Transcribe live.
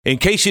In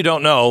case you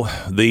don't know,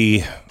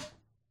 the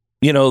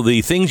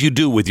things you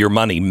do with your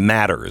money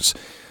matters.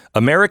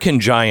 American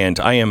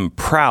Giant, I am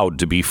proud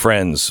to be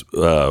friends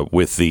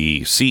with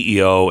the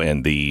CEO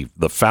and the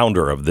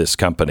founder of this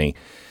company.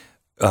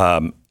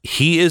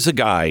 He is a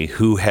guy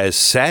who has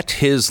set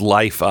his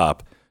life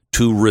up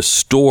to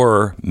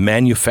restore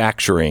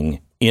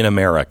manufacturing in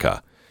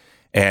America.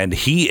 And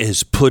he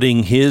is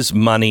putting his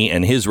money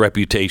and his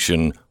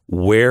reputation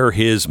where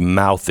his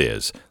mouth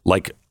is,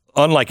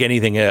 unlike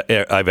anything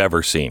I've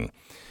ever seen.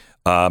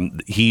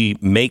 He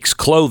makes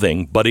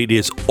clothing, but it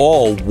is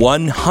all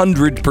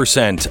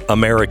 100%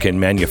 American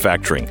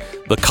manufacturing.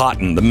 The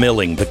cotton, the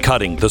milling, the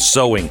cutting, the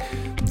sewing,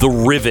 the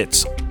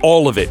rivets,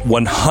 all of it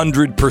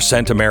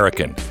 100%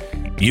 American.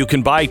 You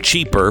can buy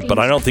cheaper, but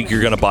I don't think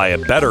you're going to buy a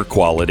better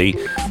quality.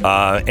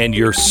 And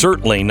you're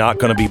certainly not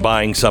going to be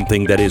buying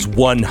something that is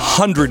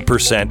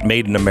 100%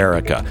 made in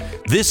America.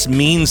 This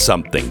means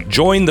something.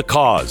 Join the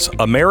cause.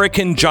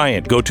 American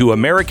Giant. Go to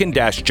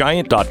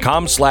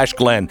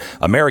american-giant.com/Glenn.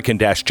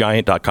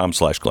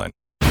 american-giant.com/Glenn.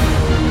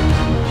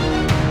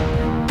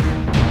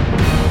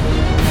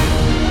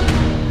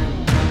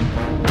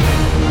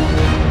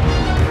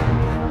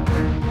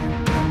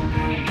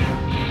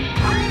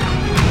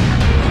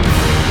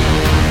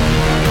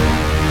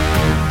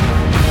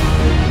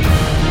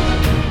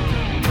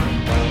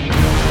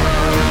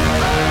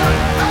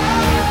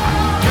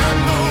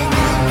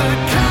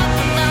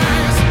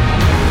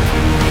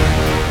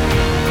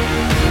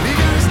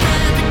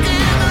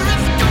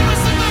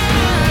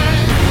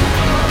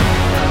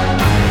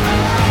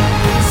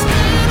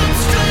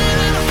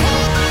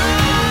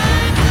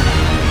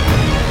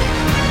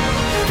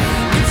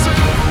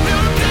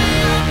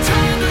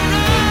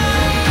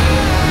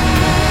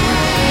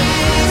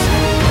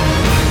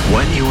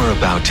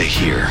 To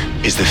hear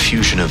is the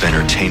fusion of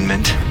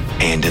entertainment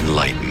and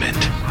enlightenment.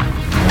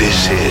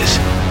 This is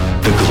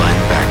the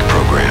Glenn Beck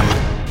Program.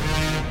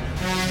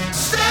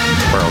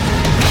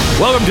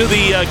 Welcome to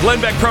the Glenn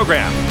Beck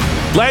Program.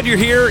 Glad you're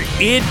here.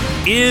 It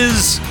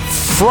is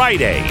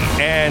Friday,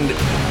 and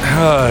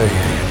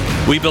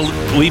we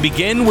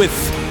begin with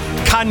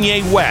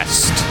Kanye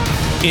West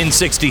in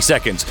 60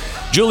 seconds.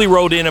 Julie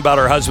wrote in about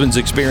her husband's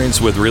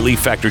experience with Relief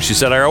Factor. She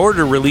said, I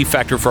ordered Relief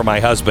Factor for my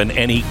husband,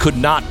 and he could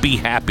not be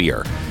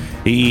happier.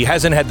 He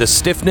hasn't had the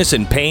stiffness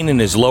and pain in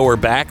his lower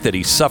back that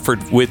he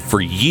suffered with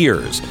for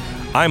years.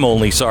 I'm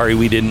only sorry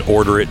we didn't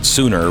order it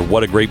sooner.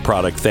 What a great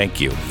product. Thank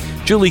you.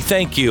 Julie,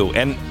 thank you.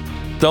 And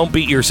don't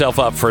beat yourself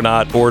up for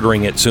not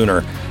ordering it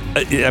sooner.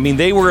 I mean,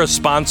 they were a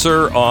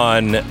sponsor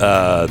on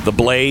The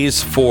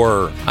Blaze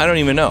for, I don't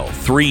even know,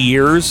 3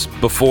 years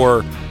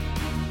before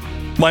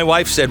my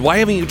wife said, why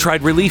haven't you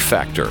tried Relief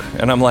Factor?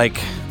 And I'm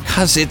like,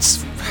 because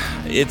it's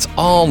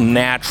all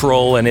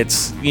natural, and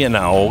it's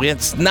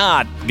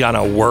not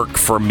gonna work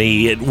for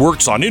me. It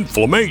works on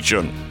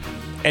inflammation.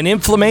 And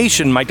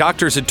inflammation, my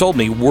doctors had told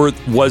me,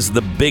 was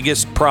the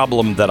biggest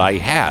problem that I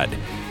had.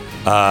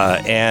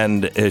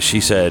 And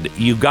she said,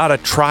 you gotta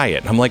try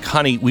it. I'm like,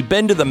 honey, we've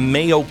been to the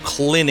Mayo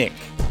Clinic.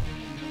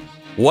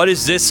 What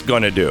is this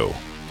gonna do?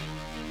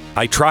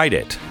 I tried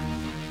it,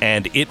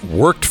 and it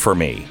worked for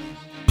me.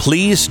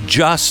 Please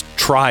just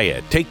try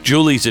it. Take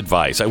Julie's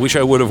advice. I wish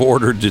I would have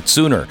ordered it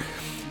sooner.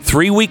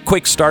 3-week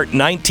quick start,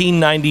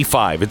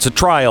 $19.95. It's a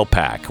trial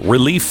pack.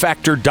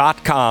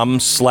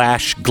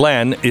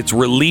 ReliefFactor.com/Glenn. It's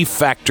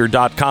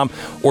ReliefFactor.com.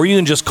 Or you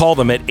can just call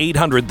them at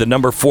 800, the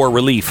number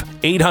 4-RELIEF.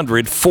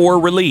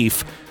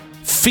 800-4-RELIEF.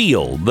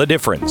 Feel the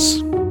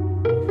difference.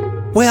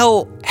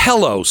 Well,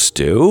 hello,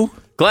 Stu.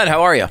 Glenn,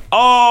 how are you?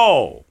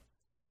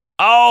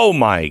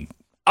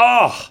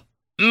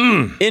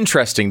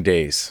 Interesting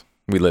days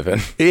we live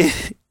in.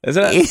 It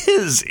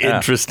is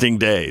interesting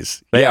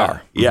days. They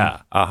are.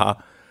 Yeah. Uh-huh.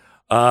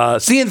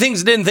 Seeing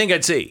things I didn't think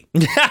I'd see.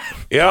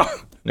 Yeah.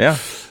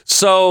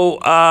 So,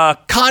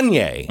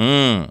 Kanye.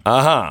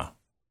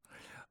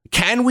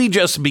 Can we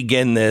just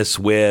begin this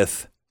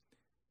with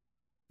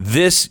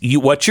this?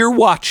 What you're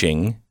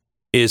watching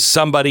is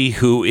somebody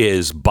who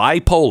is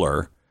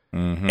bipolar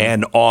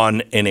and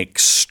on an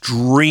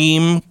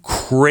extreme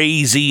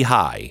crazy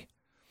high.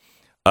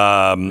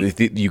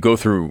 You go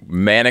through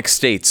manic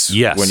states.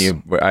 Yes.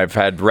 I've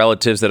had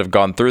relatives that have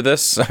gone through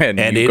this, and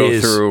you go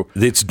through.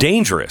 It's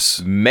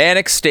dangerous.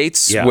 Manic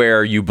states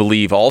where you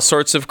believe all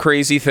sorts of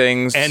crazy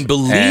things and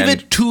believe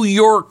it to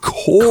your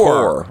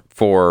core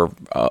for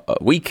a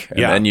week,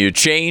 and then you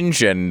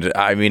change. And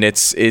I mean,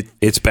 it's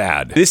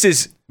bad. This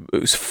is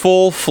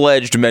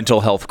full-fledged mental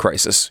health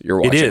crisis.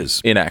 You're watching. It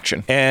is in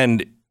action,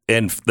 and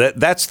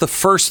that's the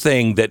first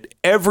thing that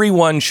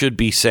everyone should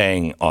be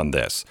saying on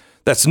this.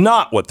 That's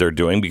not what they're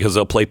doing, because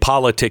they'll play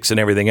politics and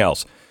everything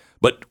else.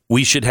 But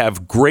we should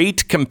have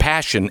great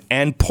compassion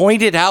and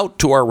point it out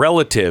to our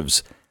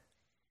relatives.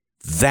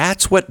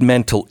 That's what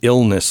mental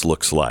illness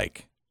looks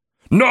like.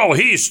 No,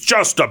 he's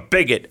just a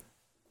bigot.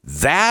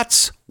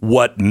 That's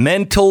what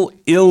mental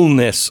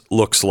illness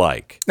looks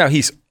like. Now,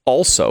 he's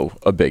also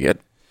a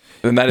bigot.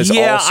 And that is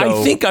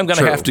I think I'm going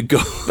to have to go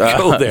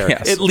there,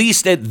 yes. At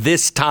least at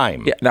this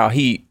time. Yeah. Now,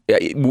 he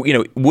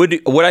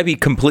would I be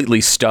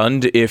completely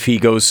stunned if he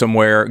goes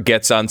somewhere,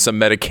 gets on some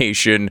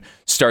medication,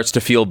 starts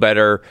to feel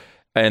better,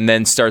 and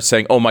then starts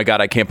saying, "Oh my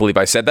God, I can't believe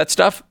I said that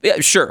stuff"? Yeah,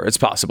 sure, it's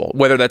possible.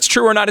 Whether that's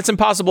true or not, it's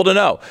impossible to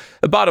know.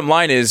 The bottom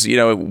line is,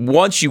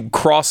 once you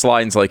cross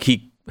lines like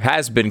he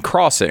has been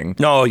crossing.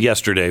 No,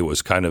 yesterday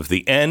was kind of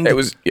the end. It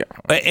was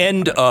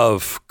end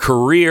of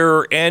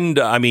career. End.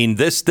 I mean,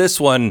 this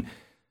one's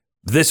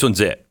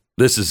it.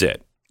 This is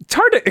it. It's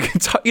hard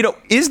to,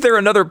 is there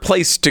another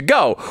place to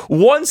go?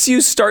 Once you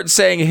start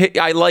saying,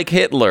 I like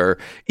Hitler,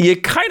 you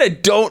kind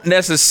of don't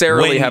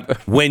necessarily have.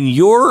 When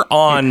you're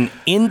on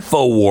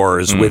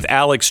InfoWars with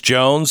Alex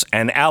Jones,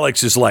 and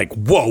Alex is like,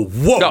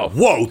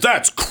 whoa,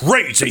 that's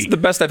crazy. It's the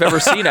best I've ever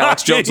seen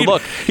Alex Jones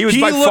look. He was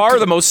by far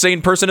the most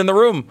sane person in the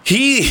room.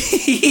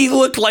 He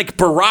looked like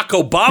Barack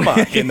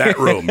Obama in that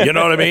room. You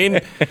know what I mean?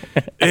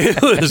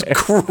 It was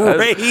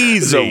crazy.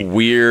 It's a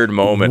weird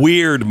moment.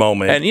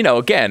 And,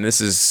 again,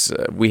 this is...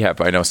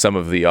 I know some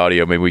of the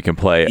audio, maybe we can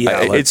play.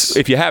 Yeah,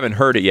 if you haven't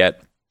heard it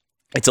yet,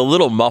 it's a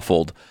little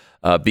muffled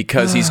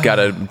because he's got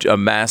a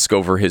mask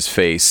over his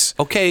face.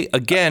 Okay,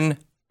 again,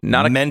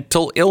 not a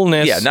mental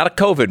illness. Yeah, not a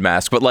COVID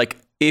mask, but like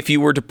if you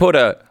were to put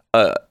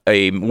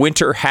a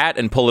winter hat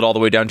and pull it all the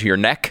way down to your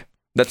neck,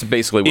 that's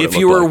basically what it looked like.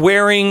 If you were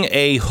wearing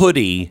a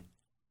hoodie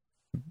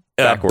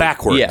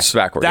backwards. Yes,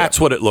 backwards. That's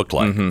what it looked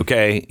like,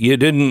 okay? You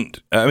didn't,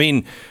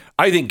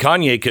 I think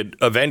Kanye could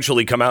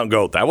eventually come out and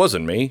go, that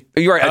wasn't me.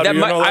 You're right.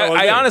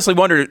 I honestly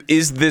wondered,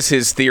 is this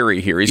his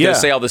theory here? He's going to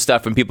say all this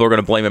stuff and people are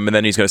going to blame him, and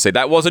then he's going to say,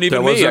 that wasn't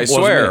even me, I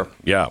swear.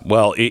 Yeah,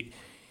 well,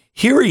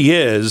 here he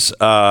is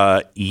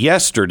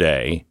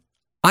yesterday.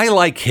 I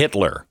like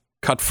Hitler.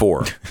 Cut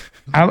 4.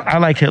 I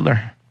like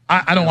Hitler.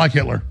 I don't like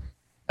Hitler.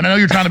 And I know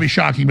you're trying to be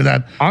shocking with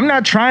that. I'm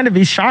not trying to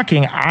be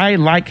shocking. I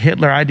like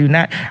Hitler. I do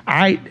not.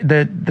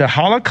 The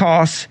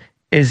Holocaust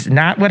is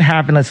not what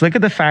happened. Let's look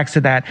at the facts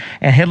of that.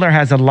 And Hitler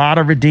has a lot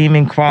of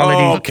redeeming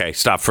qualities. Oh, okay,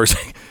 stop for a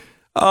second.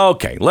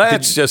 Okay,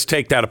 let's just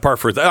take that apart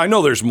for I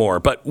know there's more,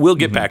 but we'll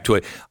get back to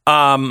it.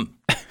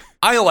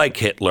 I like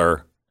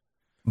Hitler.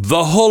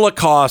 The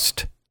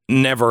Holocaust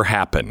never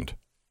happened.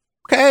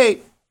 Okay,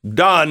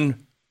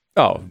 done.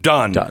 Oh,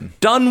 done.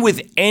 Done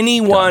with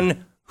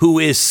anyone who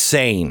is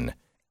sane.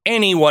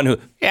 Anyone who,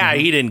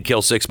 he didn't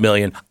kill 6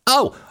 million.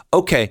 Oh,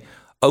 okay.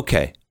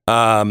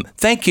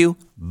 Thank you.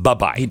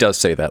 Bye-bye. He does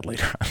say that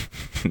later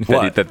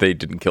on. that they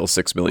didn't kill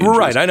 6 million Jews.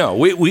 Right, Jews. I know.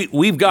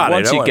 We've got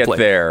Once it. Once you get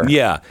there.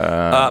 Yeah.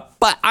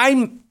 But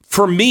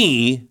for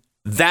me,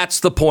 that's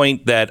the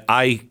point that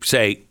I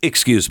say,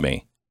 excuse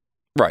me.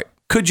 Right.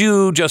 Could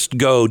you just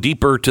go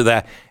deeper to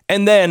that?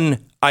 And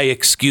then I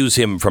excuse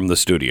him from the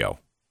studio.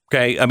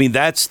 Okay? I mean,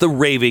 that's the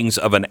ravings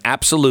of an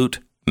absolute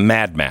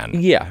madman.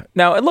 Yeah.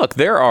 Now, look,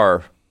 there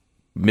are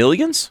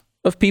millions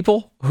of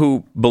people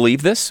who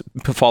believe this,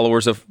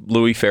 followers of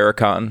Louis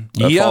Farrakhan,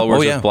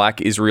 followers of Black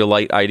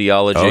Israelite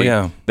ideology. Oh,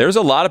 yeah. There's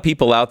a lot of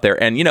people out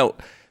there. And,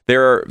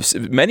 there are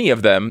many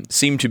of them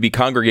seem to be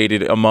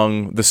congregated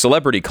among the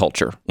celebrity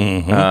culture,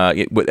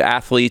 with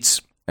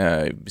athletes,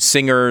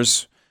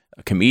 singers,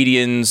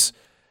 comedians.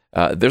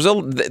 There's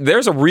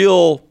a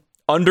real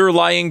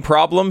underlying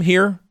problem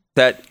here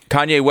that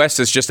Kanye West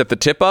is just at the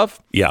tip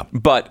of. Yeah.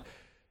 But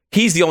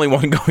he's the only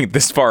one going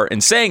this far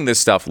and saying this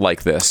stuff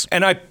like this.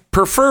 And I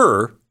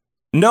prefer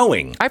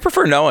knowing. I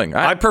prefer knowing.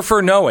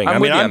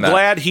 I'm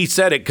glad he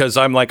said it because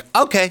I'm like,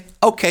 okay.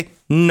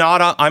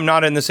 I'm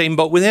not in the same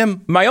boat with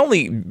him. My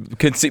only,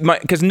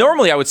 because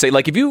normally I would say,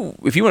 like, if you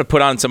want to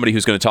put on somebody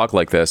who's going to talk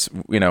like this,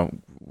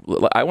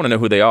 I want to know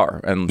who they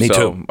are, and Me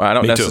too. I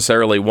don't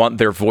necessarily want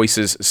their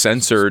voices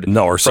censored,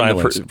 or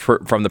silenced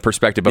from the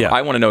perspective. But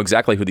I want to know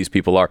exactly who these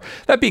people are.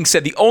 That being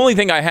said, the only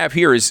thing I have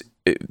here is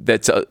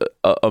that's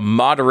a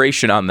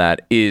moderation on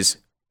that is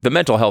the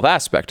mental health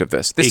aspect of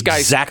this. This guy's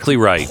exactly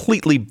right,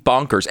 completely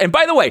bonkers. And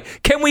by the way,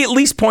 can we at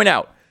least point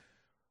out?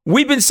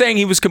 We've been saying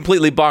he was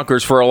completely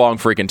bonkers for a long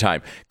freaking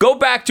time. Go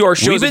back to our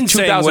shows in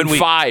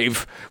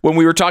 2005 when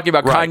we were talking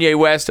about Kanye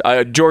West.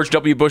 George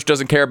W. Bush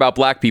doesn't care about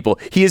black people.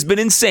 He has been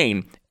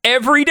insane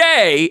every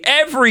day,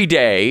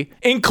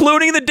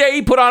 including the day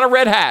he put on a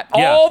red hat.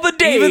 Yeah. All the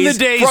days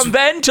from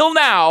then till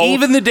now.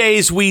 Even the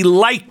days we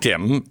liked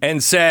him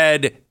and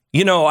said,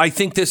 I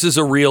think this is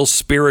a real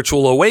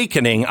spiritual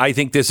awakening. I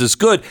think this is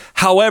good.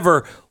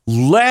 However,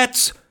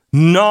 let's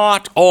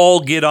not all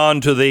get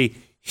onto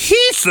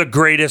he's the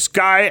greatest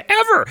guy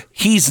ever.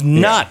 He's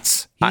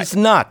nuts. He's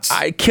nuts.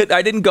 I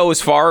didn't go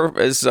as far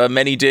as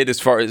many did as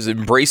far as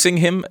embracing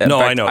him. In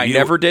fact, I know. I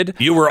never did.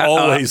 You were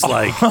always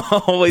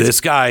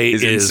this guy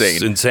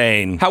is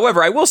insane.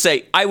 However, I will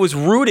say I was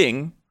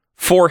rooting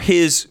for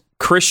his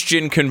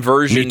Christian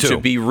conversion to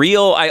be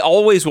real. I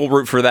always will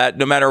root for that,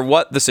 no matter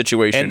what the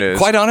situation is.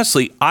 Quite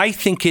honestly, I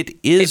think it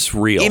is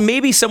real. It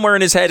may be somewhere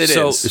in his head. It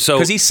is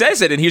because he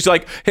says it, and he's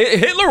like,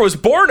 Hitler was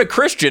born a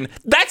Christian.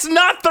 That's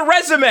not the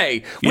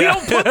resume. We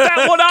don't put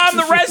that one on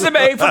the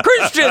resume for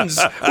Christians.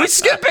 We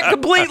skip it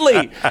completely.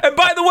 And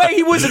by the way,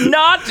 he was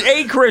not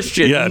a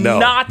Christian.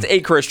 Not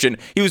a Christian.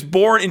 He was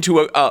born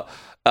into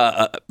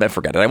I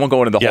forgot it. I won't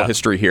go into the whole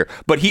history here.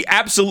 But he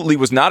absolutely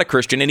was not a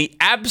Christian, and he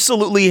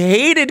absolutely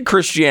hated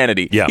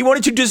Christianity. Yeah. He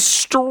wanted to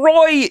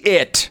destroy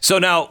it. So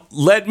now,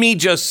 let me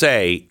just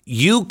say,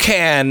 you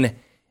can,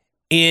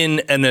 in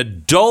an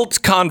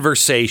adult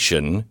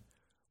conversation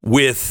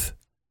with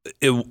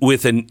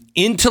an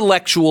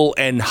intellectual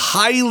and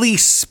highly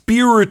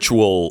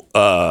spiritual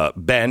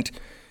bent,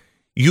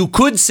 you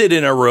could sit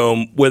in a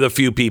room with a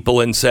few people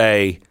and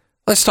say,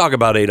 let's talk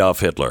about Adolf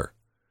Hitler.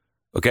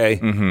 Okay?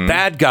 Mm-hmm.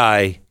 Bad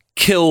guy,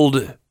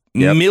 killed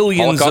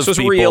millions Holocaust of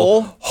people. was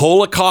real.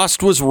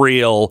 Holocaust was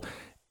real.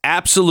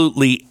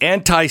 Absolutely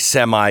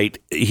anti-Semite.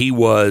 He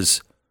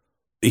was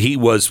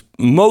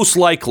most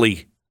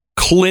likely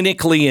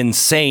clinically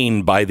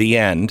insane by the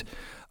end.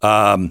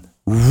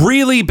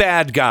 Really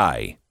bad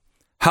guy.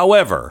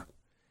 However,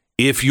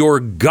 if you're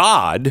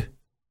God,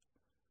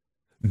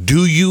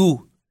 do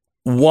you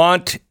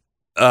want,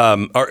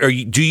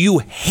 do you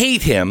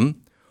hate him?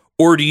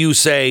 Or do you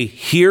say,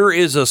 here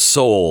is a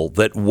soul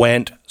that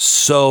went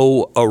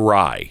so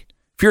awry?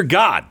 If you're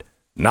God,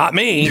 not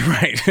me.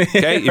 Right.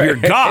 Okay. If you're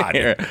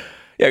God,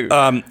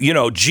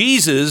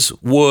 Jesus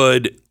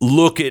would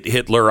look at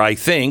Hitler, I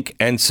think,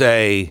 and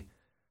say,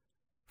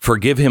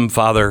 forgive him,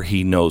 Father.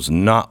 He knows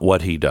not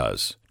what he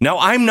does. Now,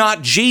 I'm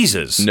not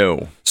Jesus.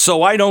 No.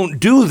 So I don't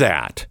do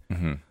that.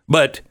 Mm-hmm.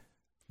 But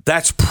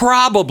that's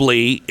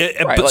probably,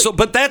 right,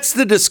 but that's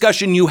the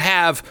discussion you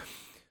have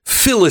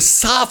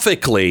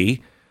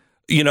philosophically,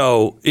 in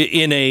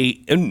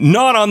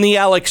not on the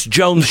Alex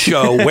Jones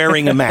show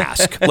wearing a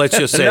mask. Let's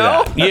just say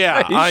that.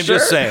 Yeah, I'm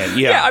just saying.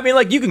 Yeah. I mean,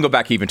 you can go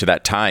back even to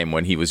that time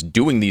when he was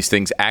doing these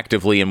things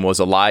actively and was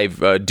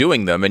alive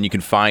doing them. And you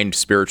can find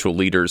spiritual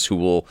leaders who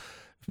will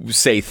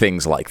say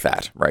things like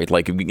that, right?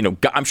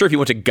 I'm sure if you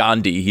went to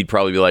Gandhi, he'd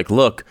probably be like,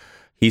 look,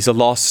 he's a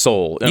lost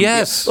soul. And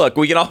yes. Look,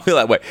 we can all feel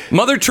that way.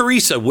 Mother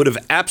Teresa would have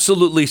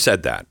absolutely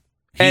said that.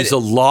 He's a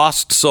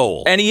lost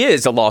soul. And he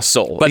is a lost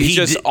soul. But he's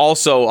just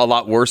also a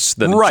lot worse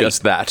than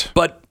just that.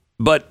 But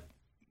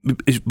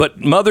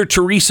Mother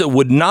Teresa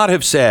would not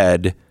have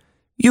said,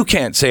 you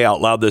can't say out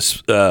loud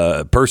this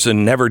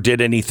person never did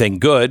anything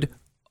good.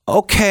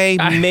 Okay,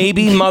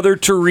 maybe Mother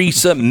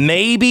Teresa,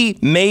 maybe.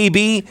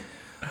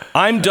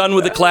 I'm done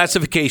with the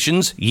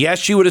classifications. Yes,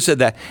 she would have said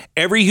that.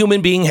 Every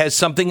human being has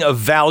something of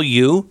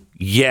value.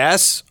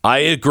 Yes, I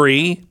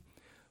agree.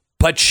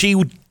 But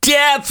she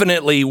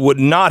definitely would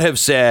not have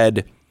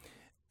said,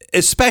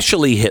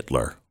 especially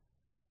Hitler.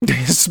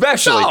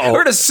 Especially. No.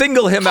 We're to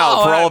single him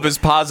out for all of his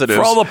positives.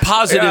 For all the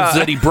positives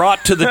that he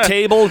brought to the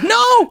table.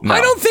 No,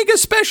 I don't think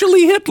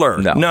especially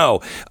Hitler.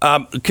 No.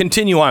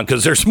 Continue on,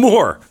 because there's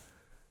more.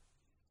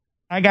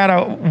 I got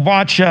to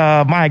watch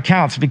my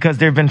accounts because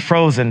they've been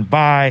frozen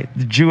by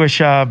the Jewish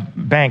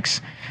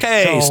banks.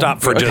 Hey,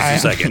 stop for just a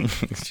second.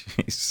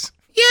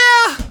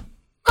 Yeah,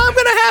 I'm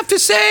going to have to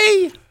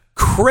say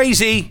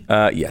crazy.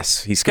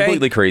 Yes, he's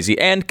completely crazy.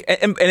 And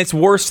it's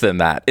worse than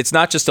that. It's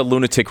not just a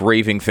lunatic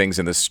raving things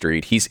in the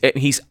street.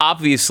 He's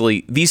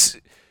obviously,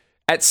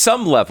 at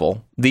some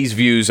level, these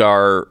views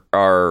are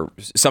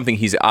something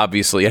he's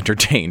obviously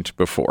entertained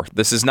before.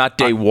 This is not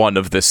day one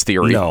of this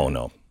theory.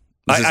 No.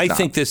 I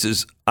think this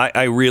is,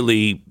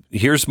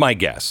 here's my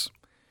guess.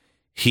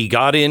 He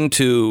got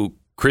into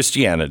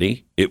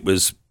Christianity. It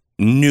was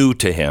new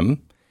to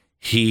him.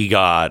 He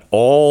got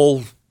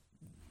all,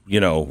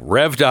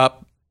 revved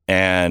up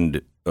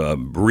and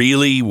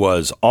really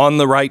was on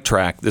the right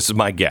track. This is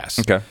my guess.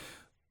 Okay.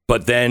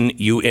 But then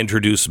you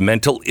introduce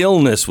mental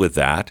illness with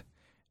that.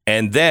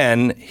 And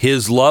then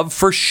his love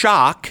for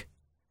shock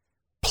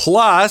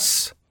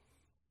plus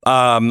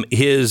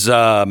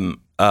the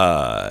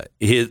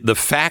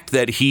fact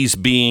that he's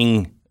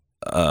being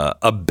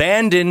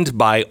abandoned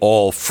by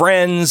all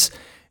friends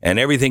and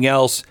everything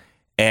else,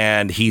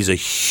 and he's a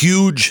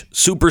huge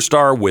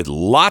superstar with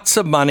lots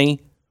of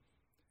money.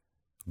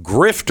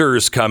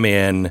 Grifters come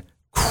in,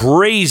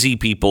 crazy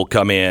people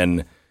come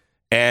in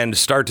and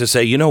start to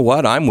say, you know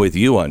what? I'm with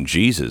you on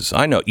Jesus.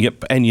 I know.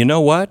 And you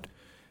know what?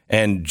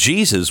 And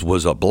Jesus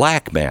was a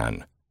black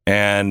man,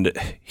 and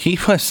he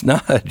was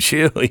not a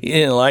Jew. He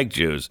didn't like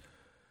Jews.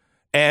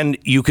 And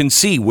you can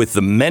see with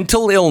the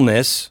mental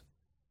illness,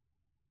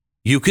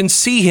 you can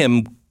see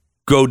him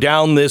go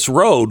down this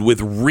road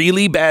with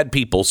really bad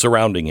people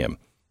surrounding him.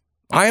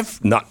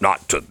 I've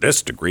not to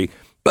this degree,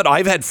 but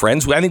I've had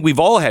friends. I think we've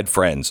all had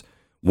friends.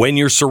 When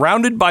you're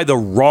surrounded by the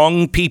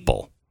wrong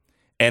people,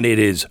 and it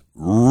is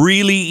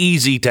really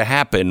easy to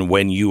happen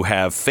when you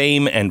have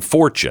fame and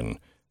fortune,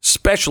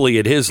 especially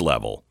at his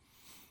level,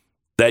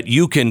 that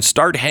you can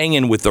start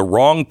hanging with the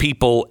wrong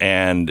people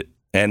and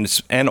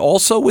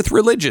also with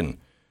religion.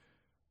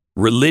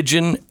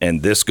 Religion,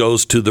 and this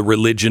goes to the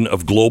religion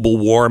of global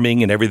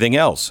warming and everything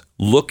else.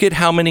 Look at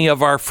how many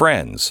of our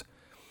friends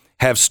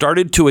have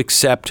started to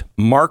accept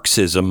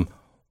Marxism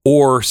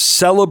or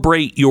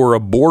celebrate your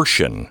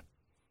abortion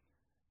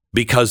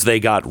because they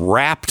got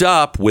wrapped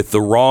up with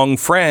the wrong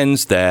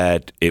friends,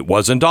 that it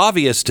wasn't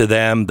obvious to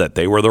them that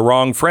they were the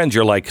wrong friends.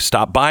 You're like,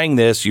 stop buying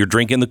this. You're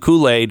drinking the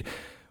Kool-Aid.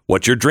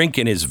 What you're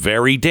drinking is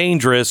very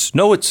dangerous.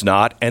 No, it's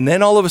not. And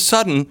then all of a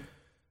sudden,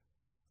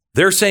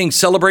 They're saying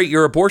celebrate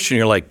your abortion.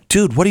 You're like,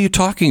 dude, what are you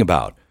talking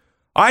about?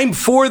 I'm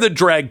for the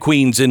drag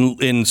queens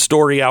in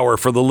story hour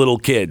for the little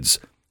kids.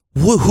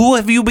 Who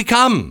have you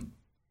become?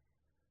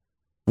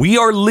 We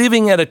are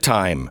living at a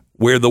time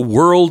where the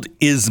world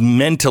is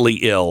mentally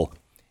ill,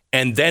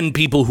 and then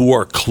people who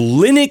are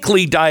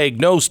clinically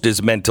diagnosed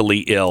as mentally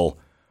ill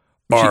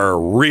are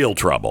real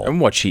trouble.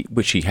 And which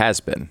he has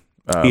been.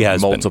 He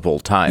has multiple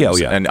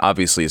times, and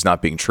obviously is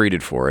not being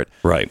treated for it.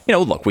 Right.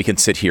 Look, we can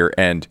sit here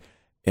and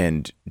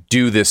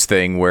do this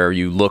thing where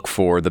you look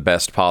for the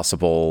best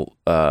possible,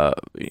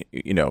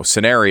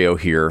 scenario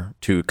here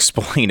to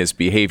explain his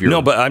behavior.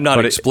 No, but I'm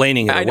not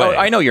explaining it away.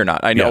 I know you're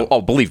not. I know. Yeah.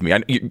 Oh, believe me.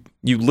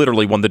 You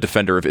literally won the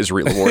Defender of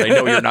Israel award. I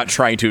know you're not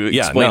trying to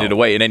explain it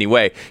away in any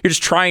way. You're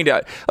just trying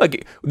to.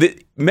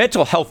 The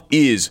mental health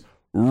is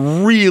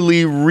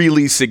really,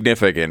 really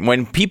significant.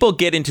 When people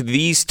get into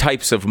these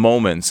types of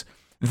moments,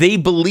 they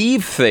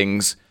believe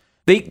things.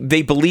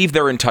 They believe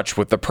they're in touch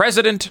with the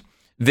president.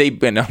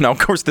 Now, of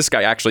course, this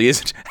guy actually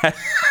isn't.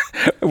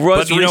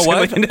 But you know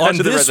what? On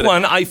this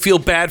one, I feel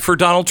bad for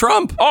Donald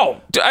Trump.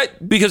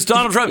 Because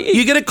Donald Trump,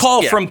 you get a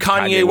call from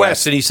Kanye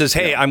West, and he says,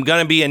 hey, I'm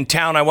going to be in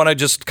town. I want to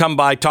just come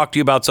by, talk to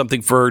you about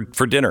something for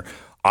dinner.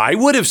 I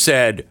would have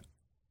said,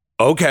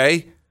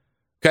 okay.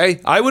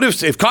 I would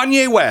have, if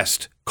Kanye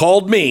West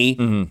called me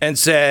and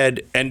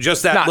said, and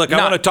just that, look, I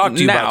want to talk to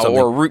you about something.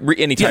 Or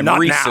anytime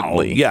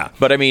recently. Now, yeah.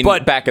 But I mean,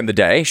 back in the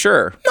day,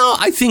 sure. No,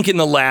 I think in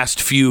the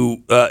last few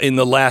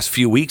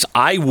weeks,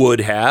 I would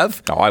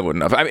have. No, I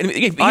wouldn't have. I mean,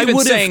 even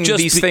saying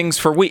these things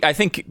for weeks. I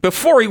think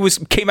before he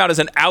came out as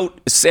an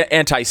out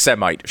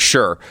anti-Semite,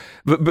 sure.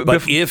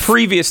 But if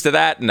previous to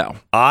that, no.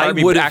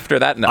 After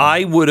that, no.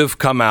 I would have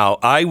come out.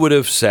 I would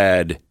have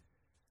said,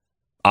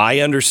 I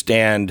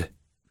understand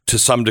to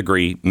some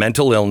degree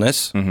mental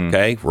illness.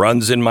 Okay,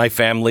 runs in my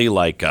family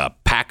like a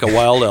pack of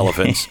wild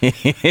elephants.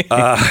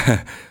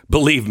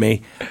 Believe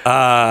me.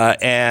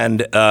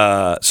 And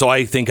so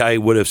I think I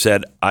would have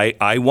said,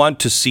 I want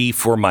to see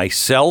for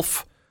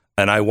myself,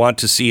 and I want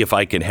to see if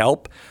I can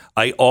help.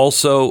 I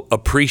also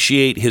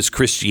appreciate his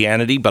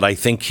Christianity, but I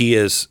think he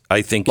is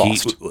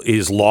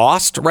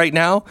lost right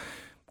now.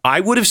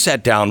 I would have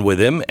sat down with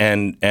him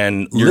and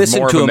listened to him. You're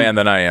more of a man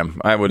than I am.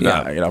 I would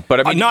not,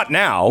 but I mean, not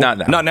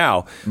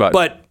now.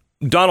 But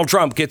Donald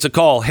Trump gets a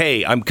call.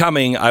 Hey, I'm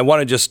coming. I want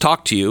to just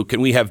talk to you.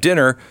 Can we have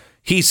dinner?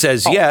 He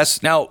says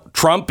yes. Now,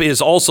 Trump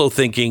is also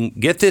thinking,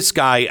 get this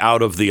guy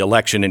out of the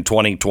election in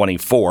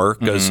 2024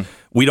 because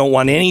we don't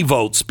want any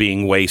votes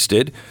being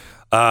wasted.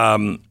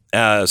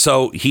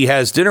 So he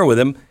has dinner with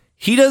him.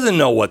 He doesn't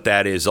know what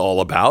that is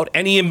all about.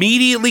 And he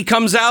immediately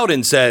comes out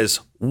and says,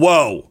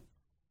 whoa.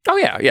 Oh,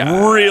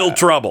 yeah. Real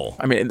trouble.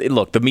 I mean,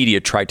 look, the media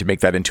tried to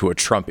make that into a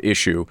Trump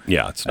issue.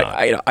 Yeah, it's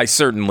not. I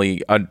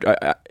certainly...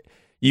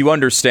 you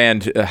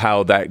understand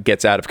how that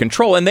gets out of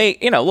control. And they,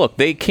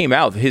 they came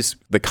out,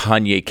 the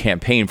Kanye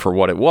campaign for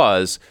what it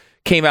was,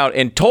 came out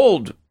and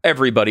told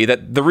everybody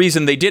that the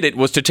reason they did it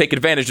was to take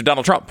advantage of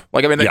Donald Trump.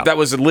 That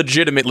was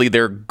legitimately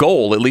their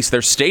goal, at least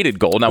their stated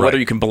goal. Now, whether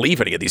you can believe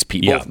any of these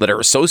people that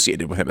are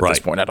associated with him at this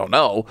point, I don't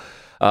know.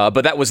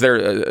 But that was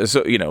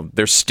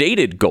their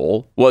stated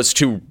goal was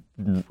to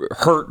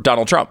hurt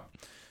Donald Trump.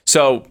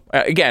 So,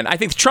 again, I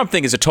think the Trump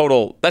thing is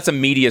that's a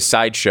media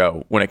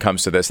sideshow when it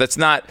comes to this. That's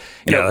not,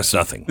 that's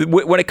nothing.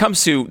 When it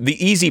comes to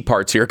the easy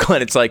parts here,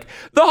 Glenn, it's like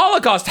the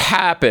Holocaust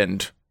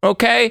happened,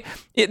 okay?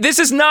 This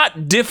is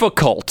not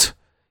difficult.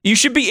 You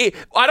should be,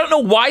 I don't know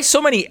why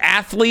so many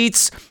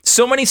athletes,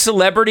 so many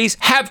celebrities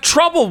have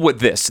trouble with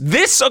this.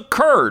 This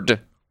occurred.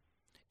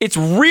 It's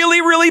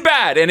really, really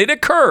bad, and it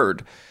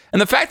occurred.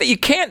 And the fact that you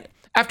can't,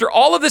 after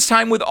all of this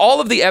time with all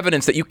of the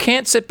evidence, that you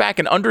can't sit back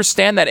and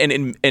understand that and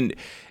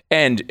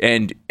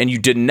you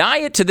deny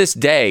it to this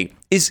day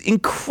is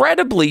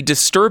incredibly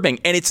disturbing.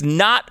 And it's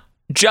not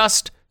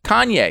just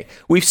Kanye.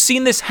 We've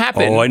seen this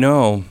happen. Oh, I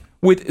know.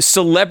 With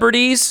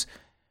celebrities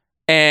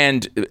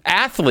and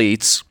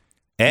athletes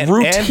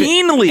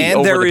routinely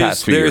over the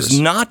past few years.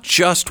 There's not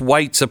just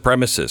white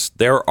supremacists.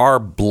 There are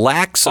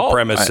black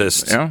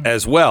supremacists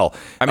as well.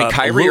 I mean,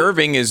 Kyrie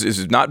Irving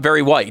is not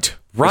very white,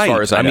 right? As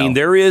far as I know. I mean,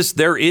 there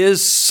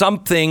is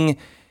something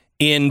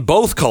in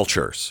both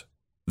cultures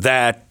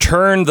that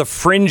turn the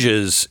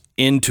fringes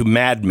into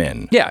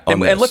madmen. Yeah, and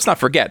let's not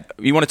forget,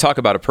 you want to talk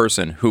about a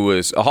person who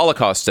is a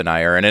Holocaust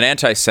denier and an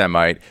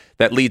anti-Semite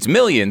that leads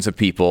millions of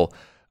people.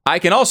 I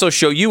can also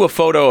show you a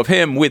photo of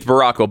him with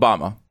Barack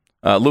Obama.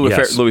 Louis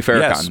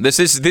Farrakhan.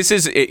 Yes. This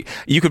is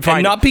you could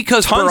find not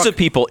because tons of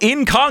people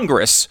in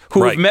Congress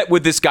who have met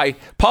with this guy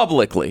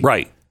publicly.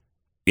 Right.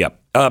 Yep.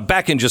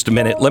 Back in just a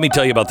minute. Let me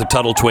tell you about the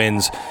Tuttle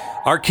twins.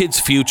 Our kids'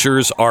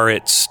 futures are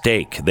at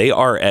stake. They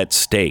are at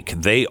stake.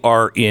 They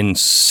are in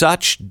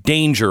such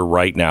danger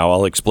right now.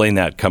 I'll explain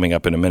that coming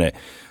up in a minute.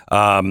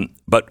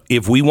 But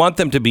if we want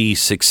them to be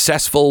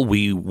successful,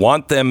 we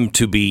want them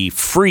to be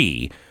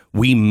free,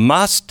 we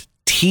must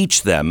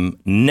teach them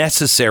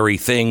necessary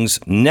things,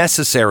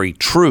 necessary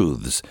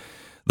truths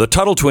The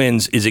Tuttle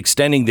Twins is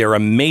extending their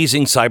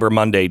amazing Cyber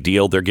Monday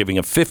deal. They're giving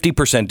a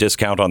 50%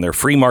 discount on their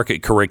free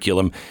market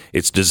curriculum.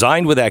 It's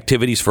designed with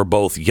activities for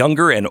both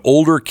younger and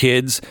older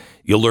kids.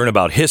 You'll learn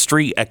about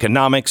history,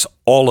 economics,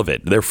 all of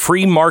it. Their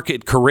free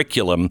market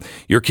curriculum,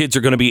 your kids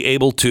are going to be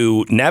able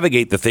to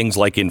navigate the things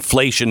like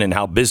inflation and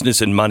how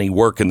business and money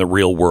work in the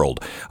real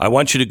world. I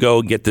want you to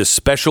go get this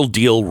special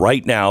deal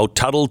right now,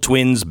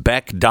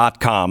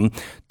 TuttleTwinsBeck.com.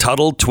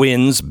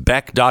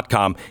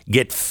 TuttleTwinsBeck.com.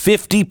 Get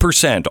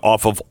 50%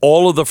 off of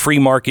all of the free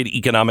market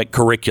economic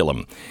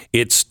curriculum.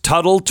 It's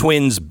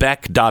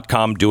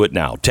TuttleTwinsBeck.com. Do it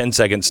now.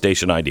 10-second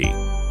station ID.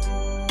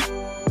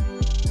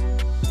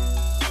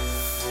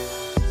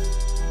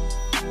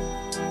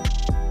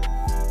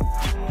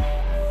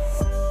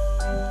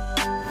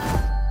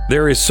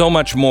 There is so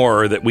much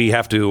more that we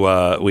have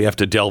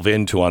to delve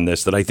into on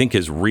this that I think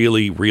is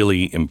really,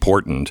 really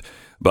important.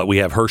 But we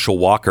have Herschel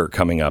Walker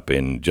coming up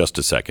in just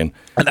a second.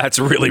 That's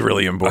really,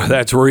 really important.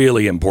 That's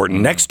really important.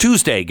 Next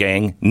Tuesday,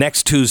 gang.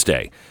 Next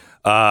Tuesday.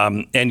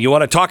 And you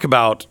want to talk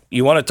about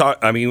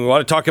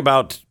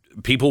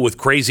people with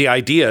crazy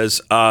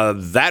ideas.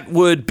 That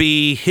would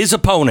be his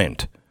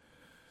opponent.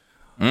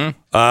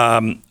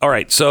 All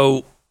right.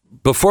 So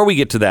before we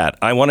get to that,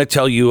 I want to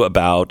tell you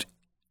about,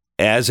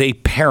 as a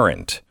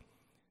parent,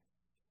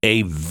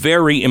 a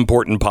very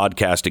important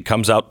podcast. It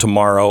comes out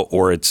tomorrow,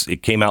 or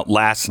it came out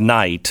last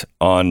night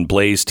on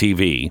Blaze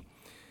TV.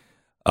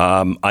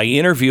 I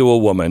interview a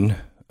woman,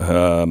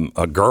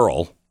 a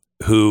girl,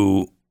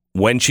 who,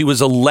 when she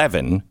was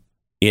 11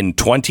 in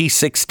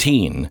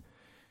 2016,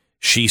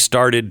 she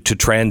started to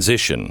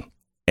transition,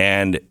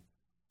 and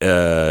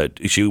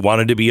she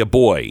wanted to be a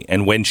boy.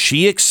 And when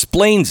she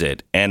explains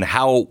it and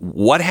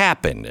what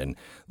happened and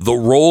the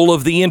role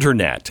of the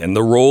internet and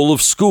the role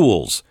of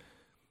schools,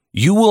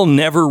 you will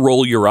never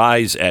roll your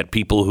eyes at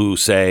people who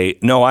say,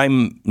 no,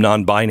 I'm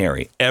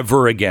non-binary,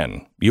 ever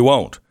again. You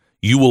won't.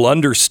 You will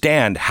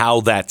understand how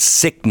that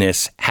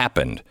sickness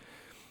happened.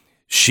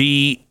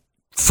 She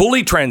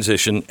fully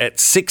transitioned.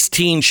 At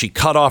 16, she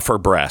cut off her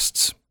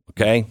breasts,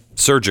 okay?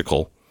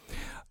 Surgical.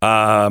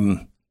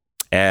 At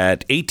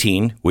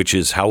 18, which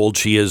is how old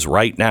she is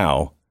right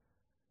now,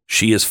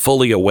 she is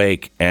fully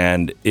awake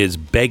and is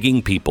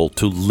begging people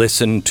to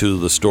listen to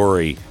the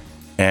story.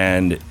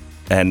 And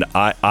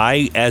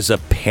I, as a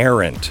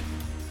parent,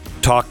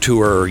 talked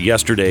to her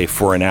yesterday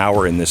for an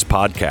hour in this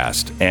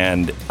podcast,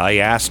 and I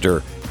asked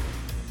her,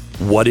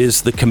 what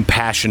is the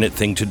compassionate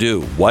thing to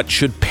do? What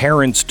should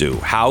parents do?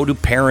 How do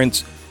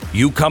parents,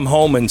 you come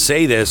home and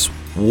say this,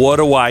 what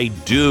do I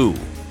do?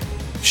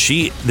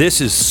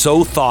 This is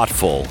so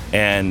thoughtful,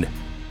 and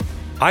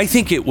I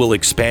think it will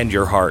expand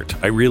your heart.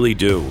 I really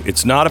do.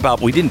 It's not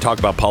about, we didn't talk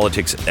about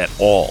politics at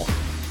all.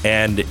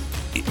 And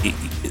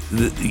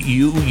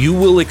you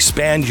will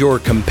expand your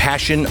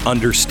compassion,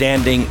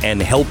 understanding,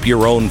 and help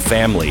your own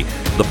family.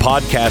 The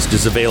podcast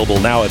is available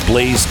now at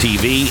Blaze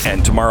TV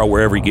and tomorrow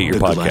wherever you get your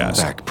podcast.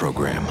 Glenn Beck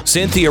Program.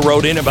 Cynthia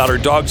wrote in about her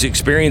dog's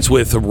experience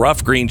with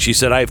rough green. She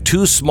said, I have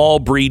 2 small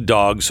breed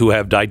dogs who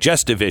have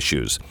digestive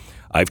issues.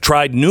 I've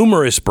tried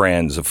numerous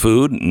brands of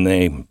food,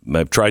 and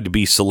I've tried to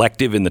be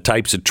selective in the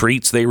types of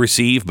treats they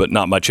receive, but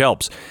not much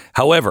helps.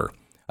 However,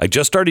 I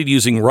just started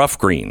using rough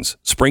greens,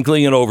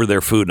 sprinkling it over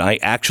their food, and I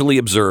actually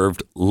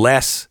observed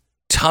less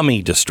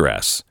tummy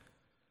distress.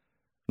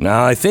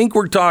 Now, I think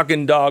we're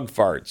talking dog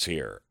farts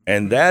here,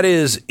 and that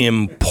is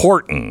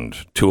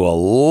important to a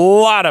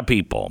lot of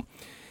people.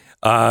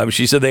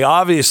 She said they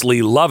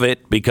obviously love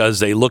it because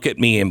they look at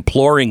me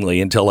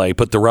imploringly until I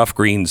put the rough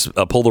greens,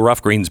 pull the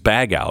rough greens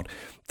bag out.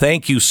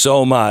 Thank you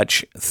so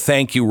much.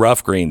 Thank you,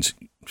 rough greens.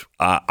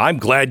 I'm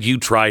glad you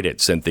tried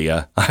it,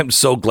 Cynthia. I'm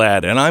so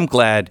glad, and I'm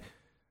glad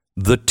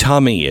the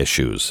tummy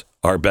issues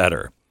are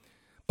better.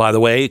 By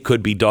the way, it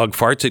could be dog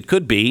farts. It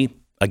could be,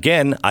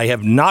 again, I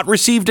have not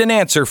received an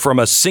answer from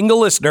a single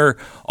listener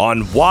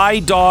on why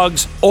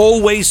dogs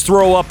always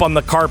throw up on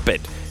the carpet.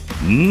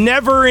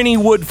 Never any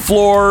wood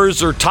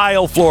floors or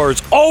tile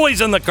floors,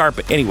 always on the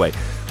carpet. Anyway,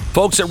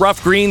 folks at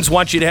Rough Greens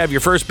want you to have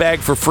your first bag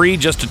for free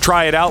just to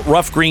try it out.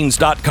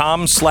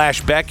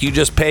 roughgreens.com/Beck. You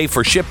just pay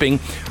for shipping.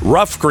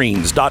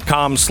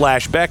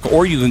 roughgreens.com/Beck,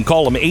 or you can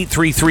call them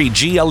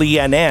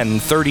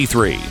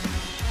 833-GLENN-33.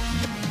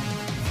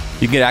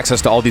 You can get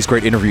access to all these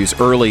great interviews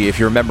early if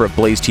you're a member of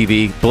Blaze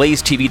TV.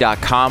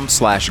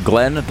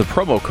 BlazeTV.com/Glenn. The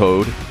promo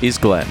code is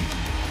Glenn.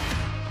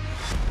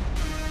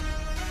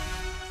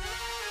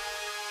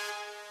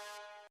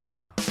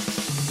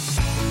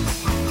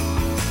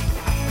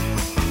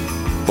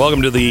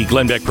 Welcome to the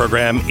Glenn Beck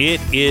Program.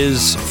 It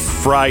is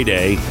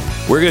Friday.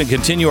 We're going to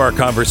continue our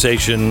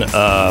conversation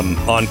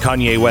on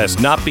Kanye West,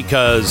 not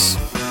because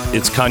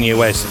it's Kanye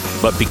West,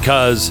 but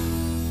because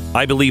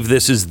I believe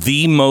this is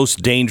the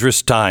most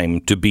dangerous time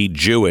to be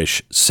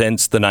Jewish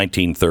since the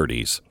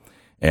 1930s.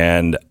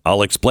 And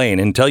I'll explain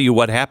and tell you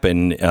what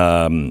happened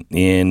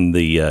in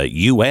the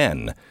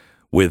UN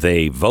with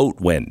a vote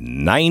went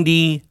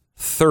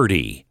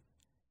 90-30.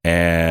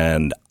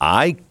 And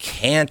I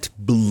can't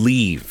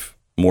believe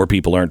more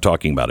people aren't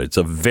talking about it. It's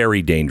a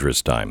very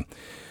dangerous time.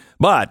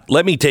 But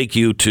let me take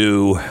you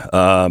to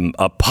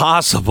a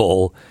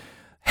possible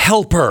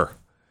helper,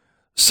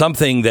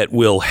 something that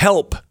will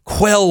help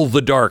quell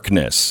the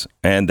darkness,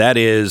 and that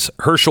is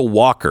Herschel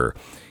Walker.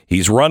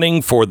 He's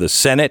running for the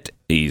Senate.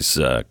 He's,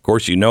 of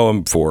course, you know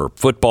him for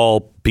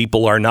football.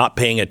 People are not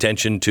paying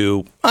attention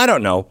to, I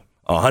don't know,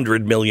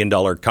 $100 million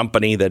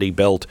company that he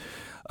built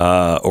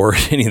or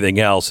anything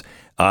else.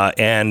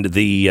 And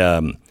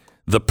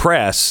the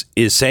press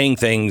is saying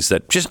things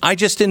that I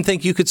just didn't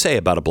think you could say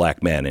about a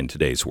black man in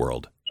today's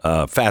world.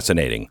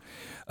 Fascinating.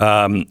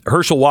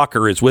 Herschel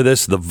Walker is with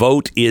us. The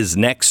vote is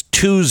next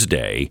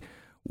Tuesday.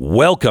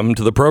 Welcome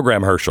to the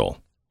program, Herschel.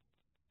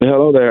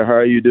 Hello there. How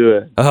are you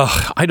doing?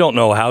 I don't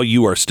know how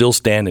you are still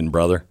standing,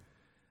 brother.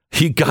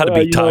 You got to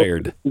be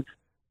tired.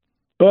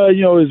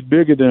 It's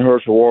bigger than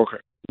Herschel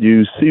Walker.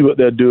 You see what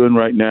they're doing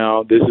right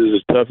now. This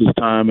is the toughest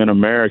time in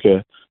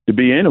America to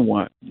be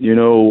anyone.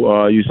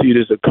 You see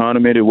this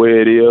economy the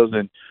way it is,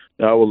 and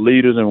our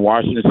leaders in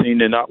Washington seem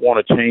to not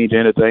want to change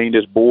anything.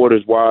 This border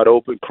is wide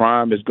open.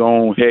 Crime is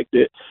gone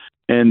hectic.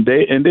 And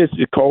this is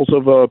because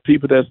of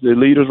people that's the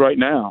leaders right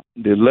now,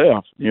 the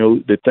left.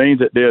 The things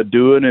that they're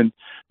doing, and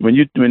when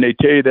they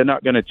tell you they're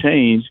not going to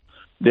change,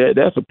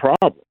 that's a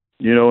problem.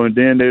 And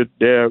then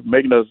they're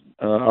making us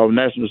our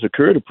national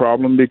security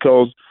problem,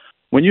 because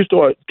when you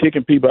start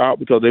kicking people out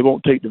because they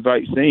won't take the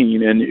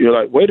vaccine, and you're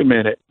like, wait a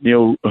minute,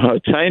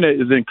 China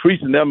is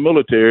increasing their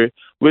military,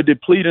 we're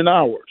depleting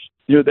ours.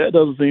 That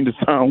doesn't seem to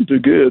sound too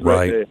good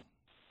right there.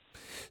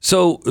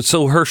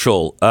 So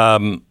Herschel,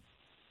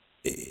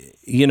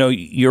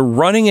 you're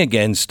running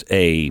against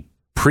a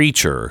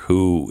preacher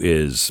who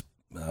is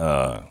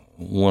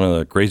one of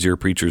the crazier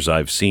preachers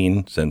I've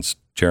seen since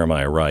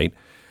Jeremiah Wright,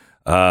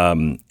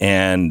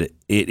 and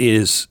it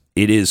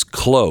is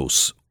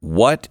close.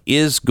 What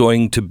is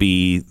going to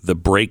be the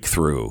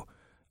breakthrough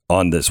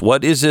on this?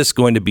 What is this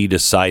going to be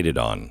decided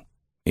on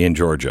in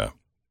Georgia?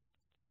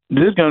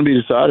 This is going to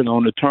be decided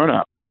on the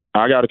turnout.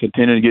 I got to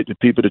continue to get the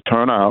people to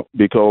turn out,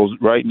 because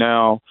right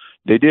now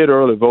they did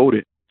early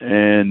voting,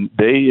 and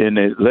they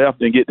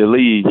left and get the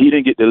lead. He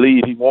didn't get the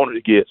lead he wanted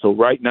to get. So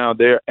right now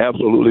they're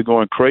absolutely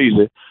going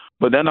crazy,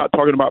 but they're not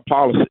talking about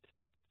policy.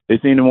 They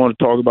seem to want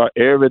to talk about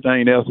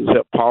everything else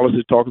except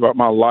policy, talk about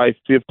my life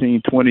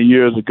 15, 20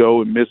 years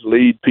ago and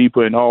mislead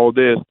people and all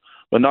this,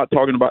 but not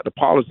talking about the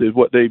policy of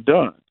what they've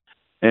done.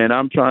 And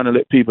I'm trying to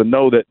let people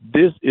know that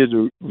this is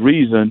a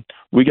reason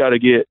we got to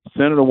get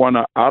Senator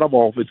Warner out of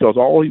office, because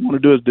all he want to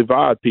do is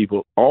divide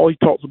people. All he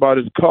talks about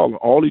is color.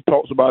 All he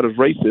talks about is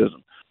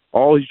racism.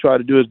 All he's trying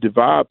to do is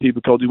divide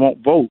people because he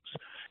wants votes.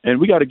 And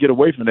we got to get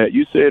away from that.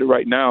 You said it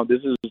right now.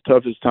 This is the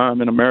toughest time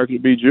in America to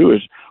be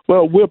Jewish.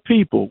 Well, we're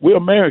people. We're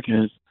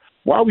Americans.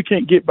 Why we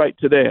can't get back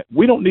to that?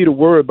 We don't need to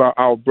worry about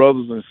our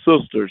brothers and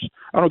sisters.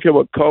 I don't care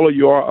what color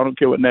you are. I don't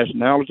care what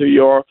nationality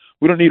you are.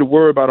 We don't need to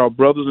worry about our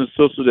brothers and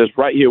sisters that's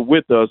right here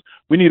with us.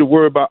 We need to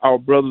worry about our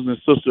brothers and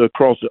sisters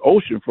across the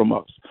ocean from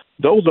us.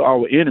 Those are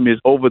our enemies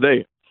over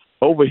there.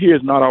 Over here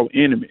is not our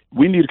enemy.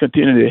 We need to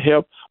continue to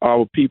help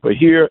our people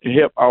here and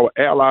help our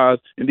allies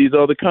in these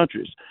other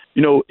countries.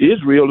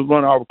 Israel is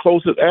one of our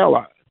closest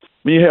allies.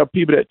 When you have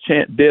people that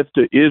chant death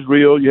to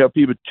Israel, you have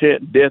people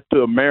chant death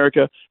to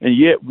America, and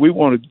yet we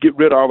want to get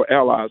rid of our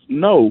allies.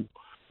 No,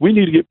 we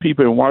need to get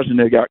people in Washington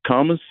that got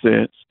common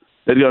sense,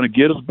 that are going to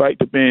get us back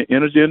to being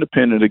energy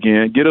independent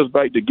again, get us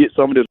back to get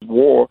some of this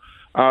war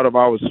out of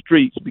our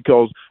streets,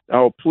 because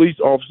our police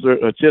officers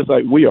are just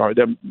like we are.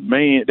 They're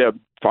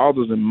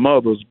fathers and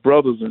mothers,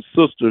 brothers and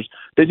sisters.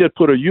 They just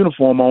put a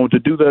uniform on to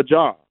do their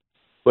job.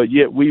 But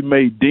yet we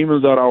made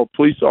demons out of our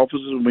police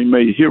officers, and we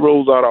made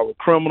heroes out of our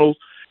criminals.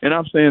 And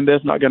I'm saying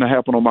that's not going to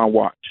happen on my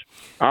watch.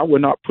 I will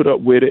not put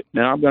up with it,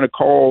 and I'm going to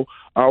call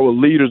our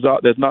leaders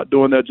out that's not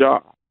doing their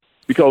job,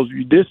 because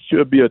this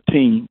should be a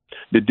team.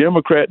 The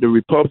Democrat, the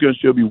Republicans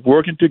should be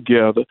working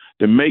together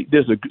to make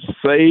this a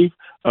safe,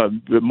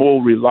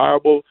 more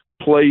reliable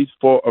place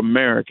for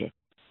America,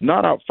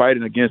 not out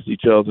fighting against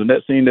each other. And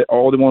that seems that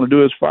all they want to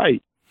do is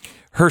fight.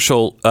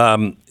 Herschel,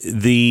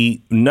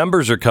 the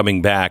numbers are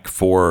coming back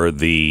for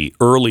the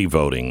early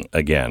voting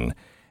again.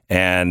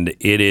 And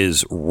it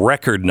is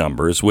record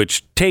numbers,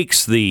 which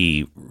takes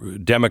the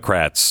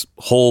Democrats'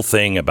 whole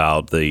thing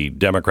about the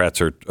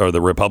Democrats or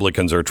the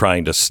Republicans are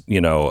trying to,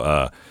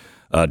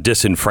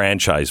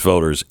 disenfranchise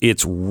voters.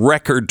 It's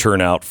record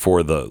turnout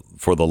for the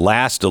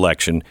last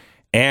election,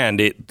 and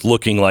it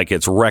looking like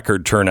it's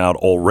record turnout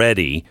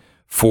already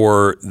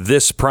for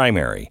this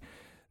primary.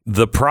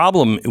 The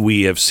problem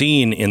we have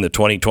seen in the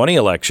 2020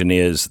 election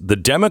is the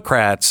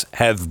Democrats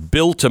have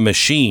built a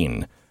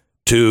machine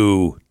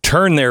to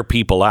turn their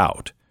people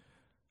out.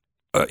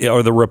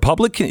 Is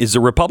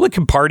the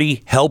Republican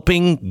Party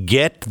helping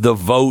get the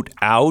vote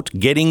out,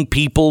 getting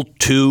people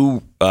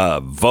to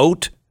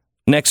vote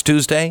next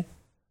Tuesday?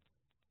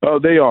 Oh,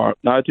 they are.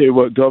 I tell you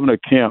what, Governor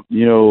Kemp,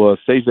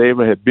 Stacey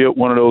Abrams had built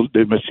one of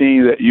the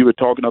machines that you were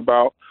talking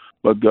about,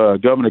 but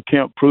Governor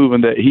Kemp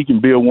proven that he can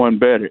build one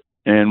better.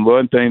 And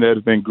one thing that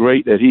has been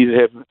great that he's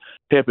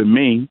helping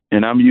me,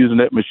 and I'm using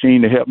that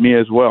machine to help me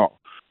as well.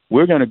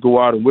 we're going to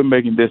go out and we're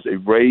making this a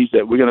raise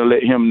that we're going to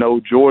let him know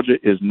Georgia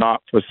is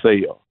not for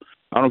sale.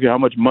 I don't care how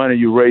much money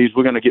you raise,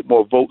 we're going to get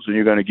more votes than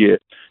you're going to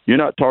get. You're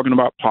not talking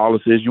about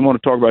policies. You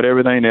want to talk about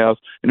everything else.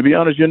 And to be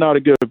honest, you're not a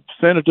good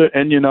senator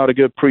and you're not a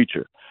good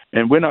preacher.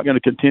 And we're not going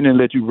to continue to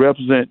let you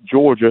represent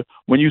Georgia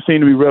when you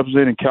seem to be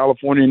representing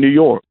California and New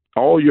York.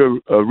 All your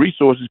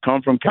resources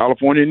come from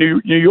California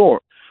and New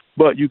York.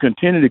 But you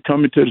continue to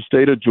come into the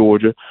state of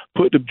Georgia,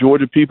 put the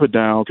Georgia people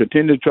down,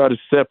 continue to try to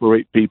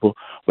separate people.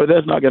 But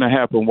that's not going to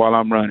happen while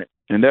I'm running.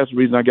 And that's the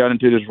reason I got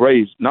into this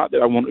race. Not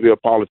that I want to be a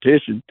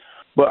politician,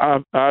 but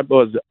I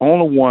was the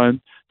only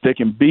one that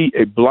can be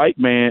a black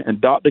man in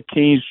Dr.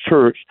 King's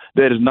church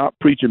that is not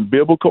preaching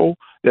biblical,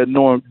 that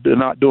they're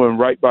not doing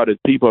right by the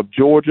people of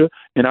Georgia.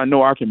 And I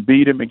know I can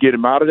beat him and get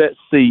him out of that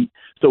seat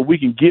so we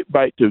can get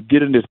back to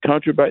getting this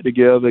country back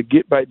together,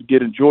 get back to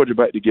getting Georgia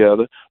back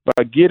together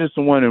by getting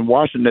someone in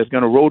Washington that's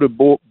going to row the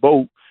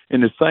boat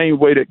in the same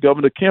way that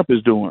Governor Kemp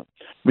is doing.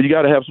 But you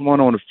got to have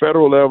someone on the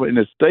federal level and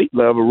the state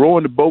level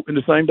rowing the boat in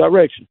the same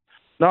direction,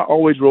 not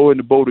always rowing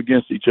the boat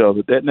against each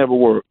other. That never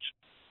works.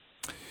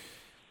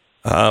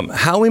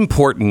 How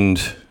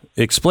important,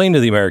 explain to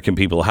the American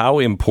people how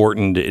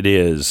important it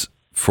is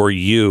for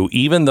you,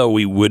 even though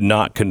we would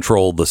not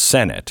control the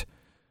Senate,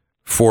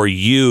 for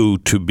you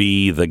to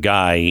be the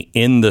guy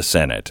in the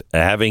Senate,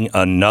 having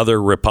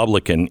another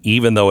Republican,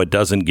 even though it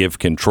doesn't give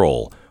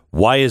control.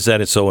 Why is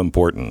that so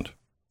important?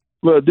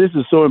 Well, this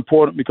is so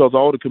important because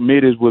all the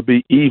committees will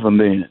be even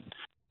then.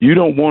 You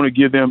don't want to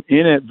give them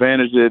any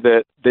advantage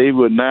that they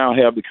will now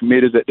have the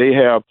committees, that they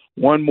have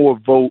one more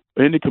vote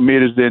in the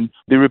committees than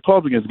the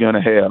Republicans are going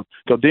to have.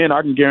 Because then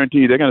I can guarantee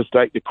you they're going to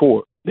strike the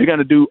court. They're going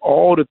to do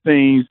all the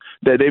things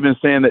that they've been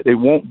saying that they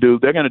won't do.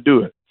 They're going to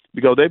do it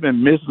because they've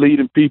been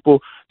misleading people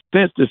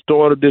since the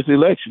start of this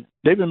election.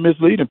 They've been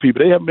misleading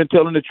people. They haven't been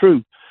telling the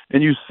truth.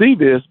 And you see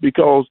this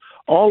because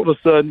all of a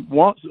sudden,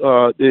 once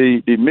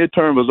the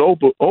midterm was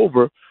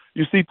over,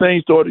 you see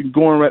things started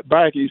going right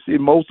back. You see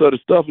most of the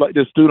stuff like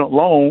this student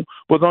loan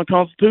was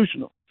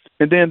unconstitutional.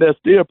 And then they're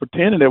still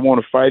pretending they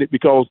want to fight it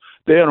because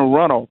they're in a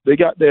runoff. They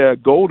got their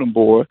golden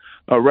boy,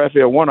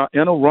 Raphael Warnock,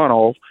 in a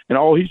runoff, and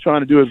all he's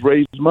trying to do is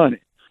raise money.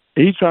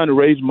 He's trying to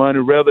raise money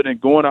rather than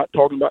going out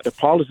talking about the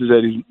policies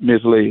that he's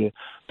misled.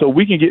 So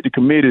we can get the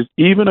committees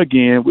even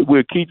again.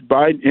 We'll keep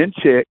Biden in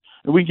check,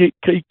 and we can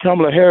keep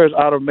Kamala Harris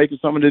out of making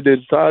some of the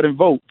deciding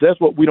votes. That's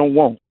what we don't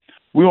want.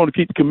 We want to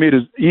keep the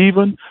committees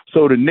even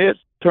so the next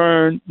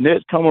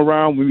come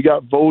around when we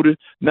got voted,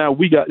 now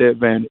we got the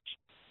advantage.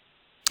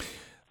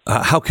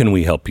 How can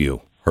we help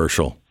you,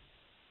 Herschel?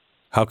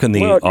 How can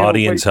the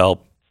audience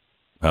help?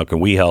 How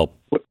can we help?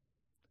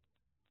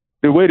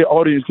 The way the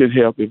audience can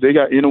help, if they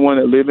got anyone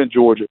that live in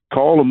Georgia,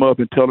 call them up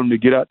and tell them to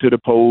get out to the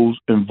polls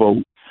and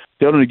vote.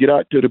 Tell them to get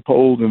out to the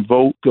polls and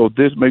vote because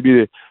this may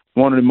be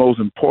one of the most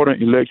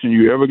important elections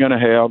you're ever going to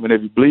have. And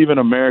if you believe in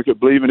America,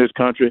 believe in this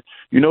country,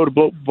 you know to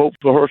vote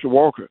for Herschel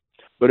Walker.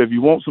 But if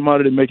you want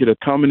somebody to make it a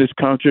communist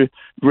country,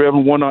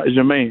 Reverend Warnock is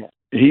your man.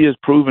 He has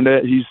proven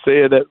that. He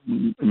said that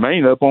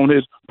mainly up on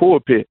his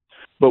pulpit.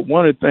 But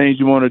one of the things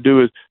you want to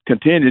do is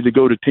continue to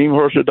go to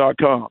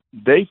teamherschel.com.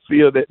 They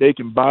feel that they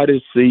can buy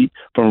this seat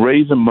from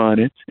raising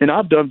money, and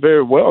I've done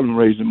very well in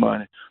raising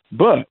money.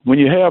 But when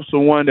you have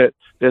someone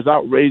that's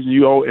outraising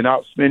you all and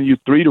outspending you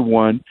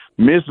 3-1,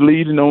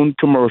 misleading on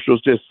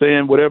commercials, just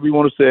saying whatever you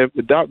want to say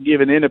without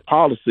giving any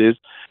policies.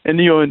 And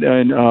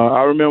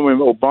I remember when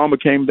Obama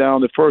came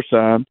down the first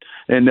time,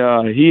 and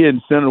he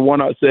and Senator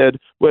Warnock said,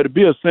 well, to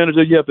be a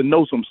senator, you have to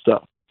know some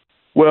stuff.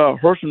 Well,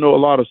 Herschel know a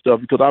lot of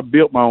stuff because I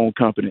built my own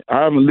company.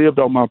 I haven't lived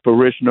off my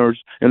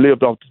parishioners and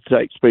lived off the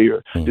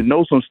taxpayer. To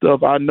know some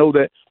stuff, I know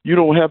that you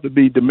don't have to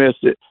be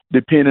domestic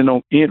depending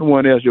on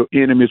anyone else, your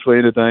enemies for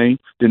anything.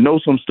 To know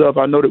some stuff,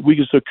 I know that we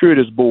can secure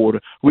this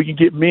border. We can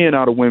get men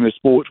out of women's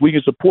sports. We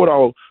can support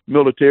our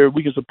military.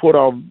 We can support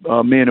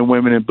our men and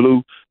women in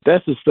blue.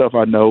 That's the stuff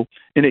I know.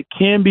 And it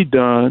can be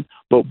done,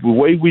 but the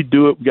way we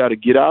do it, we got to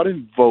get out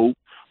and vote.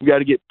 We got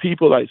to get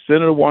people like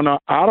Senator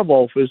Warnock out of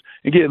office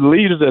and get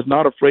leaders that's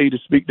not afraid to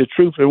speak the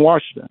truth in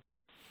Washington.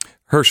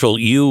 Herschel,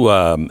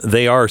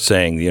 they are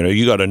saying,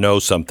 you got to know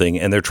something,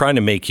 and they're trying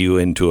to make you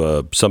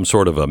into some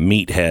sort of a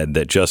meathead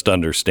that just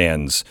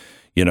understands,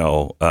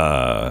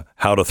 how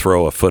to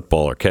throw a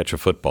football or catch a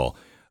football.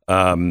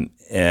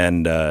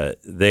 And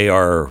they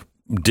are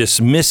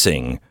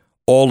dismissing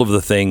all of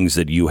the things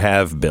that you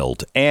have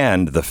built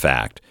and the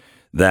fact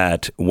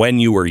that when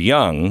you were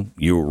young,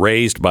 you were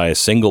raised by a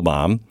single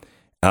mom.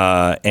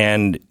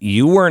 And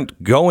you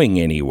weren't going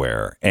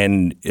anywhere.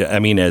 And I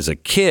mean, as a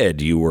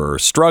kid, you were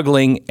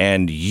struggling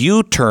and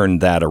you turned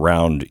that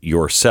around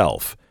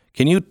yourself.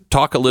 Can you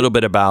talk a little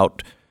bit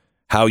about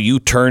how you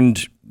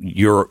turned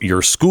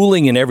your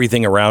schooling and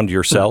everything around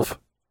yourself?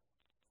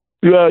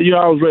 Yeah,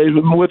 I was raised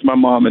with my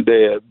mom and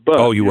dad.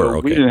 But, you were,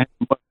 okay. We didn't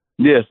have much.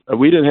 Yes,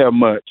 we didn't have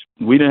much.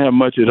 We didn't have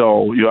much at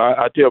all.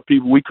 I tell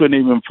people we couldn't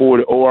even afford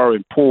it or are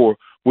poor.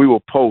 We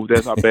were poor.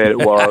 That's how bad it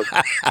was.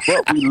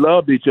 But we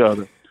loved each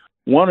other.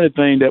 one of the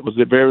things that was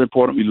very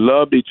important, we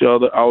loved each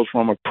other. I was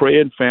from a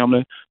praying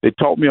family. They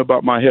taught me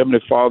about my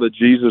Heavenly Father,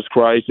 Jesus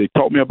Christ. They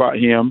taught me about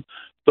him.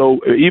 So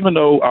even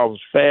though I was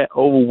fat,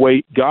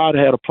 overweight, God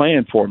had a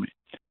plan for me.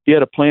 He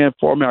had a plan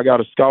for me. I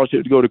got a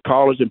scholarship to go to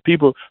college, and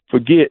people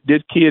forget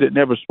this kid that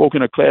never spoke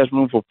in a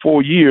classroom for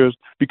 4 years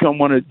become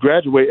one that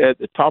graduate at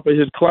the top of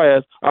his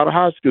class out of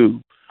high school.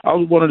 I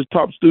was one of the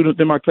top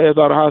students in my class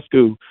out of high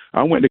school.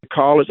 I went to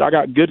college. I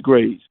got good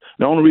grades.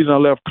 The only reason I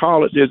left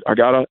college is I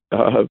got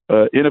a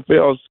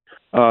NFL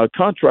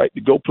contract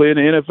to go play in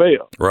the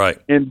NFL. Right.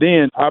 And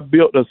then I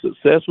built a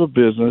successful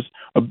business,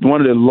 one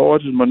of the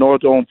largest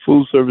minority-owned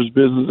food service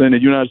businesses in the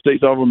United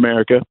States of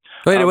America.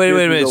 Wait a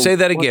minute. Say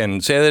that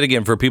again. Say that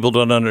again for people who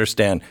don't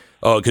understand.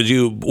 Oh, did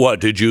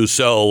you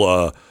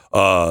sell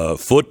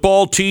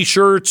football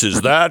T-shirts?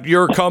 Is that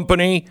your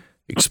company?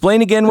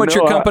 Explain again what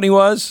your company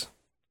was.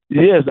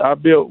 Yes, I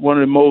built one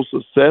of the most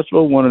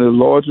successful, one of the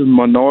largest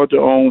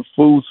minority-owned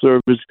food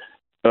service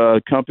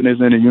companies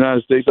in the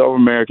United States of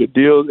America,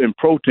 deals in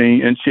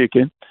protein and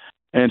chicken.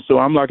 And so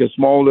I'm like a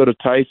small little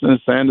Tyson,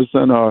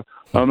 Sanderson, or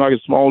I'm like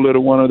a small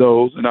little one of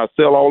those, and I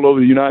sell all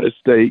over the United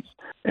States.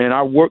 And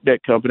I worked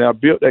that company. I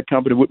built that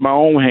company with my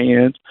own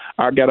hands.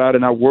 I got out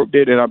and I worked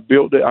it and I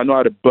built it. I know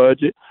how to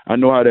budget. I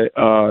know how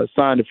to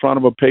sign the front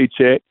of a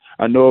paycheck.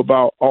 I know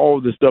about all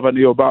the stuff I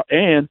know about.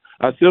 And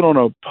I sit on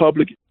a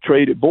public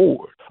traded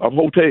board of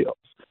hotels.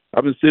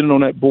 I've been sitting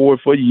on that board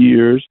for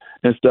years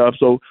and stuff.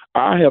 So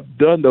I have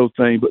done those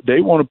things, but they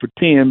want to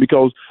pretend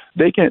because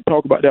they can't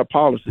talk about their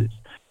policies.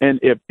 And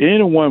if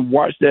anyone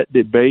watched that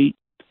debate,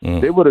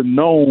 they would have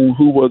known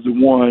who was the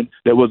one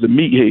that was a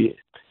meathead.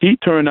 He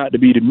turned out to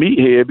be the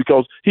meathead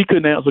because he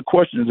couldn't answer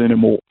questions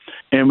anymore.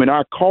 And when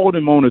I called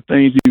him on the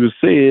things he was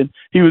saying,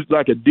 he was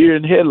like a deer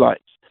in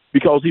headlights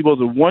because he was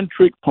a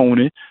one-trick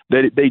pony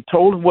that they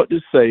told him what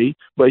to say,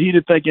 but he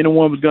didn't think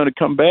anyone was going to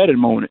combat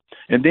him on it.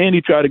 And then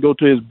he tried to go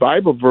to his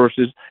Bible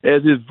verses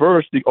as his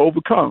verse to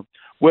overcome.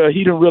 Well,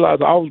 he didn't realize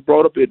I was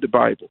brought up in the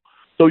Bible.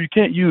 So you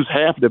can't use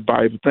half the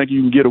Bible thinking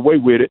you can get away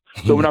with it.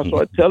 So when I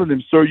started telling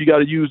him, sir, you got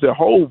to use the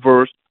whole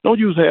verse. Don't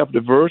use half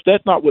the verse.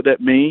 That's not what that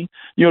means.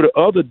 You know,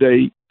 the other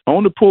day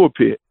on the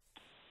pulpit,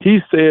 he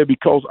said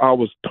because I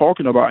was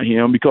talking about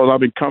him, because I've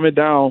been coming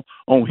down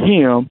on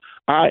him,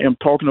 I am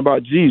talking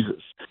about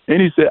Jesus.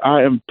 And he said,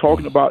 I am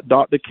talking about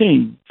Dr.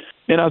 King.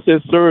 And I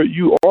said, sir,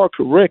 you are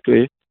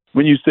correctly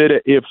when you say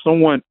that if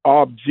someone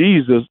of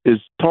Jesus is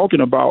talking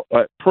about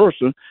a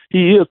person,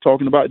 he is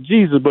talking about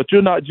Jesus, but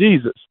you're not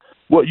Jesus.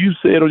 What you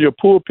said on your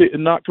pulpit is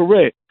not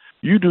correct.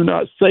 You do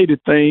not say the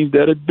things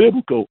that are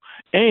biblical.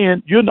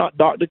 And you're not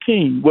Dr.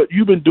 King. What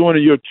you've been doing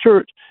in your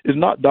church is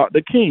not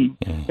Dr. King.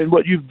 And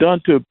what you've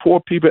done to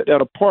poor people at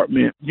that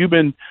apartment, you've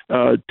been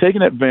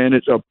taking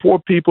advantage of poor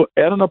people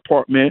at an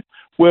apartment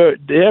where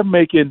he's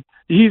making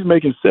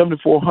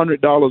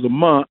 $7,400 a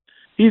month.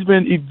 He's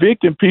been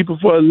evicting people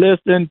for less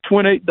than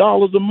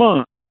 $28 a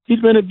month. He's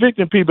been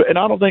evicting people, and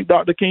I don't think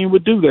Dr. King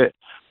would do that.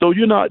 So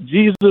you're not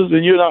Jesus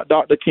and you're not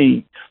Dr.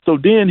 King. So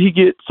then he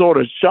gets sort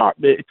of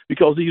shocked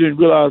because he didn't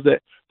realize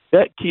that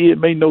kid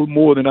may know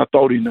more than I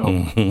thought he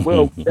knew.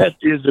 Well, that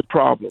is the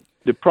problem.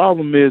 The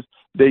problem is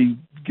they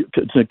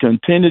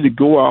continue to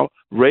go out,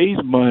 raise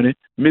money,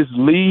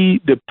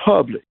 mislead the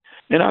public.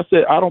 And I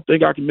said, I don't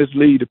think I can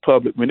mislead the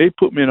public. When they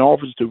put me in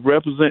office to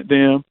represent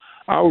them,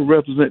 I will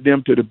represent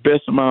them to the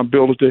best of my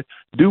ability,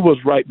 do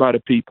what's right by the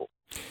people.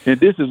 And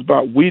this is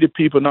about we the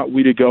people, not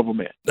we the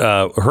government.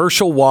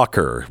 Herschel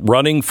Walker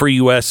running for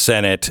U.S.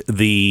 Senate.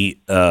 The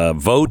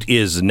vote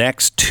is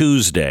next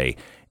Tuesday.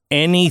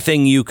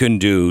 Anything you can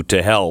do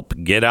to help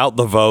get out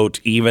the vote,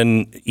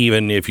 even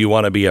if you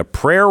want to be a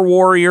prayer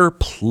warrior,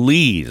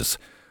 please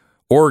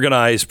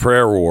organize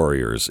prayer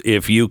warriors.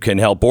 If you can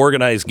help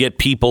organize, get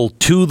people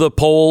to the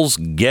polls,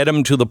 get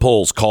them to the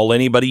polls. Call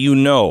anybody you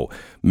know.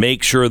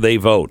 Make sure they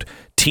vote.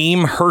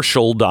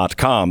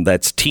 TeamHerschel.com.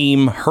 That's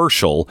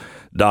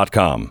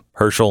TeamHerschel.com.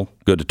 Herschel,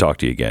 good to talk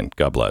to you again.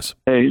 God bless.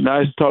 Hey,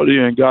 nice to talk to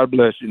you, and God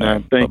bless you,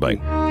 man. Thank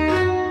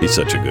you. He's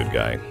such a good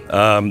guy.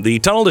 The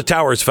Tunnel to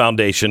Towers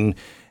Foundation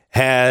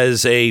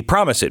has a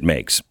promise it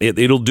makes.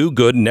 It'll do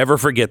good. Never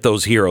forget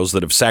those heroes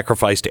that have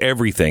sacrificed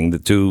everything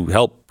to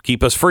help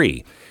keep us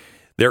free.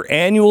 Their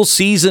annual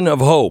Season of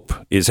Hope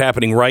is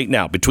happening right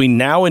now. Between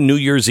now and New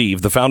Year's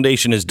Eve, the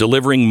foundation is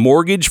delivering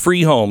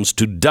mortgage-free homes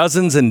to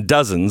dozens and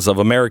dozens of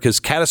America's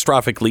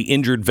catastrophically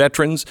injured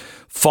veterans,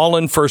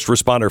 fallen first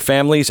responder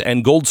families,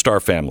 and Gold Star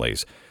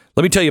families.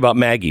 Let me tell you about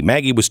Maggie.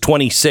 Maggie was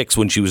 26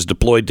 when she was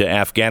deployed to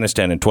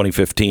Afghanistan in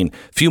 2015. A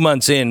few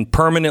months in,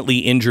 permanently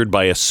injured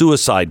by a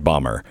suicide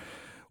bomber.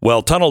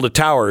 Well, Tunnel to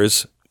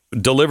Towers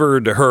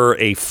delivered her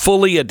a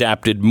fully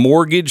adapted,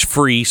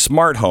 mortgage-free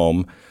smart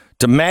home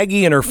to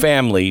Maggie and her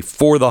family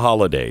for the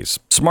holidays.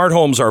 Smart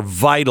homes are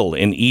vital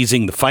in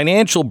easing the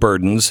financial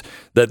burdens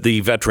that the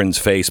veterans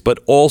face, but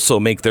also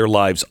make their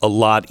lives a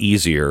lot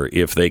easier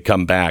if they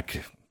come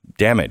back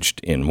damaged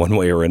in one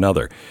way or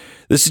another.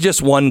 This is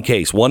just one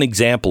case, one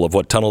example of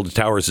what Tunnel to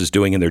Towers is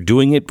doing, and they're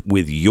doing it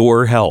with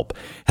your help.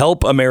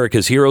 Help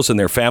America's heroes and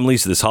their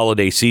families this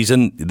holiday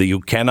season. You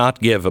cannot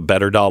give a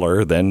better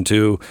dollar than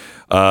to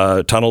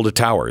Tunnel to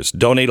Towers.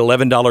 Donate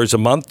 $11 a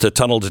month to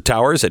Tunnel to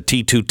Towers at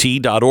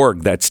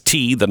T2T.org. That's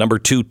T, the number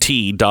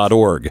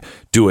 2T.org.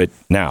 Do it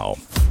now.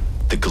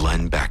 The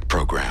Glenn Beck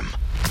Program.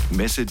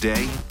 Miss a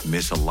day,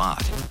 miss a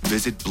lot.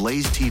 Visit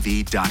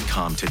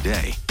blazetv.com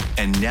today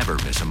and never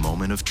miss a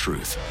moment of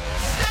truth.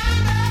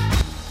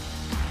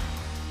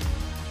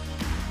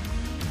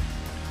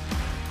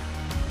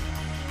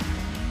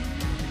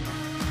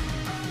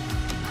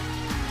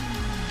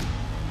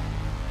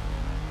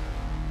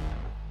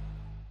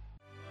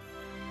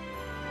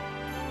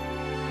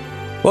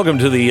 Welcome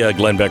to the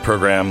Glenn Beck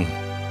Program.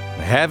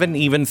 Haven't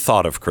even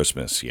thought of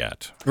Christmas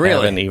yet. Really?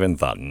 Haven't even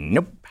thought.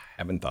 Nope.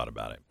 Haven't thought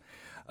about it.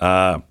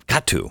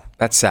 Got to.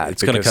 That's sad.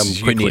 It's going to come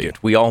quickly. We need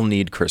it. We all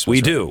need Christmas. We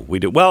do.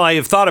 Well, I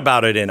have thought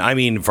about it, and I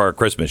mean for our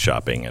Christmas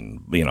shopping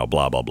and, blah,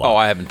 blah, blah. Oh,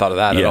 I haven't thought of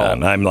that at all.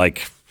 And I'm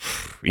like,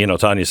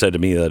 Tanya said to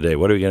me the other day,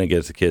 what are we going to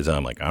get the kids? And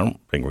I'm like, I don't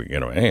think we're going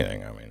to get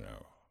anything. I mean,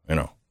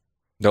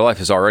 Their life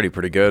is already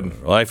pretty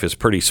good. Life is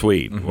pretty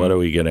sweet. Mm-hmm. What are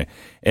we going to...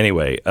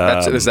 Anyway.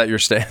 Is that your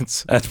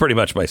stance? That's pretty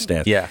much my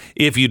stance. Yeah.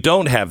 If you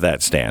don't have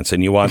that stance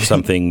and you want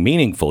something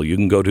meaningful, you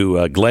can go to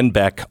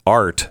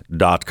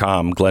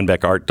glenbeckart.com,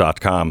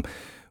 glenbeckart.com.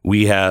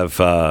 We have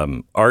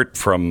art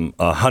from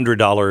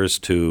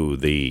 $100 to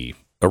the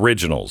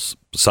originals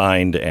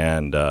signed,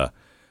 and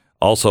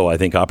also, I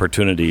think,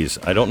 opportunities.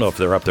 I don't know if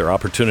they're up there.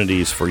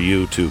 Opportunities for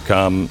you to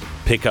come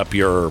pick up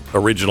your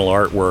original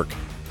artwork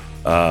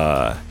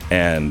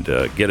and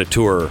get a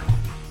tour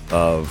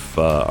of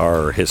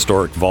our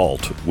historic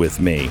vault with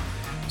me.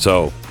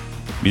 So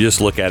you just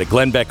look at it.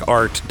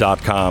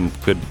 glenbeckart.com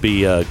could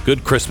be a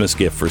good Christmas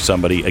gift for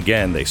somebody.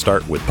 Again, they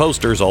start with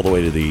posters all the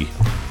way to the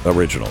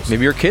originals.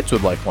 Maybe your kids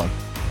would like one.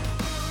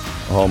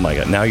 Oh, my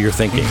God. Now you're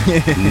thinking.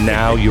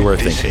 Now you are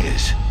thinking.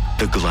 This is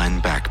the Glenn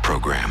Beck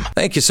Program.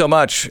 Thank you so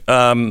much.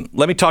 Let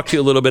me talk to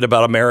you a little bit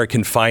about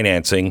American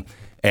financing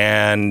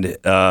and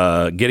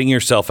getting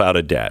yourself out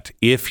of debt.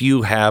 If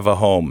you have a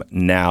home,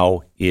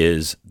 now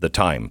is the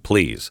time,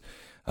 please.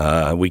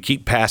 We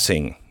keep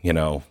passing,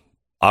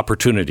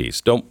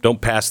 opportunities.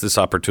 Don't pass this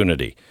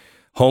opportunity.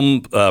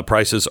 Home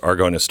prices are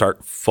going to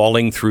start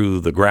falling through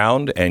the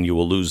ground, and you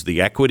will lose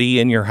the equity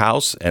in your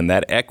house, and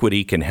that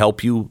equity can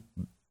help you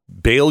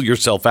bail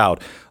yourself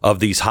out of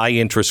these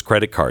high-interest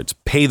credit cards.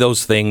 Pay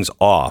those things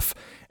off,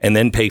 and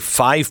then pay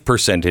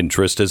 5%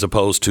 interest as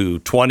opposed to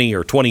 20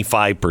 or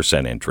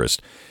 25%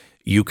 interest.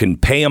 You can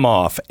pay them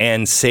off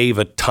and save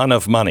a ton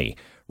of money.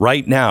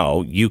 Right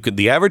now,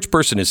 the average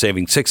person is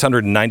saving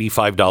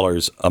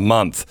 $695 a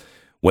month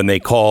when they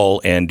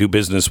call and do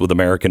business with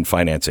American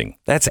Financing.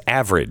 That's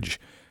average.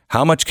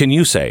 How much can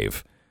you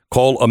save?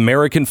 Call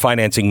American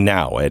Financing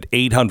now at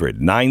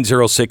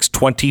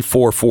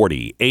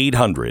 800-906-2440,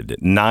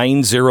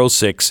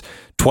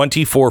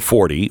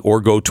 800-906-2440,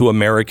 or go to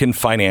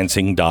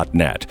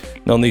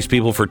AmericanFinancing.net. Known these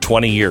people for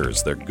 20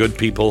 years. They're good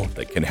people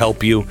that can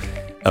help you.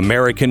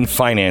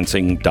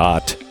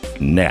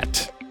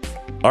 AmericanFinancing.net.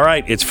 All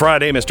right, it's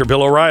Friday, Mr.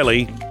 Bill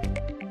O'Reilly.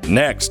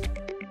 Next.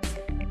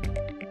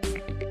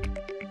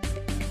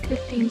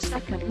 15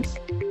 seconds.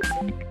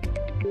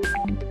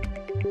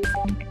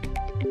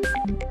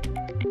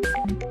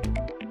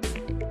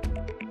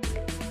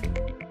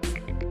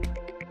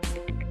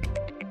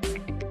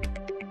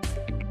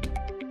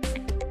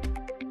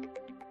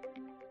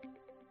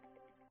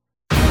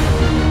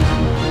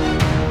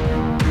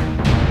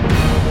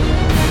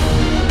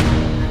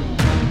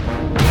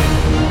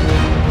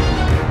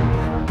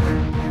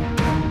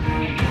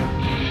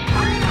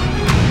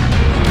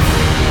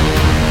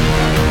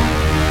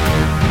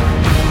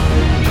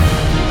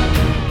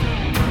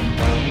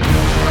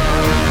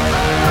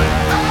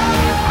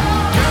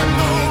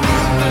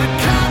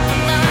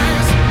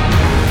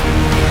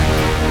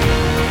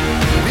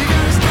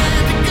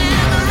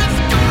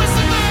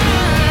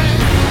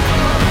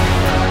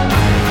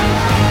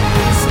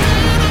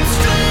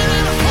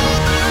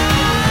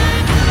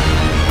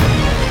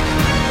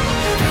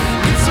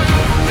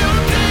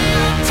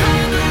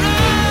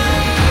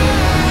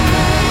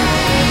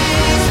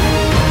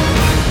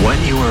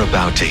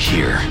 To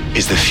hear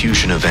is the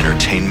fusion of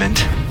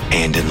entertainment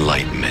and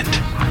enlightenment.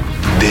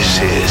 This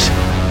is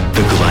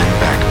the Glenn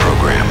Beck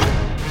Program.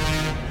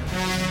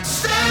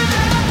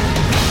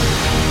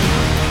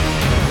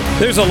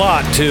 There's a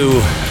lot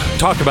to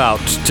talk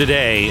about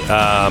today.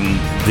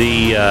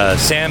 The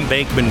Sam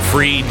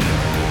Bankman-Fried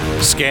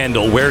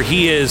scandal, where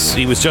he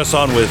was just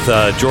on with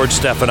George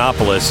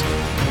Stephanopoulos.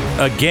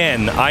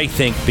 Again, I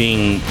think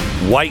being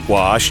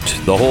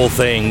whitewashed, the whole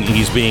thing,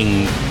 he's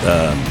being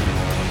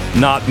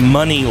not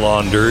money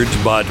laundered,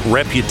 but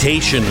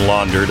reputation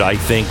laundered, I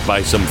think,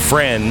 by some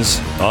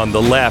friends on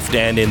the left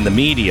and in the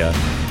media.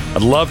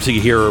 I'd love to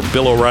hear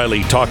Bill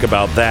O'Reilly talk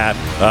about that.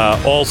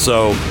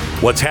 Also,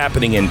 what's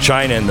happening in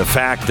China and the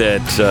fact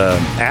that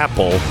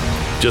Apple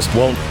just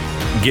won't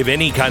give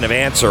any kind of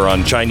answer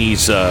on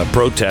Chinese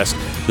protest.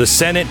 The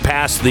Senate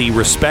passed the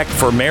Respect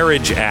for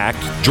Marriage Act.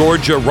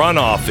 Georgia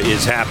runoff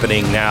is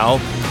happening now.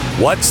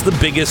 What's the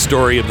biggest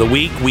story of the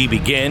week? We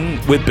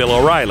begin with Bill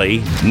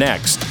O'Reilly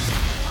next.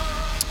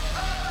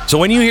 So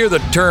when you hear the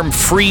term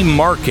free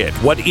market,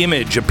 what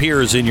image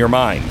appears in your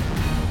mind?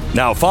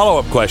 Now,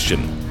 follow-up question.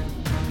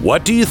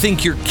 What do you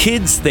think your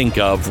kids think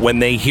of when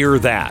they hear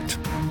that?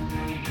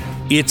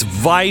 It's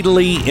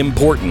vitally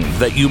important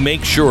that you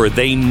make sure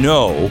they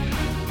know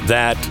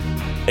that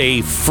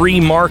a free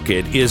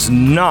market is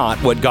not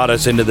what got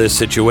us into this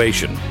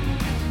situation.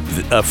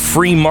 A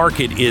free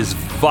market is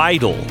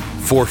vital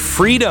for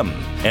freedom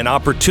and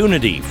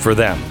opportunity for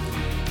them.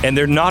 And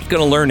they're not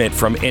going to learn it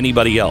from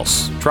anybody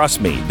else.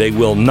 Trust me, they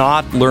will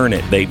not learn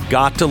it. They've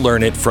got to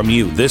learn it from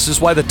you. This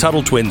is why the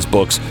Tuttle Twins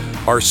books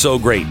are so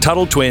great.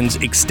 Tuttle Twins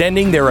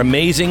extending their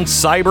amazing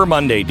Cyber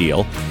Monday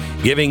deal,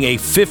 giving a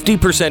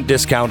 50%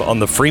 discount on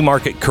the free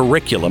market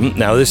curriculum.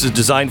 Now, this is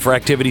designed for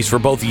activities for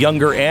both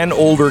younger and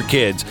older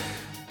kids.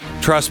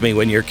 Trust me,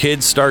 when your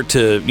kids start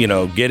to,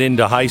 get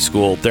into high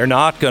school, they're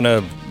going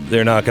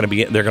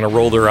to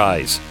roll their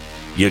eyes.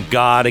 You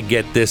got to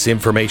get this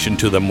information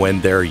to them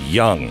when they're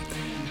young.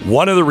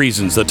 One of the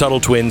reasons the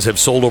Tuttle Twins have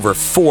sold over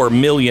 4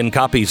 million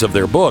copies of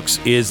their books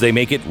is they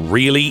make it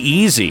really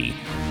easy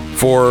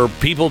for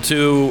people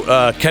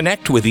to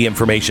connect with the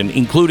information,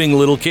 including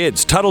little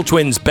kids.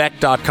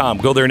 TuttleTwinsBeck.com.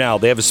 Go there now.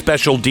 They have a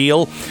special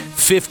deal,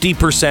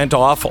 50%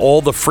 off all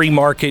the free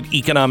market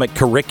economic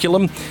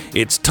curriculum.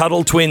 It's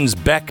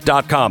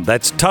TuttleTwinsBeck.com.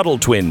 That's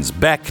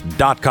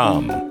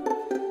TuttleTwinsBeck.com.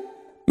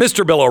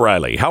 Mr. Bill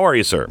O'Reilly, how are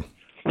you, sir?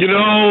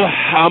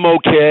 I'm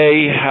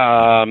okay.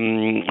 How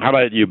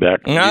about you,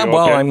 Beck?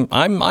 Okay?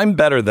 I'm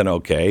better than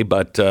okay,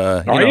 but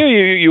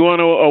you on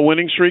a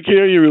winning streak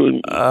here? You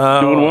doing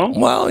well?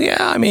 Well,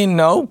 yeah.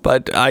 No,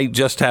 but I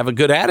just have a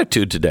good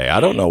attitude today. I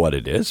don't know what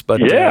it is,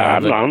 but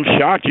I'm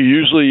shocked. You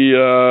usually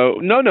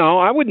no,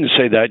 I wouldn't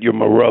say that. You're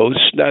morose.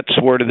 That's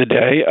word of the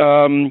day.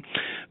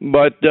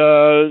 But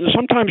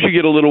sometimes you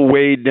get a little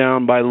weighed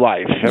down by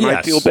life, and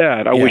I feel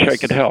bad. I wish I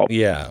could help.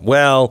 Yeah.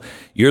 Well,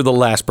 you're the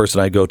last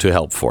person I go to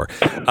help for.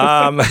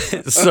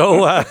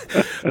 So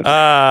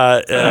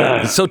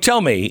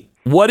tell me,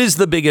 what is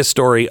the biggest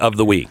story of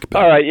the week?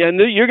 All right, and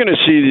you're going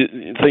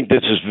to think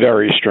this is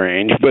very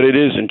strange, but it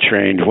isn't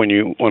strange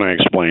when I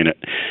explain it.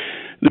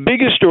 The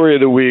biggest story of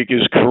the week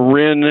is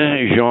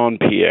Corinne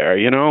Jean-Pierre.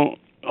 Okay.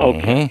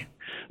 Mm-hmm.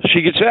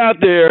 She gets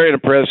out there in a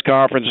press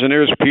conference, and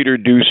there's Peter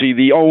Doocy,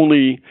 the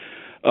only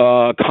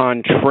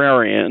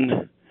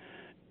contrarian.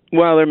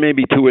 Well, there may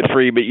be 2 or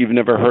 3, but you've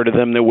never heard of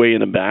them. They're way in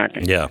the back.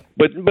 Yeah.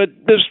 But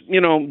this,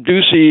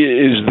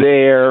 Doocy is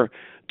there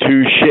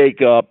to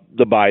shake up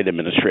the Biden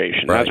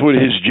administration. Right. That's what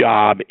his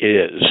job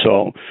is.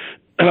 So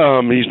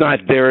he's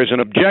not there as an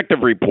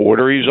objective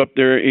reporter. He's up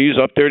there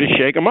to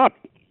shake them up.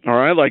 All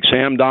right, like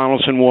Sam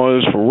Donaldson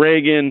was for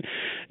Reagan,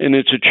 and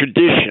it's a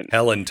tradition.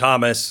 Helen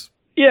Thomas.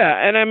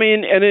 Yeah, and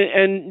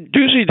and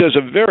Doocy does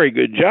a very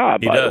good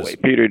job, by the way,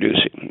 Peter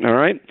Doocy. All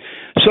right,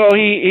 so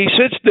he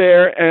sits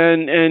there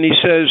and he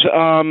says,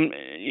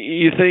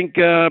 "You think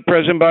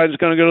President Biden's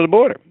going to go to the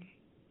border?"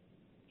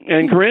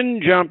 And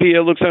Corinne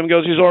Jean-Pierre looks at him and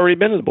goes, "He's already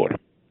been to the border,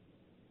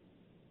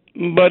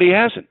 but he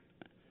hasn't.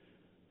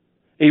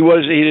 He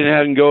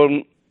hadn't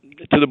gone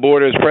to the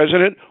border as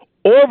president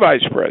or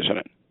vice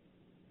president."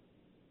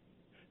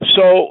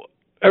 So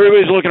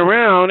everybody's looking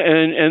around,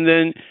 and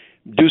then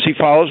Doocy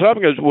follows up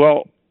and goes,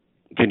 "Well,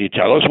 can you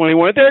tell us when he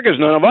went there? Because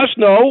none of us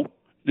know.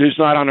 It's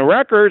not on the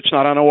record. It's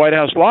not on the White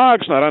House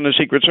logs. Not on the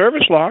Secret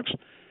Service logs."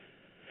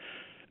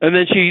 And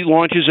then she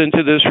launches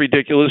into this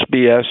ridiculous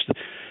BS,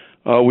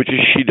 which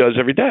she does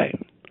every day.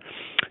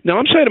 Now,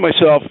 I'm saying to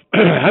myself,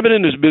 I've been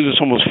in this business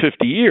almost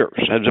 50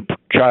 years as a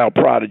child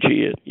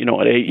prodigy. At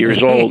 8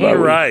 years old, I was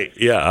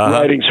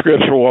writing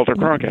scripts for Walter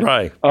Cronkite.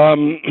 Right.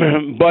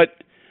 But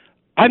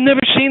I've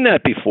never seen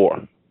that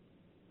before.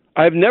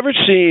 I've never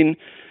seen.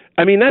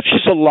 That's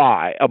just a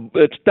lie.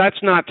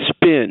 That's not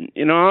spin.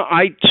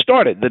 I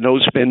started the No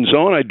Spin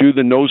Zone. I do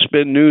the No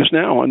Spin News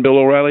now on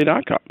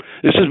BillO'Reilly.com.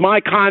 This is my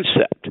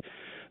concept,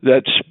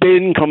 that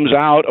spin comes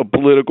out of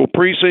political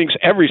precincts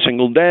every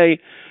single day,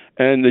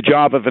 and the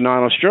job of an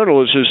honest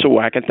journalist is to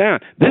whack it down.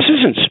 This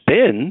isn't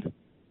spin.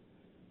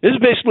 This is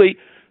basically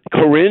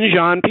Corinne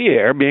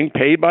Jean-Pierre being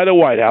paid by the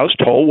White House,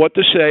 told what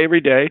to say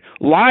every day,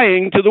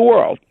 lying to the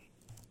world.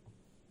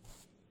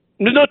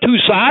 There's no 2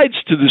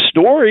 sides to the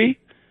story.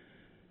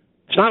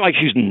 It's not like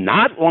she's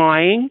not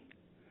lying.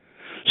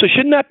 So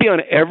shouldn't that be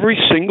on every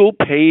single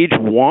page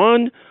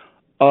one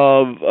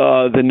of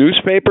the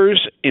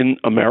newspapers in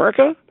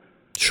America?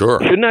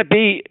 Sure. Shouldn't that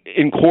be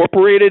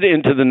incorporated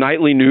into the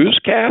nightly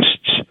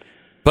newscasts?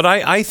 But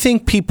I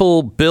think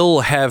people,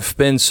 Bill, have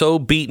been so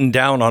beaten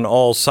down on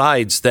all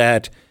sides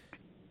that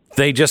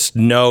they just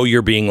know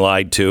you're being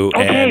lied to,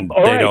 and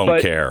they don't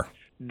care.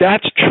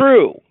 That's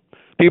true.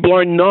 People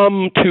are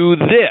numb to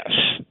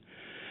this.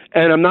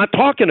 And I'm not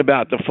talking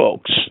about the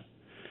folks.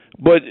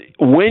 But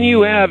when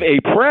you have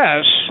a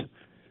press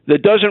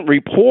that doesn't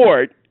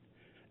report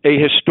a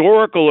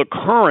historical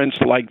occurrence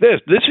like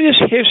this is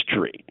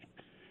history.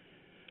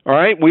 All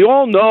right, we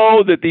all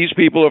know that these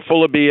people are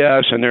full of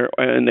BS,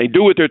 and they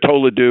do what they're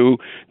told to do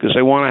because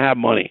they want to have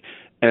money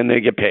and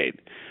they get paid.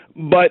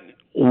 But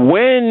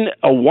when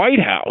a White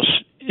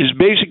House is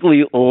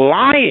basically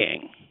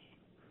lying,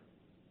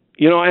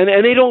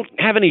 and they don't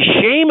have any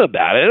shame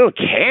about it, they don't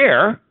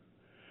care.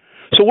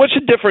 So what's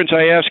the difference,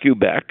 I ask you,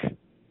 Beck,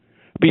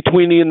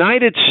 between the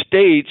United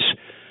States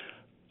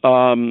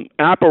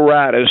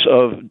apparatus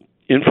of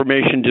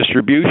information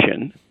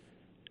distribution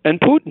and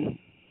Putin?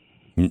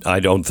 I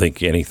don't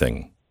think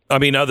anything. I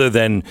mean, other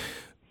than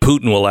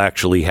Putin will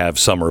actually have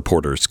some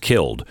reporters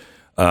killed,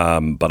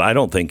 but I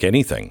don't think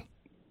anything.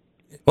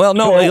 Well,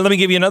 no, let me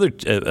give you another.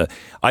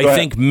 I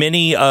think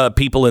many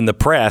people in the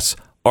press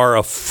are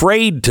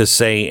afraid to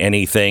say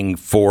anything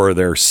for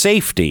their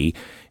safety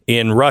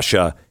in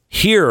Russia.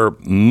 Here,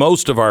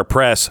 most of our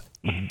press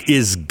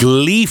is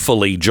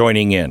gleefully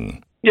joining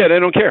in. Yeah, they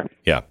don't care.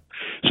 Yeah.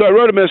 So I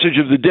wrote a message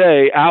of the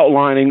day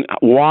outlining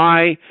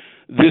why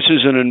this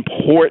is an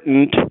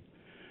important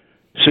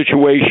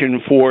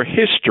situation for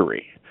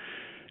history.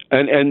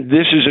 And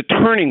this is a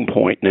turning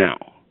point now.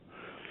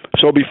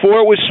 So before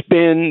it was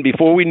spin,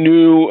 before we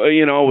knew,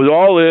 it was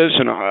all this,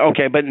 and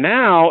okay, but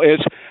now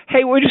it's,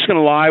 hey, we're just going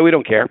to lie. We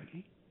don't care.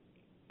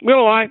 We're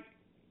going to lie.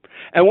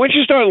 And once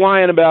you start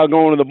lying about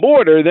going to the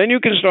border, then you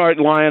can start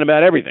lying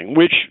about everything,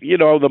 which,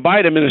 the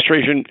Biden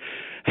administration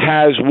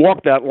has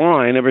walked that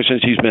line ever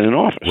since he's been in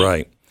office.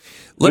 Right.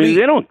 They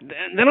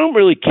don't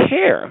really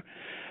care.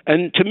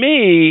 And to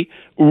me,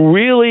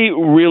 really,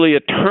 really a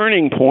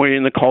turning point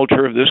in the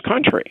culture of this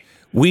country.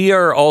 We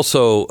are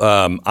also,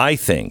 I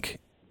think,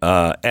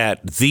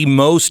 at the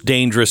most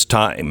dangerous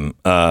time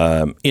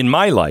in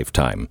my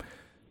lifetime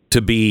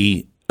to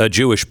be a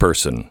Jewish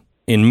person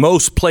in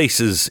most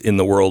places in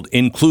the world,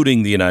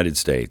 including the United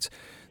States.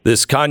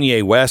 This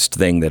Kanye West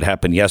thing that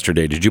happened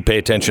yesterday, did you pay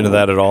attention to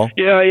that at all?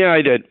 Yeah,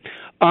 I did.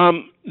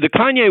 The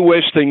Kanye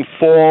West thing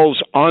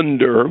falls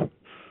under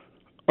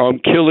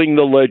killing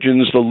the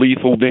legends, the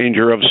lethal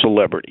danger of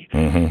celebrity.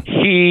 Mm-hmm.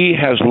 He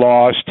has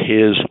lost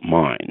his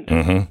mind.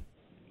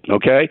 Mm-hmm.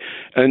 Okay?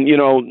 And,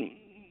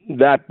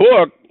 that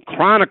book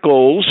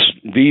chronicles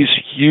these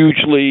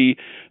hugely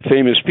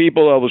famous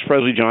people, Elvis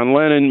Presley, John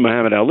Lennon,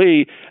 Muhammad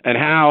Ali, and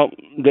how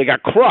they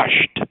got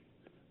crushed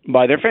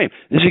by their fame.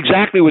 This is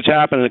exactly what's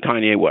happened to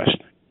Kanye West.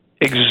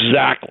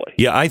 Exactly.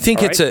 Yeah, I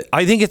think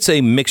it's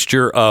a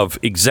mixture of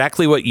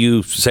exactly what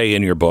you say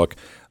in your book.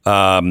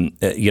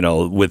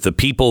 With the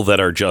people that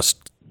are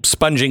just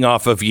sponging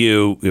off of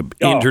you,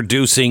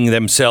 introducing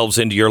themselves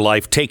into your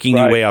life, taking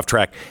you way off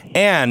track,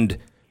 and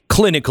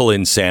clinical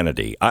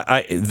insanity.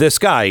 This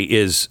guy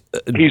is...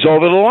 he's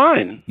over the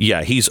line.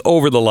 Yeah, he's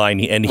over the line,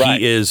 and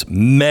he is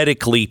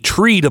medically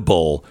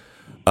treatable,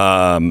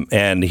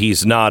 and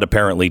he's not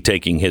apparently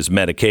taking his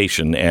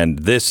medication, and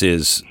this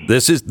is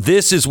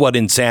what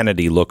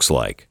insanity looks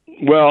like.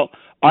 Well,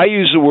 I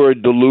use the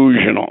word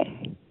delusional.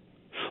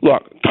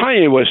 Look,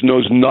 Kanye West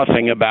knows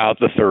nothing about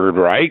the Third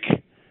Reich.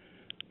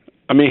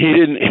 I mean,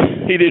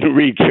 he didn't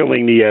read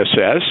Killing the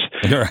SS.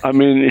 I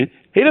mean,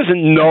 he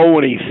doesn't know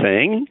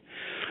anything.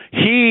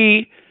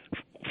 He,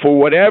 for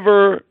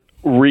whatever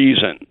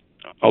reason,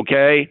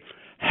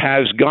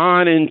 has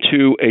gone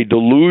into a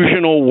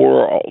delusional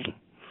world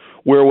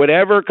where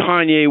whatever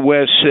Kanye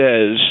West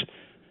says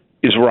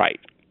is right.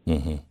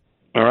 Mm-hmm.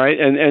 All right?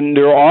 And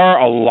there are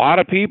a lot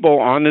of people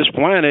on this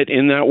planet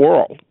in that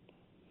world.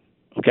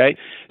 Okay?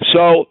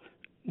 So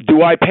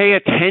do I pay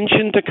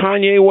attention to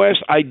Kanye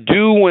West? I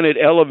do when it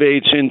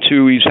elevates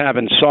into he's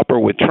having supper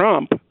with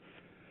Trump.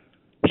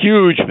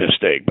 Huge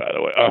mistake, by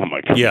the way. Oh,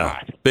 my God.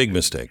 Yeah, big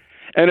mistake.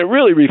 And it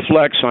really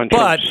reflects on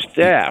Trump's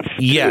staff.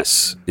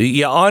 Yes.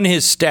 Yeah, on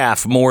his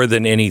staff more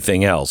than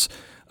anything else.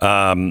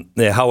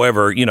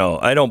 However,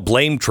 I don't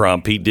blame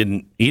Trump. He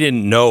didn't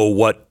know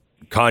what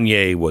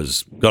Kanye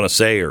was going to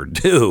say or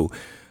do.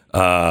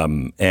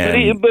 With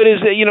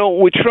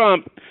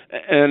Trump,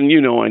 and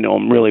I know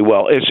him really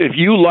well, is if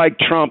you like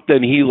Trump,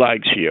 then he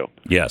likes you.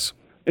 Yes.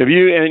 If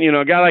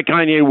a guy like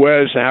Kanye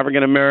West, an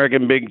African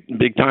American,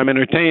 big time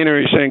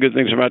entertainer, he's saying good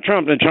things about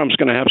Trump, then Trump's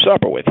going to have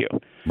supper with you.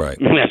 Right.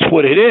 And that's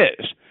what it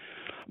is.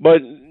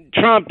 But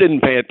Trump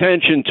didn't pay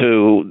attention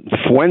to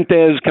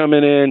Fuentes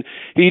coming in.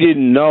 He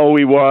didn't know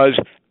he was.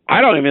 I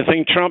don't even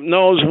think Trump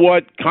knows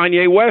what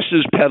Kanye West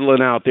is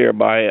peddling out there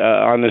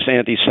on this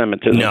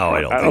anti-Semitism. No,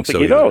 I don't think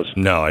he knows.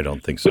 No, I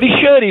don't think so. But he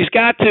should. He's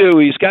got to.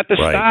 He's got to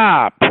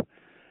stop.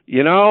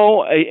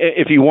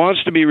 If he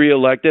wants to be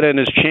reelected, and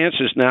his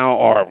chances now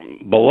are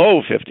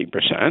below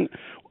 50%,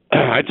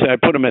 I'd say I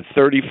put him at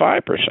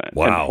 35%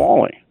 and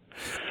falling.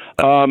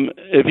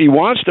 If he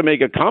wants to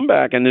make a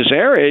comeback in this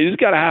area, he's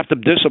got to have to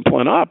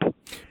discipline up.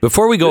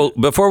 Before we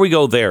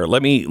go there,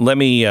 let me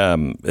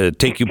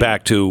take you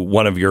back to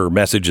one of your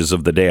messages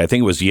of the day. I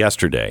think it was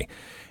yesterday,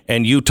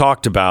 and you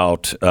talked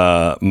about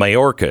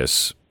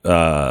Mayorkas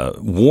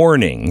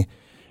warning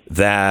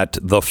that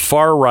the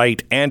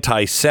far-right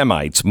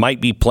anti-Semites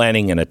might be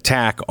planning an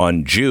attack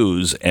on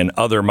Jews and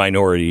other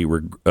minority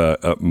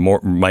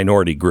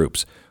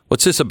groups.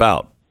 What's this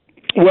about?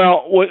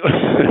 Well,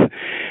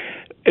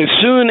 as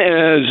soon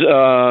as,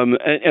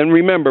 and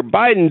remember,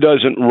 Biden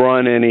doesn't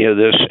run any of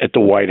this at the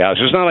White House.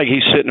 It's not like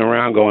he's sitting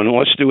around going,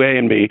 let's do A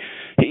and B.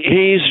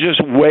 He's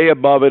just way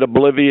above it,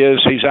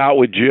 oblivious. He's out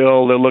with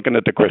Jill. They're looking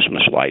at the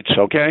Christmas lights,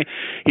 okay?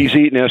 He's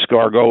eating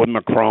escargot with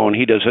Macron.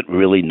 He doesn't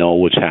really know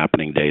what's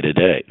happening day to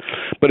day.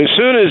 But as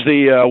soon as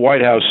the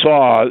White House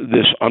saw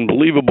this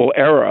unbelievable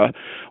era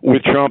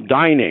with Trump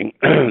dining,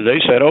 they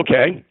said,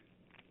 okay,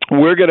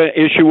 we're going to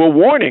issue a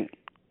warning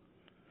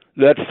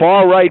that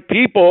far-right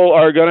people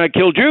are going to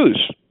kill Jews,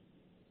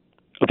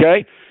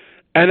 okay?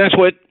 And that's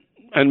what,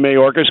 and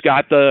Mayorkas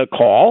got the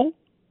call,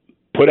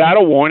 put out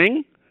a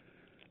warning,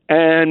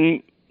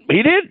 and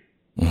he did.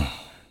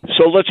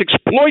 So let's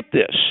exploit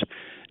this.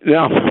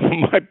 Now,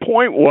 my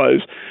point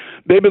was,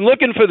 they've been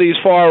looking for these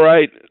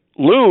far-right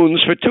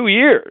loons for 2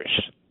 years,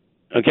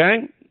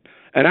 okay?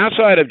 And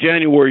outside of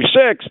January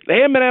 6th, they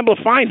haven't been able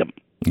to find them.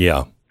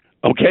 Yeah.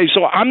 Okay,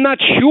 so I'm not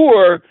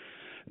sure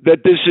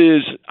that this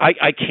is,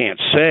 I can't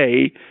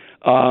say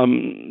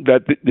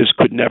that this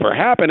could never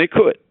happen. It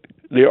could.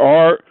 There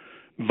are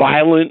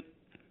violent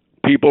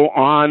people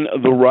on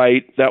the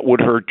right that would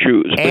hurt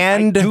Jews.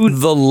 And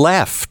the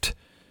left.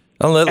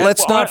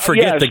 Let's not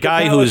forget the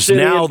guy who's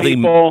now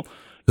the...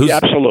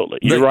 Absolutely.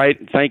 You're right.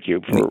 Thank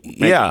you.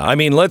 I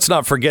mean, let's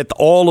not forget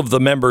all of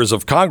the members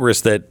of Congress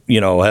that,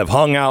 have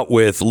hung out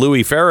with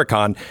Louis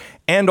Farrakhan,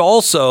 and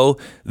also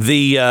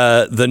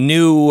the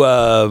new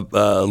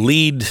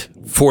lead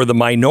for the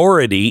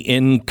minority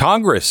in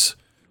Congress,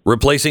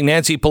 replacing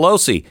Nancy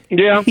Pelosi.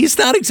 Yeah. He's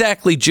not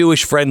exactly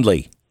Jewish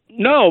friendly.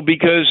 No,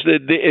 because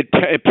it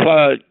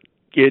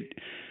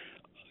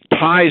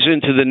ties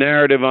into the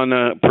narrative on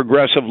the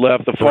progressive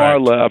left, the far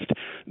left,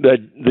 that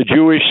the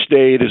Jewish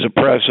state is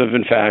oppressive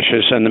and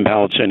fascist, and the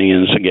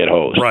Palestinians get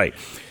hosed. Right.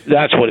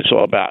 That's what it's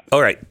all about.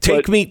 All right.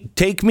 Take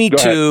me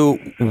to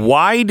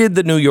why did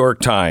the New York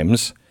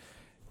Times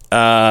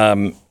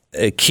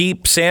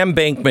keep Sam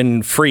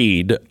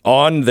Bankman-Fried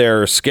on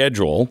their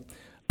schedule,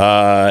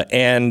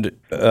 and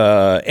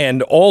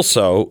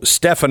also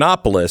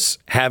Stephanopoulos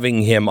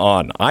having him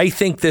on? I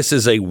think this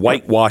is a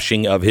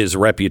whitewashing of his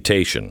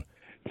reputation.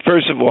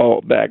 First of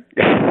all, Beck,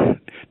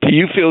 do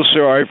you feel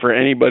sorry for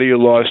anybody who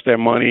lost their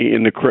money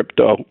in the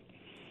crypto?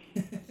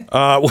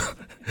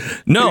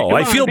 No,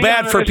 I feel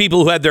bad for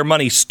people who had their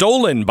money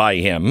stolen by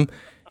him.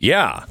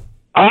 Yeah.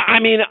 I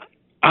mean,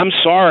 I'm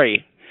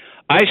sorry.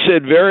 I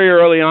said very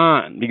early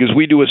on, because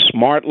we do a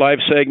Smart Life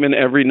segment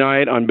every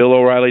night on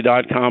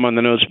BillO'Reilly.com on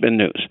the No Spin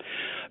News,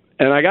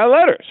 and I got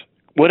letters.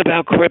 What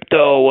about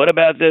crypto? What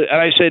about this?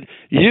 And I said,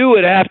 you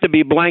would have to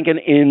be blanking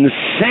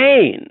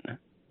insane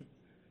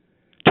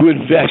to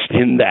invest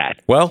in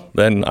that. Well,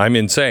 then I'm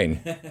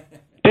insane.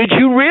 Did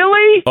you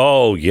really?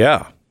 Oh,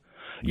 yeah.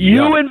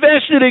 You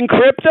invested in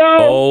crypto?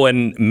 Oh,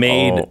 and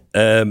made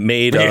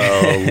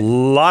a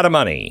lot of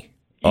money.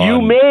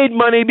 You made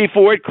money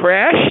before it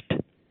crashed?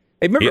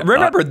 Hey,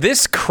 remember,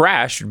 this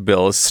crash,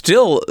 Bill, is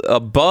still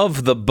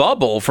above the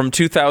bubble from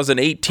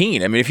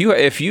 2018. I mean,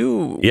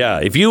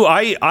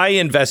 I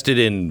invested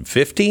in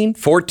 15,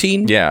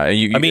 14. Yeah.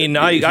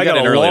 I got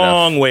a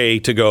long way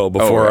to go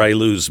before I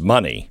lose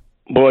money.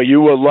 Boy,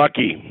 you were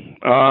lucky.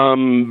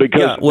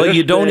 Because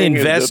you don't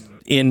invest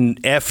in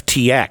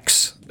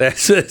FTX.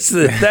 That's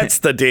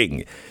the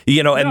thing.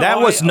 And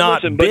that was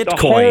not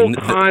Bitcoin.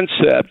 The whole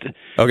concept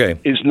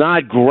is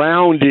not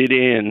grounded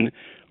in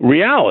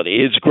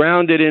reality. It's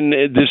grounded in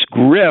this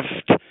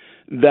grift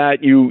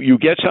that you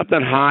get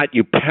something hot,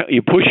 you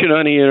push it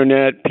on the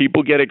internet,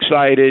 people get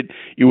excited,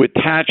 you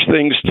attach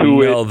things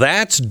to it. No,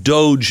 that's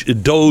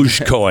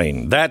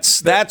Dogecoin.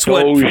 That's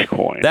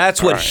Dogecoin.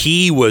 That's what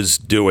he was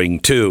doing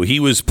too. He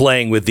was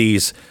playing with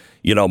these,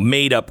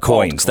 made up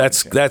coins.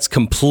 That's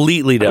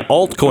completely different.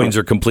 Altcoins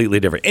are completely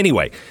different.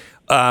 Anyway,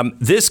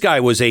 this guy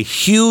was a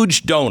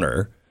huge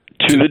donor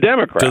to the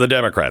Democrats. To the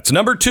Democrats.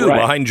 Number 2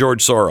 behind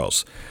George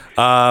Soros.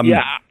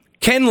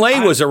 Ken Lay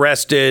was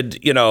arrested,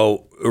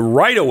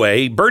 right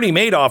away. Bernie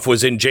Madoff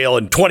was in jail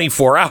in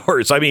 24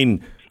 hours. I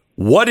mean,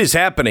 what is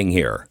happening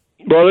here?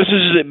 Well, this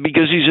is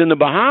because he's in the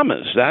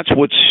Bahamas. That's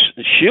what's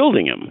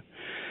shielding him.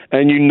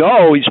 And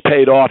he's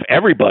paid off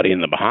everybody in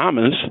the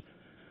Bahamas.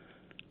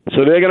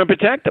 So they're going to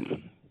protect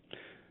him.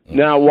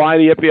 Now, why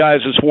the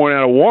FBI has sworn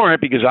out a warrant?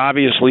 Because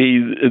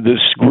obviously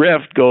this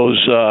grift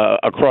goes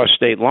across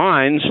state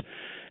lines.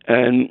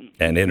 And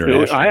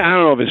international. I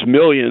don't know if it's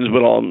millions,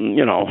 but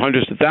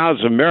hundreds of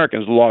thousands of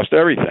Americans lost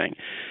everything.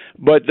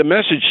 But the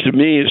message to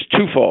me is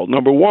twofold.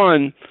 Number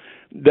one,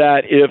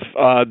 that if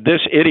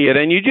this idiot,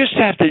 and you just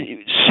have to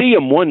see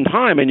him one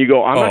time, and you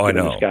go, I'm not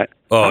giving this guy.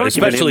 Oh,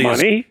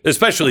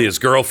 especially his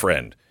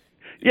girlfriend.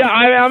 Yeah,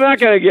 I'm not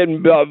going to get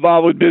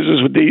involved with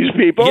business with these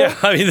people. Yeah,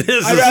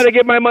 I'd rather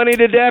give my money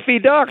to Daffy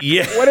Duck.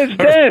 Yeah. What is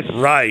this?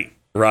 Right.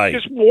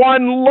 Just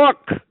one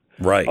look.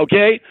 Right.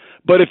 Okay?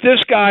 But if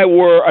this guy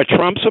were a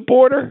Trump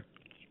supporter,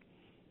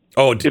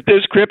 if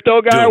this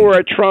crypto guy were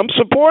a Trump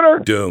supporter,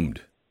 doomed.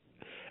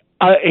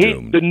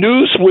 The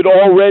noose would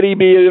already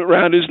be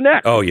around his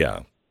neck. Oh,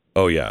 yeah.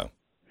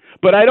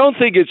 But I don't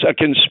think it's a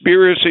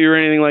conspiracy or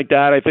anything like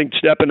that. I think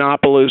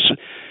Stephanopoulos...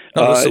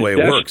 that's the way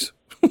it works.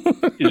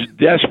 is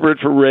desperate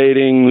for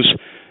ratings.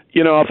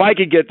 You know, if I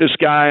could get this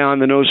guy on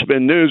the No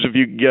Spin News, if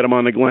you could get him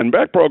on the Glenn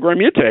Beck program,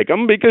 you take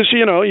him because,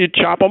 you know, you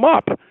chop him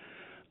up.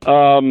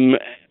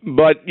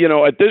 But, you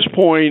know, at this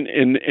point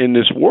in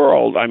this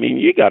world, I mean,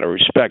 you got to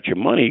respect your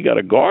money. You got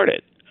to guard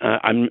it,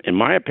 in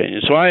my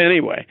opinion. So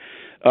anyway,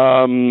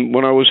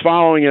 when I was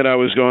following it, I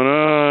was going,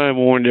 I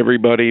warned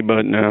everybody,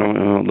 but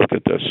now look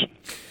at this.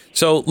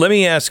 So let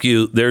me ask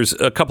you, there's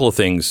a couple of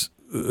things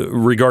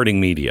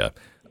regarding media.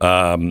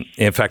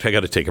 In fact, I got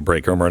to take a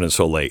break. I'm running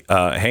so late.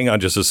 Hang on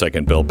just a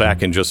second, Bill.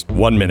 Back in just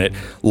 1 minute.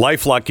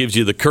 LifeLock gives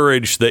you the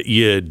courage that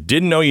you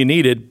didn't know you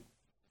needed.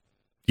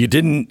 You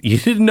didn't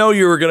know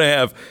you were going to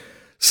have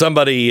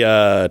somebody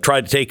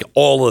try to take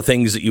all the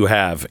things that you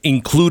have,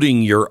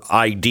 including your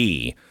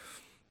ID.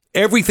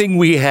 Everything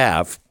we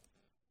have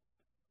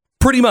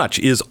pretty much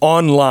is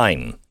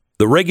online.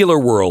 The regular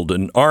world,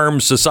 an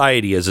armed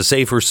society, is a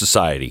safer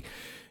society.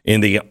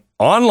 In the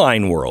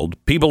online world,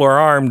 people are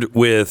armed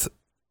with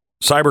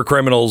cyber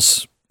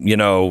criminals, you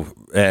know,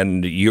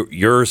 and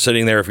you're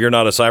sitting there. If you're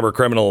not a cyber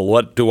criminal,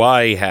 what do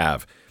I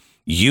have?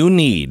 You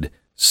need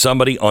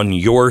somebody on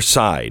your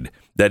side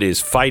that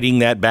is fighting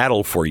that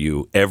battle for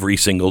you every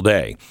single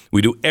day.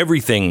 We do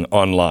everything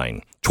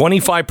online.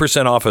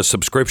 25% off a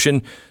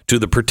subscription to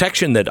the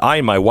protection that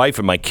I, my wife,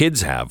 and my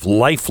kids have.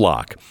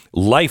 LifeLock.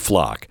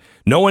 LifeLock.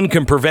 No one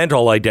can prevent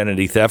all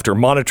identity theft or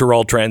monitor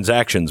all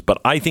transactions, but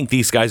I think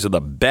these guys are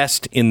the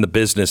best in the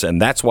business,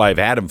 and that's why I've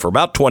had them for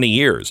about 20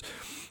 years.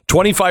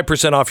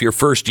 25% off your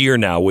first year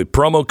now with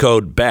promo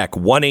code BECK,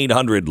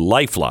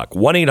 1-800-LIFELOCK,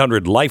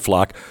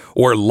 1-800-LIFELOCK,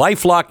 or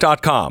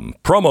lifelock.com.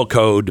 Promo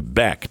code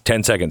BECK,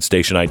 10 seconds,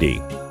 station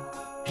ID.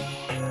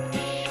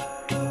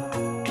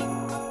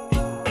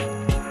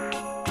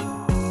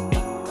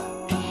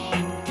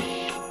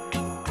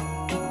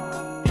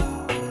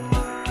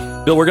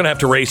 Bill, we're going to have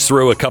to race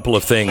through a couple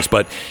of things,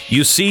 but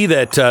you see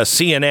that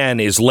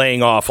CNN is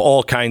laying off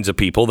all kinds of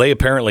people. They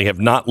apparently have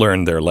not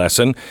learned their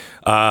lesson.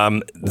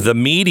 The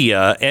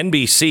media,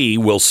 NBC,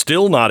 will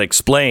still not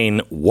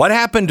explain what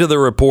happened to the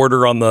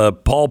reporter on the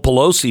Paul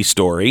Pelosi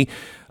story.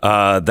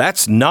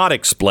 That's not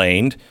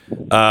explained.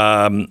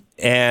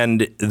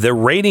 And the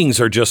ratings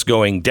are just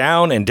going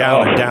down and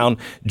down and down.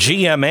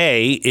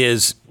 GMA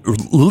is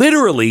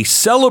literally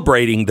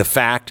celebrating the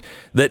fact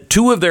that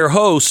two of their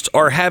hosts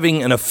are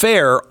having an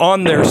affair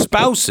on their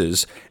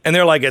spouses, and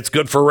they're like, it's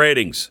good for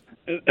ratings.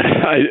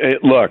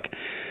 Look,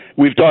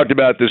 we've talked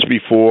about this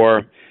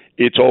before.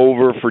 It's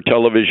over for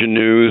television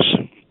news.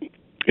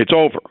 It's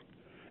over.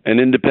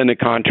 And independent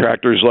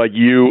contractors like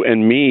you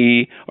and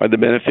me are the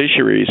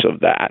beneficiaries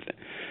of that,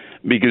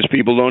 because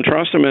people don't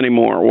trust them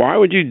anymore. Why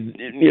would you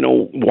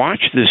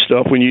watch this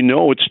stuff when you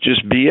know it's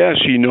just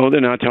BS? You know they're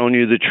not telling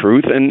you the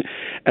truth, and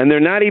they're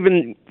not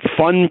even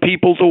fun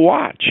people to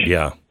watch.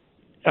 Yeah.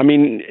 I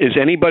mean, is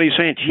anybody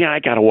saying, gee, I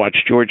got to watch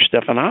George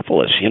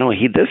Stephanopoulos? You know,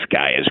 this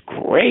guy is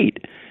great.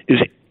 Is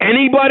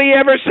anybody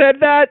ever said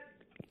that?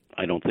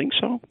 I don't think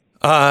so.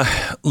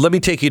 Let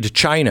me take you to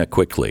China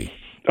quickly.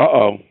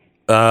 Uh-oh.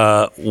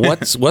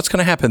 What's going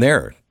to happen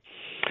there?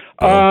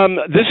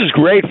 This is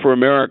great for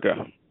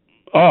America.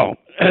 Oh,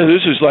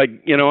 this is like,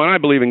 and I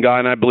believe in God,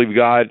 and I believe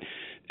God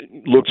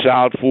looks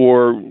out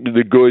for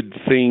the good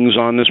things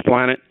on this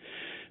planet.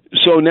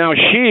 So now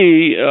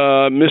she,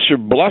 Mr.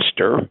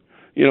 Bluster,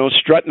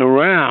 strutting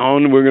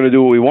around, we're going to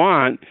do what we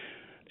want,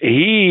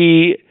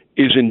 he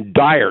is in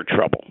dire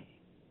trouble.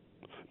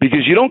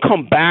 Because you don't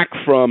come back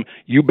from,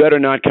 you better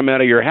not come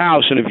out of your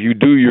house, and if you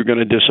do, you're going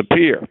to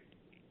disappear.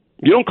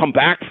 You don't come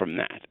back from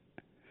that.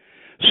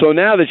 So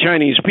now the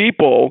Chinese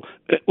people,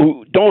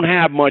 who don't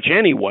have much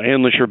anyway,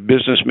 unless you're a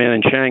businessman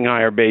in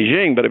Shanghai or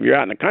Beijing, but if you're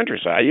out in the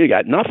countryside, you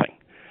got nothing.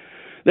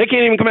 They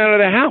can't even come out of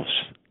their house.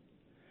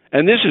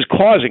 And this is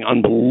causing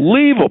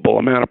unbelievable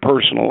amount of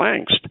personal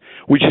angst,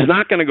 which is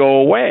not going to go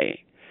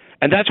away.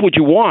 And that's what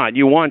you want.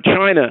 You want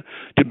China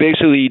to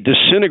basically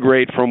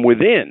disintegrate from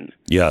within.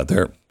 Yeah,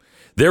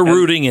 they're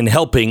rooting and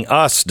helping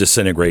us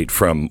disintegrate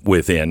from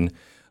within.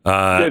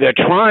 They're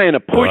trying to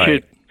push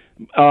it.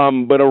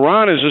 But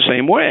Iran is the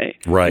same way.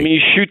 Right. I mean,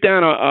 you shoot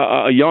down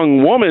a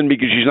young woman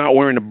because she's not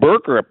wearing a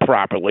burqa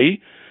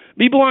properly,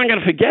 people aren't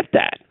going to forget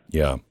that.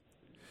 Yeah.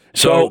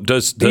 So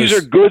these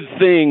are good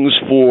things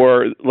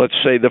for, let's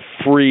say, the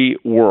free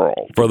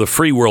world. For the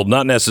free world,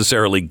 not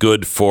necessarily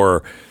good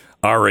for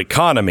our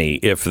economy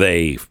if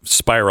they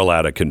spiral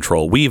out of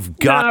control. We've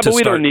got to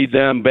we don't need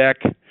them,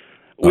 Beck.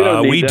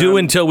 We do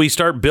until we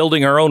start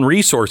building our own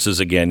resources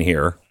again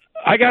here.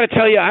 I got to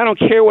tell you, I don't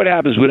care what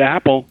happens with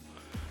Apple.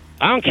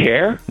 I don't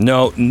care.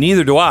 No,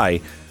 neither do I.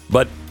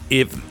 But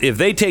if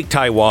they take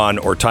Taiwan,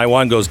 or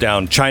Taiwan goes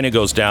down, China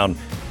goes down,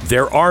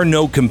 there are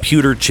no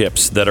computer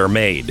chips that are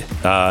made.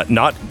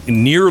 Not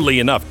nearly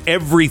enough.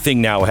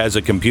 Everything now has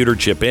a computer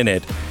chip in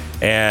it.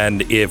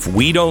 And if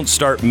we don't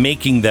start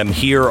making them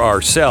here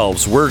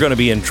ourselves, we're going to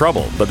be in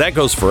trouble. But that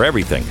goes for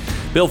everything.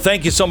 Bill,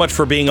 thank you so much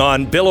for being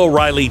on.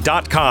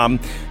 BillO'Reilly.com.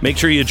 Make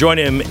sure you join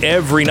him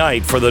every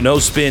night for the No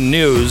Spin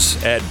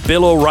News at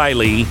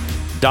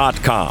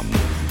BillO'Reilly.com.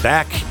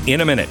 Back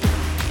in a minute.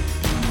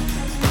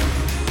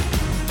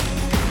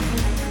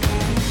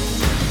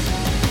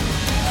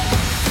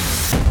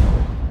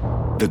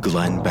 the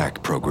Glenn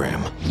Beck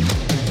Program.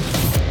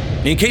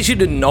 In case you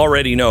didn't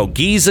already know,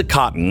 Giza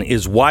cotton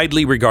is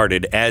widely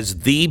regarded as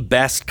the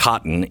best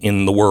cotton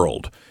in the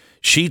world.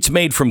 Sheets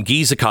made from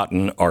Giza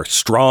cotton are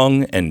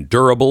strong and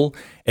durable,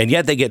 and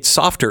yet they get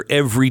softer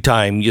every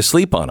time you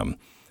sleep on them.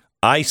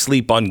 I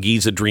sleep on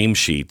Giza Dream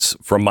Sheets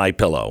from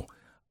MyPillow.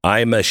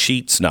 I'm a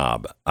sheet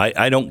snob.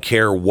 I don't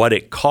care what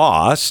it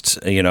costs.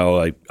 You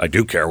know, I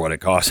do care what it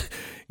costs.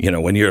 You know,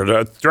 when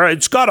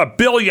it's got a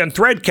billion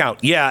thread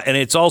count. Yeah, and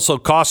it's also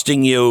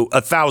costing you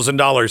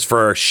 $1,000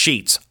 for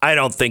sheets. I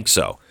don't think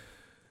so.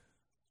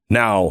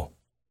 Now,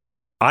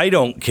 I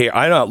don't care.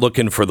 I'm not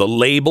looking for the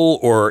label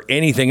or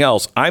anything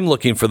else. I'm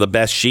looking for the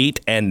best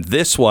sheet, and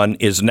this one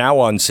is now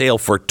on sale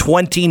for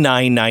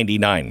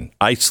 $29.99.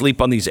 I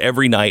sleep on these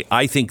every night.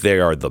 I think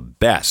they are the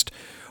best.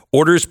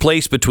 Orders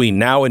placed between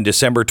now and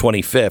December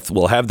 25th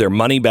will have their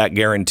money-back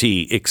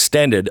guarantee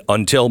extended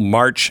until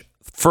March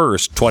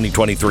 1st,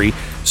 2023,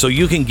 so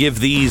you can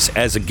give these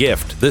as a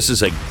gift. This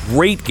is a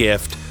great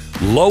gift,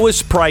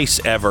 lowest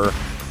price ever,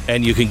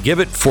 and you can give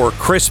it for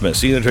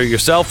Christmas, either to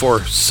yourself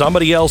or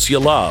somebody else you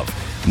love.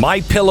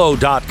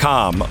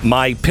 MyPillow.com,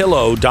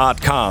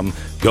 MyPillow.com.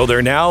 Go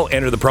there now,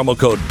 enter the promo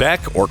code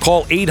BECK, or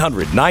call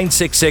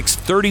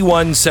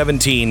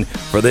 800-966-3117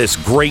 for this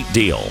great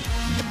deal.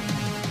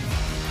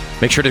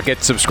 Make sure to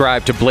get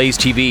subscribed to Blaze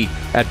TV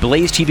at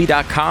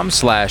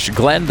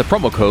blazetv.com/Glenn. The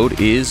promo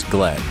code is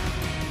Glenn.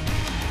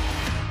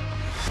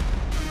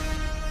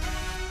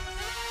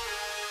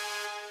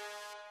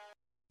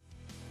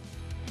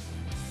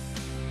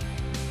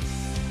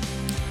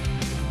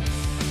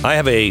 I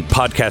have a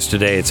podcast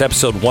today. It's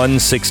episode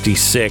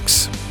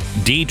 166.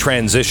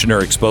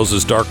 Detransitioner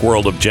exposes dark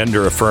world of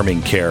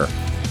gender-affirming care.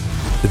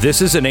 This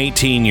is an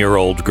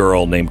 18-year-old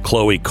girl named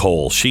Chloe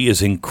Cole. She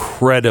is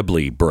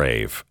incredibly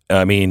brave.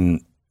 I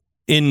mean,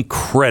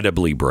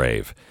 incredibly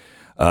brave.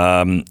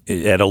 At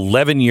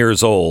 11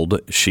 years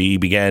old, she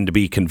began to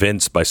be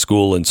convinced by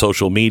school and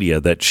social media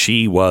that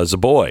she was a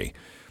boy.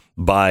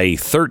 By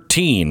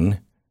 13,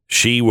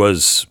 she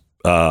was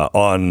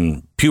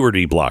on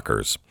puberty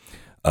blockers.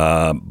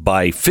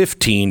 By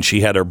 15,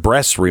 she had her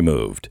breasts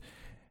removed.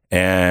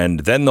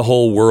 And then the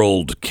whole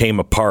world came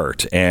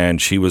apart,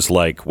 and she was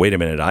like, wait a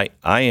minute,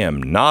 I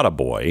am not a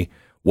boy.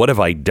 What have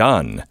I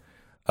done?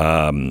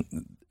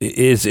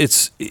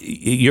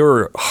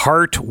 Your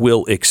heart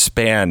will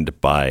expand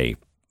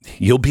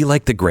you'll be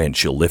like the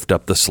Grinch. You'll lift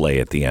up the sleigh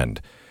at the end.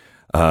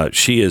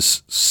 She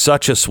is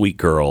such a sweet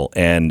girl,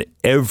 and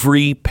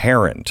every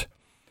parent,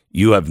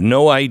 you have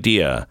no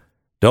idea.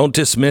 Don't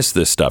dismiss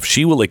this stuff.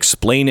 She will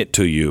explain it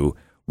to you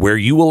where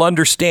you will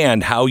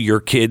understand how your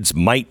kids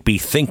might be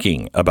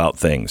thinking about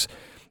things.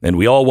 And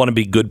we all want to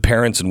be good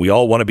parents, and we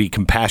all want to be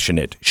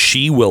compassionate.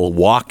 She will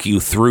walk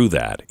you through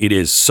that. It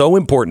is so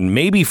important,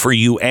 maybe for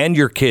you and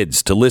your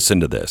kids, to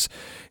listen to this.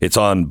 It's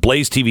on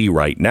Blaze TV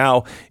right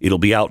now. It'll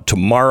be out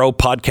tomorrow,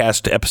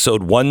 podcast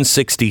episode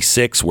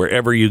 166,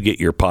 wherever you get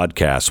your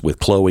podcasts, with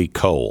Chloe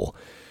Cole.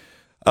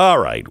 All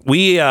right,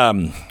 we're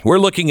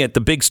looking at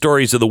the big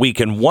stories of the week,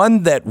 and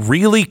one that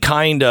really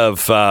kind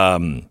of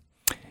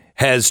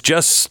has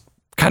just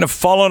kind of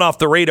fallen off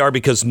the radar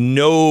because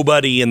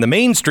nobody in the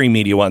mainstream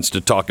media wants to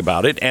talk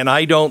about it, and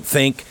I don't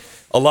think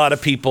a lot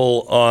of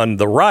people on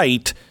the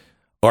right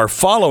are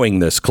following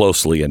this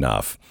closely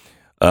enough.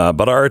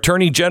 But our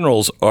attorney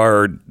generals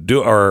are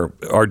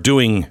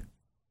doing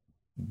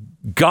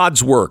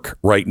God's work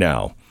right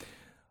now.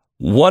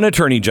 One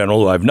attorney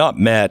general who I've not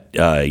met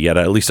yet,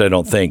 at least I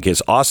don't think,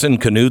 is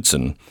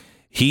Knudsen.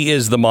 He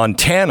is the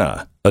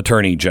Montana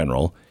attorney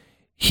general.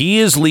 He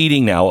is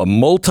leading now a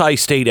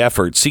multi-state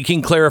effort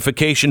seeking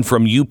clarification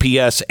from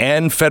UPS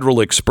and Federal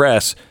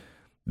Express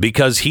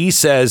because he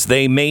says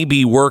they may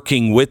be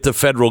working with the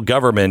federal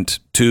government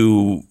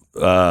to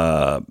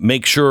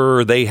make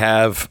sure they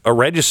have a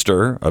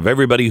register of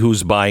everybody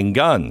who's buying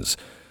guns.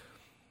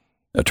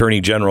 Attorney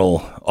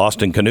General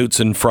Austin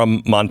Knudsen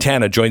from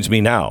Montana joins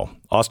me now.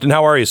 Austin,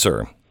 how are you,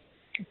 sir?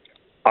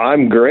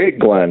 I'm great,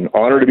 Glenn.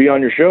 Honored to be on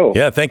your show.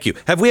 Yeah, thank you.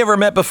 Have we ever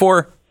met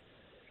before?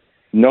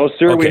 No,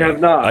 sir, okay. We have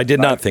not. I did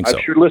not think so.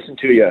 I've sure listened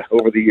to you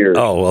over the years.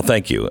 Oh, well,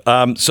 thank you.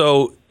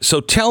 So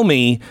tell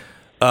me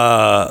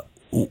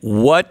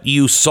what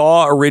you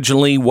saw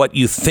originally, what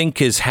you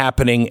think is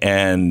happening,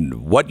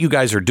 and what you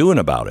guys are doing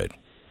about it.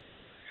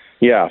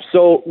 Yeah,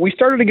 so we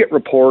started to get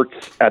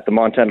reports at the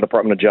Montana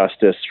Department of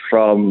Justice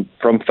from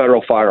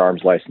federal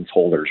firearms license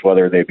holders,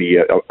 whether they be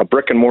a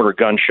brick and mortar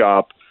gun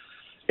shop,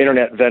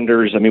 internet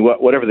vendors, I mean,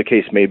 whatever the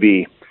case may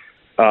be.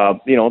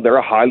 They're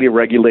a highly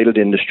regulated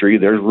industry.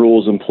 There's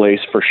rules in place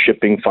for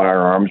shipping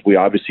firearms. We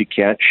obviously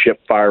can't ship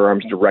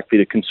firearms directly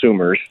to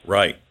consumers.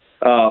 Right.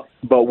 But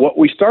what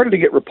we started to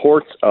get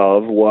reports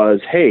of was,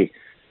 hey,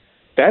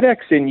 FedEx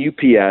and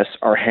UPS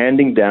are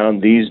handing down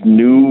these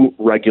new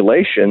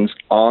regulations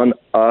on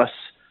us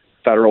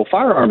federal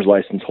firearms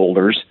license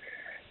holders,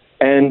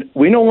 and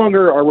we no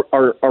longer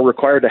are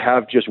required to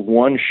have just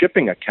one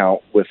shipping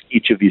account with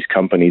each of these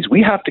companies.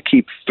 We have to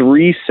keep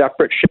 3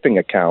 separate shipping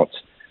accounts,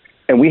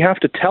 and we have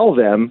to tell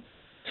them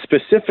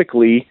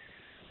specifically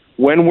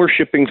when we're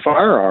shipping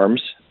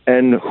firearms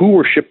and who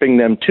we're shipping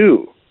them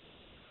to.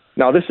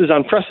 Now, this is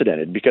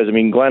unprecedented because, I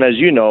mean, Glenn, as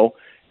you know,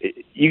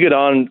 you get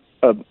on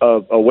a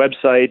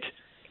website.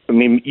 I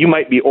mean, you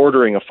might be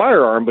ordering a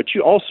firearm, but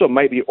you also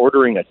might be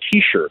ordering a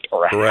T-shirt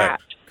or a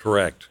hat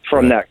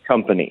from that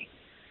company.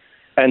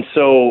 And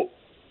so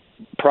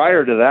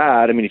prior to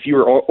that, I mean, if you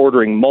were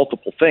ordering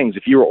multiple things,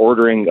 if you were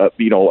ordering a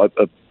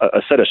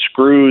set of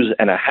screws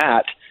and a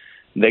hat,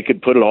 they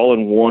could put it all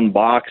in one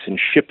box and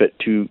ship it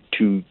to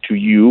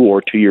you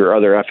or to your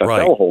other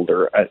FFL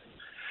holder.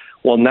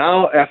 Well,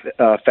 now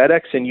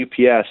FedEx and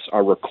UPS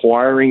are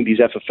requiring these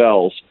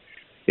FFLs.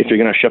 If you're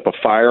going to ship a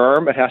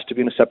firearm, it has to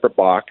be in a separate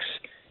box.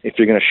 If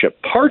you're going to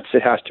ship parts,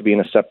 it has to be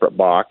in a separate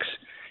box.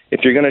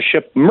 If you're going to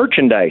ship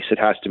merchandise, it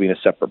has to be in a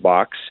separate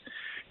box.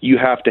 You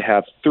have to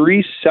have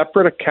 3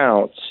 separate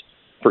accounts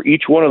for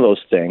each one of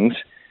those things,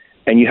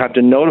 and you have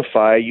to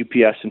notify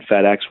UPS and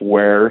FedEx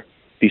where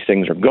these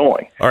things are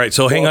going. All right,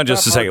 so hang on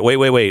just a second.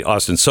 Wait,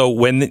 Austin. So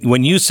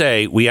when you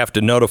say we have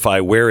to notify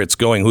where it's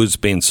going, who's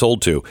being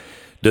sold to,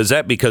 does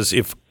that because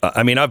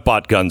I've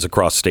bought guns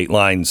across state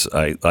lines.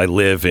 I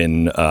live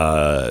in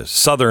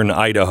southern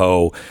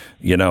Idaho,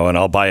 and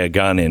I'll buy a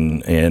gun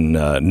in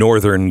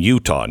northern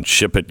Utah and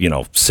ship it,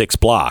 6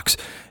 blocks.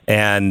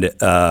 And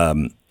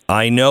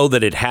I know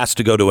that it has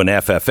to go to an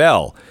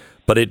FFL,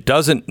 but it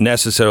doesn't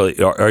necessarily.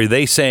 Are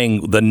they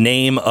saying the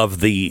name of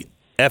the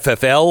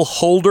FFL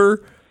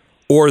holder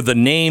or the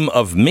name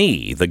of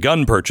me, the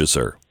gun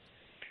purchaser?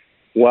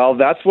 Well,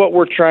 that's what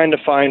we're trying to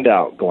find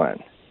out,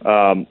 Glenn.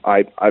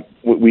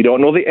 We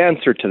don't know the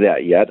answer to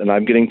that yet, and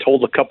I'm getting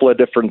told a couple of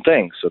different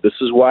things. So this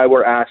is why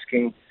we're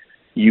asking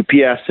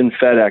UPS and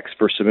FedEx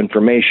for some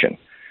information,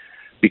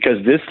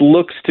 because this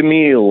looks to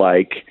me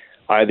like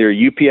either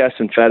UPS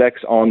and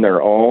FedEx on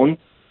their own,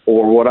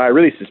 or what I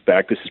really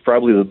suspect, this is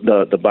probably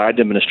the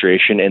Biden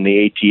administration and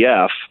the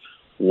ATF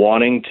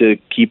wanting to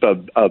keep a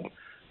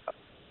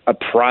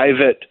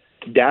private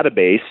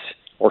database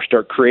or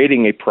start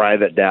creating a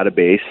private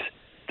database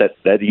that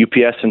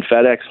UPS and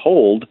FedEx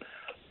hold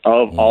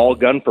of all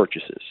gun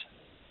purchases.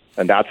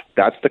 And that's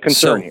the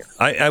concern here.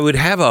 I would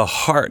have a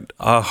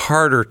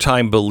harder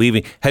time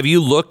believing. Have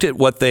you looked at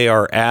what they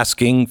are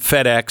asking,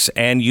 FedEx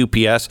and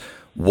UPS?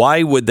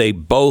 Why would they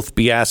both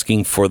be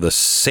asking for the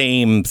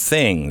same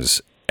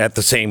things at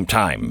the same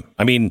time?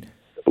 I mean,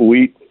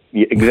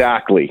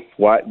 exactly.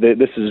 Why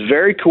this is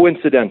very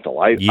coincidental.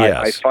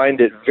 I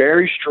find it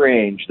very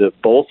strange that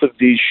both of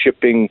these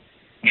shipping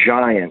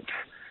giants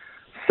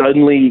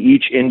suddenly,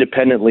 each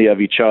independently of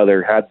each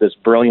other, had this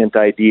brilliant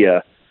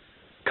idea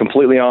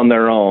completely on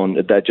their own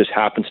that just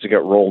happens to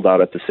get rolled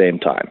out at the same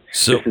time.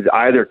 So this is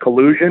either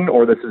collusion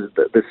or this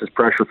is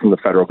pressure from the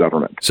federal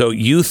government. So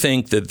you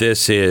think that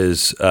this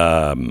is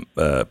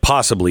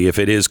possibly, if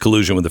it is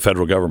collusion with the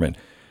federal government,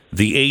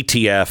 the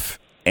ATF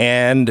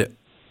and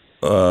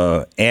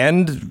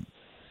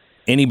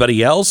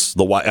anybody else?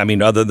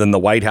 Other than the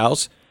White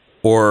House?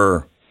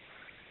 Or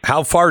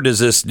how far does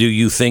this, do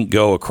you think,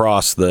 go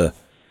across the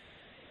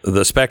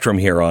spectrum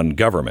here on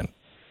government?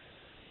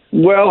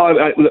 Well,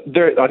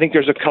 I think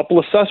there's a couple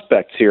of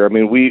suspects here. I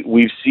mean,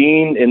 we've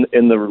seen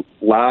in the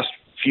last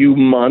few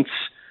months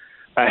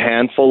a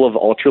handful of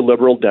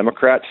ultra-liberal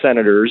Democrat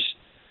senators,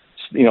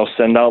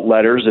 send out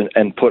letters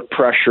and put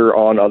pressure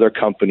on other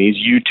companies,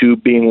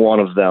 YouTube being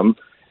one of them,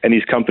 and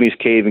these companies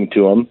caving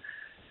to them.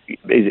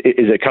 Is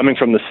it coming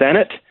from the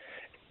Senate?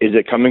 Is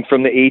it coming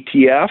from the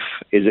ATF?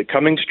 Is it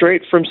coming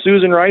straight from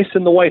Susan Rice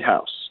in the White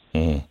House?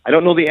 Mm-hmm. I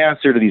don't know the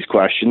answer to these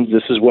questions.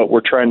 This is what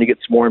we're trying to get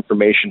some more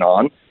information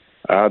on.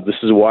 This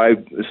is why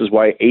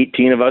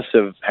 18 of us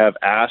have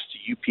asked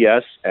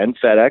UPS and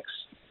FedEx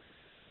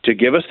to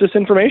give us this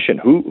information.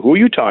 Who are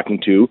you talking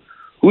to?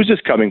 Who's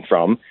this coming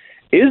from?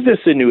 Is this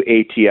a new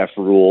ATF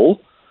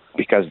rule?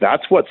 Because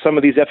that's what some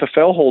of these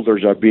FFL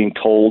holders are being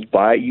told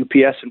by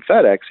UPS and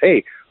FedEx.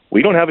 Hey,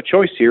 we don't have a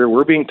choice here.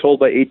 We're being told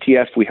by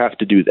ATF we have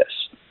to do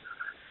this.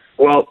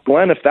 Well,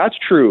 Glenn, if that's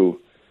true,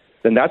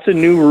 then that's a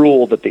new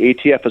rule that the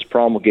ATF has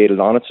promulgated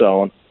on its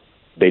own.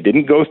 They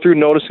didn't go through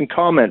notice and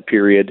comment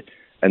period,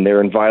 and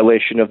they're in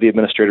violation of the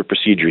Administrative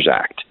Procedures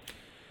Act.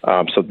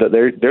 So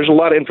there's a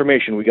lot of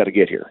information we got to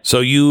get here. So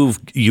you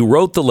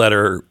wrote the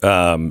letter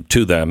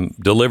to them,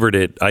 delivered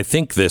it, I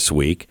think, this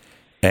week,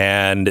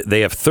 and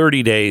they have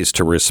 30 days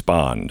to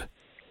respond.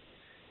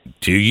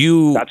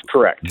 That's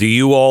correct. Do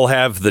you all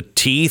have the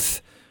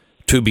teeth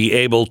to be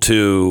able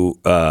to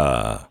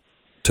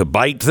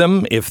bite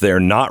them if they're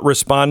not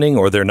responding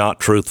or they're not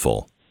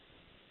truthful?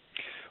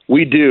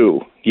 We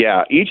do.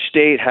 Yeah. Each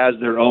state has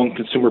their own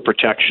consumer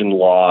protection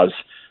laws.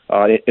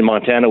 In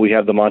Montana, we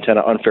have the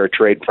Montana Unfair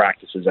Trade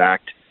Practices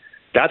Act.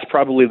 That's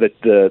probably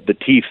the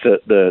teeth,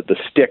 the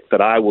stick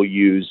that I will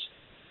use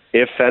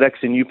if FedEx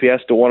and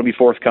UPS don't want to be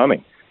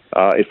forthcoming.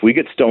 If we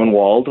get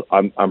stonewalled,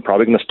 I'm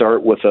probably going to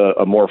start with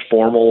a more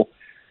formal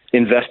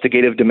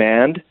investigative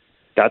demand.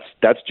 That's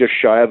just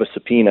shy of a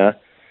subpoena.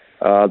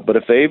 But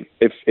if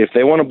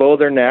they want to bow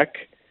their neck,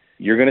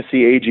 you're going to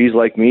see AGs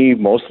like me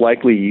most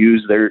likely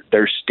use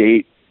their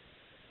state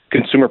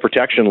consumer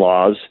protection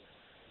laws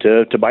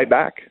to bite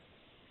back.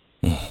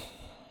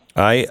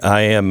 I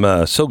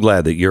am so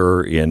glad that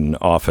you're in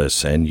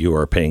office and you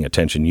are paying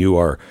attention. You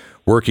are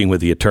working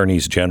with the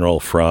attorneys general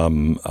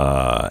from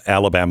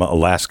Alabama,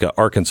 Alaska,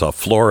 Arkansas,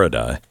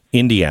 Florida,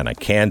 Indiana,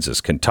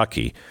 Kansas,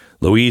 Kentucky,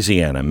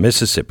 Louisiana,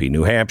 Mississippi,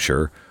 New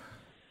Hampshire,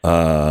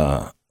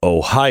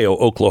 Ohio,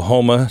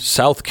 Oklahoma,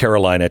 South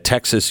Carolina,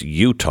 Texas,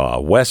 Utah,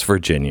 West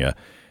Virginia,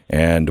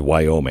 and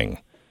Wyoming.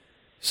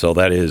 So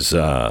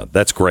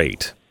that's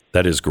great.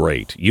 That is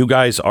great. You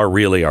guys are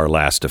really our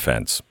last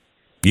defense.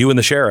 You and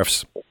the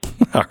sheriffs,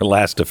 our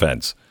last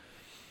defense.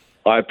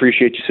 I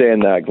appreciate you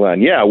saying that,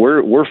 Glenn. Yeah,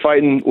 we're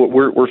fighting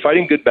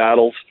good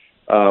battles.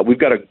 We've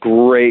got a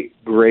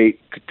great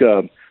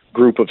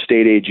group of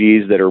state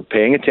AGs that are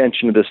paying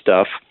attention to this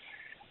stuff,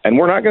 and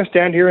we're not going to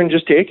stand here and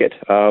just take it.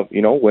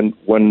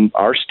 When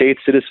our state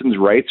citizens'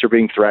 rights are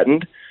being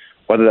threatened,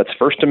 whether that's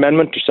First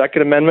Amendment or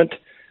Second Amendment,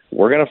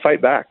 we're going to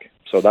fight back.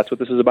 So that's what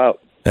this is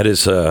about.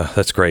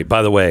 That's great.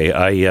 By the way,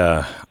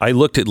 I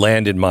looked at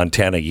land in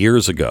Montana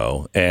years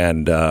ago,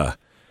 and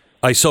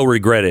I so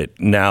regret it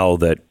now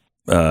that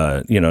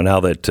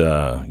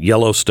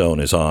Yellowstone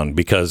is on,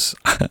 because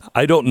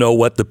I don't know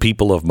what the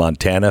people of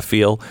Montana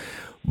feel,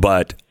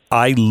 but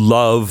I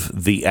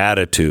love the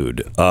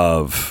attitude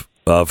of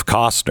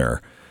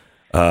Costner.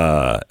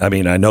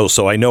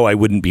 I know I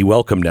wouldn't be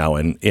welcome now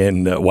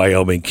in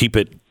Wyoming. Keep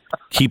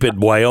it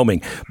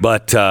Wyoming,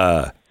 but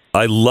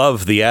I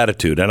love the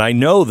attitude, and I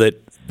know that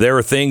there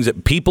are things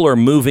that people are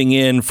moving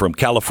in from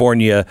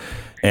California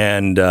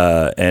and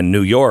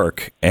New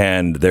York,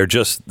 and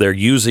they're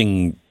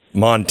using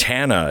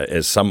Montana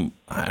as some,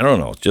 I don't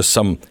know, just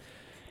some.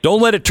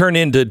 Don't let it turn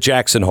into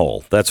Jackson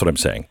Hole. That's what I'm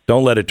saying.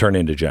 Don't let it turn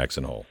into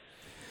Jackson Hole.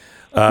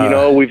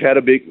 We've had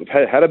a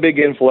big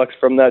influx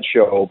from that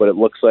show, but it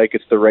looks like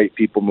it's the right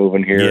people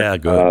moving here. Yeah,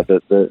 good.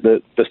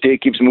 The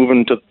state keeps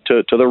moving to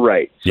the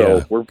right, so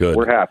yeah,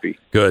 we're happy.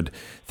 Good.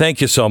 Thank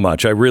you so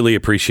much. I really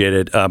appreciate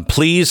it.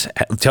 Please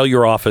tell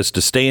your office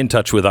to stay in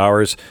touch with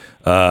ours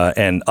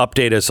and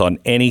update us on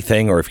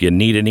anything, or if you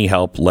need any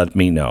help, let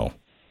me know.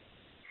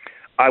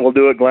 I will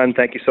do it, Glenn.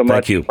 Thank you so much.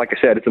 Thank you. Like I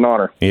said, it's an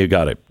honor. You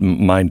got it.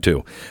 Mine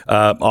too.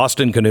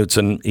 Austin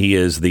Knudsen, he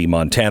is the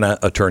Montana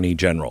Attorney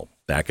General.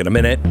 Back in a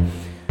minute.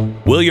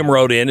 William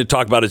wrote in to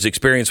talk about his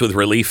experience with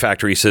Relief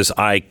Factor. He says,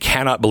 I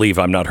cannot believe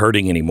I'm not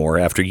hurting anymore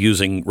after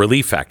using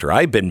Relief Factor.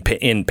 I've been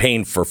in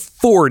pain for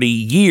 40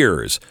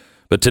 years,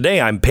 but today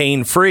I'm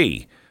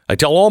pain-free. I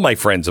tell all my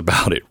friends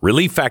about it.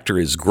 Relief Factor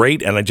is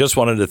great, and I just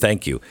wanted to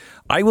thank you.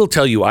 I will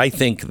tell you, I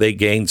think they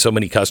gained so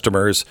many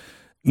customers,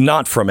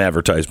 not from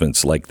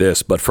advertisements like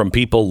this, but from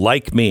people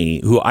like me,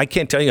 who I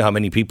can't tell you how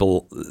many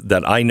people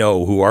that I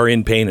know who are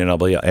in pain, and I'll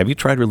be, have you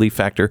tried Relief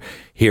Factor?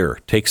 Here,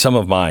 take some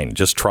of mine.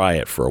 Just try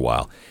it for a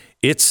while.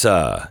 It's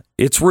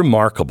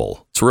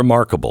remarkable. It's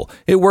remarkable.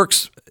 It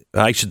works,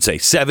 I should say,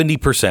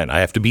 70%. I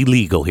have to be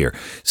legal here.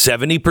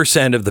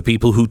 70% of the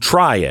people who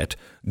try it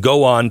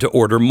go on to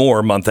order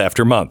more month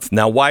after month.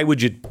 Now, why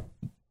would you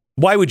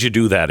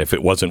do that if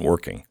it wasn't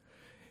working?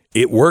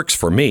 It works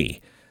for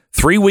me.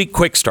 3-week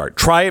quick start.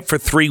 Try it for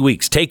 3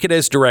 weeks. Take it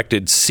as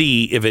directed.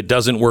 See if it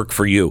doesn't work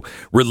for you.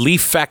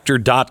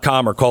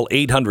 ReliefFactor.com or call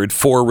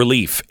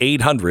 800-4RELIEF.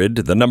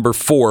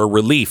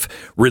 800-4RELIEF.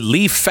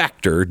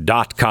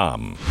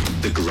 ReliefFactor.com.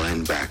 The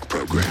Glenn Beck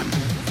Program.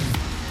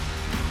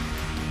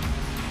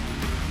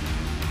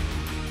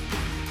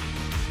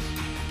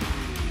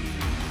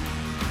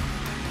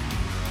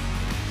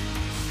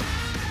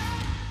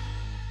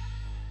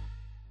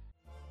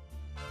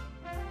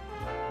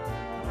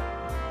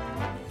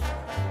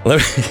 I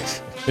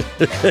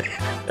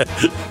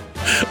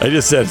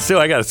just said, so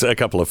I got a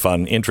couple of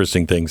fun,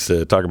 interesting things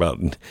to talk about.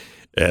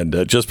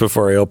 And just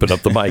before I opened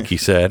up the mic, he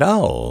said,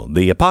 oh,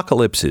 the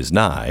apocalypse is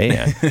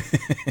nigh.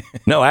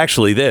 No,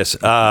 actually this.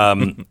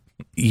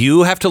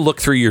 You have to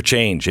look through your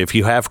change if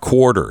you have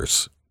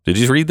quarters. Did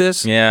you read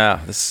this?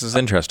 Yeah, this is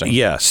interesting.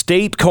 Yeah,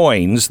 state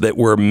coins that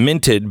were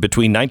minted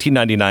between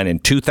 1999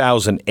 and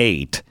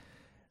 2008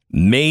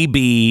 may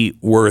be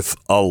worth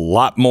a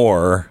lot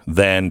more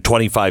than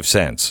 25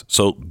 cents.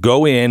 So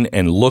go in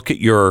and look at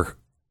your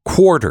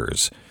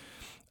quarters.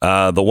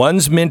 The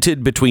ones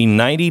minted between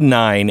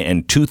 99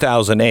 and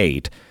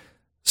 2008,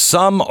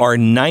 some are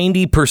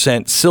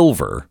 90%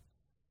 silver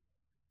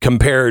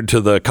compared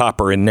to the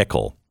copper and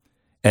nickel.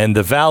 And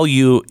the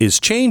value is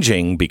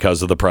changing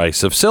because of the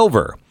price of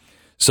silver.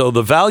 So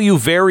the value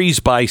varies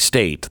by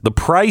state. The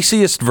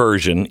priciest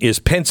version is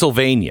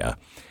Pennsylvania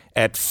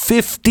at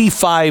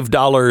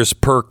 $55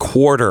 per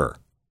quarter.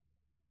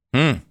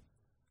 I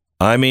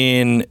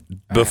mean,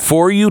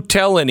 before you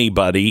tell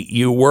anybody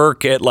you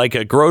work at like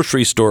a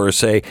grocery store,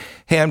 say,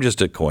 hey, I'm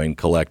just a coin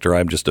collector.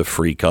 I'm just a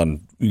freak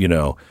on,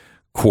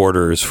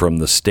 quarters from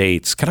the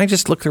States. Can I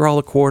just look through all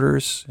the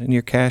quarters in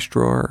your cash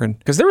drawer? And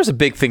because there was a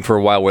big thing for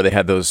a while where they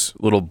had those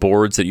little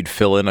boards that you'd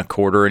fill in a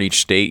quarter in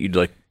each state. You'd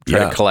like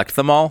try to collect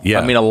them all. Yeah.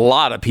 I mean, a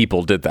lot of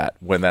people did that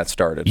when that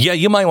started. Yeah,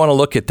 you might want to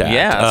look at that.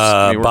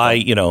 Yeah. Buy,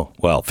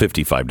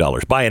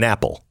 $55. Buy an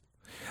apple.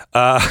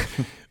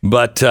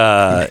 But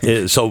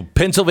so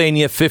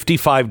Pennsylvania,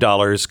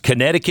 $55.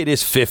 Connecticut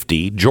is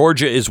 $50.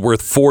 Georgia is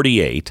worth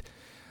 $48.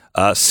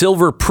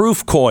 Silver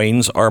proof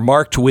coins are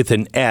marked with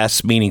an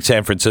S, meaning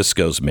San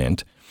Francisco's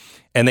mint,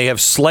 and they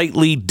have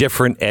slightly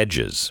different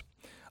edges.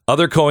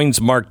 Other coins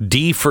marked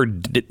D for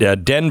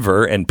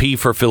Denver and P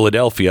for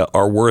Philadelphia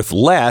are worth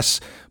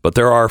less, but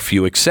there are a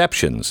few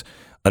exceptions.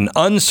 An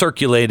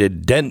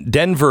uncirculated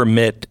Denver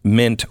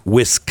mint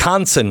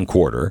Wisconsin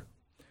quarter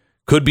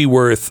could be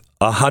worth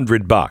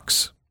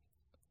 $100.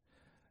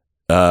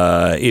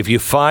 If you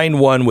find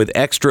one with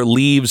extra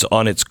leaves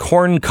on its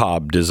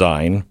corncob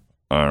design,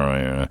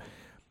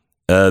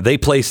 they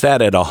place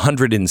that at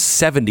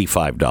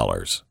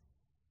 $175.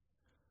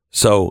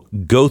 So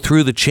go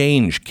through the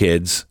change,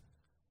 kids.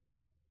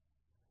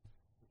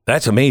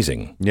 That's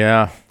amazing.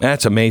 Yeah.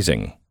 That's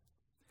amazing.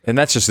 And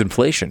that's just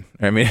inflation.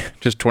 I mean,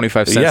 just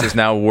 25 cents is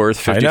now worth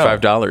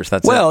 $55.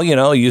 That's well,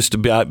 you used to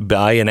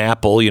buy an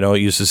apple. It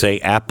used to say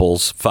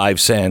apples, 5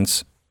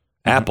 cents.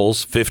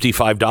 Apples,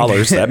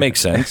 $55. That makes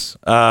sense.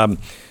 By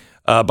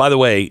the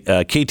way,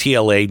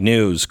 KTLA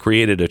News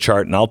created a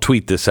chart, and I'll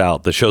tweet this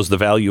out, that shows the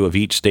value of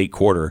each state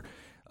quarter.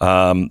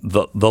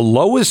 The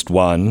lowest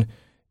one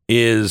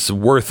is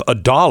worth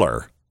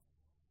 $1.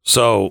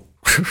 So,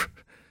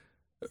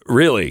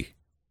 really,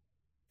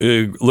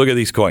 look at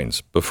these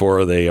coins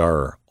before they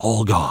are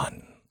all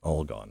gone.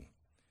 All gone.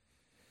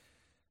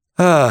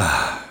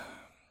 The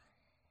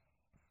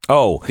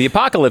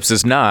apocalypse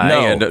is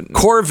nigh. No,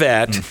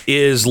 Corvette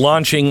is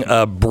launching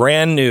a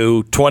brand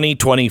new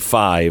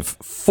 2025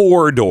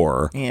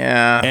 four-door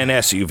and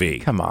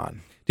SUV. Come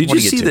on. Did you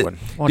see that?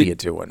 What are you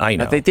doing? I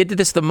know. They did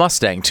this to the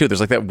Mustang, too.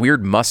 There's like that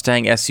weird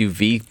Mustang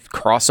SUV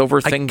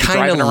crossover thing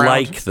driving around.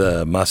 I kind of like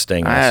the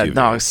Mustang SUV.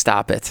 No,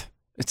 stop it.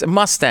 It's a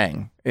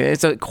Mustang.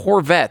 It's a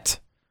Corvette.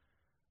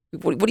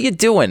 What are you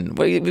doing?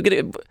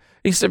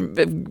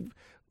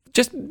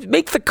 Just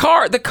make the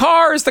car. The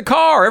car is the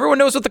car. Everyone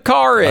knows what the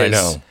car is. I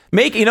know.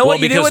 What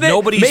you do with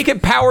it? Make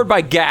it powered by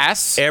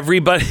gas.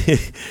 Everybody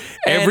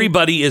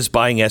is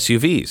buying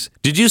SUVs.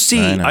 Did you see?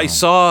 I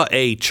saw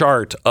a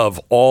chart of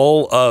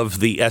all of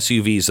the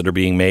SUVs that are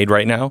being made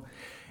right now.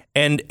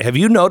 And have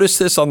you noticed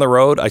this on the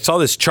road? I saw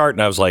this chart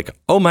and I was like,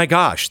 oh my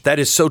gosh, that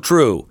is so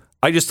true.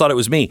 I just thought it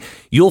was me.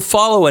 You'll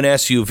follow an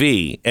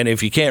SUV, and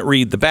if you can't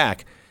read the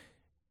back,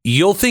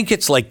 you'll think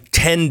it's like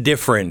 10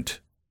 different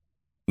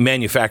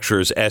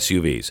manufacturers'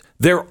 SUVs.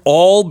 They're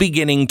all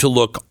beginning to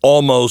look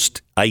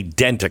almost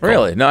identical.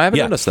 Really? No, I haven't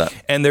noticed that.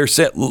 And they're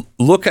set.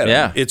 Look at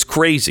them. It's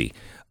crazy.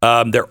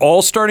 They're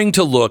all starting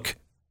to look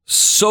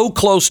so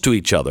close to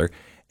each other.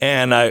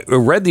 And I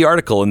read the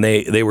article, and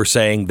they were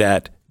saying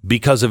that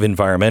because of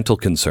environmental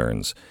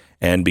concerns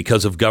and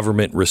because of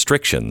government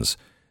restrictions,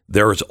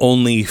 there's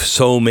only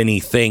so many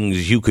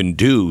things you can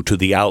do to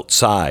the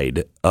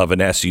outside of an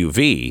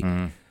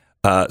SUV.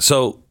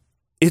 So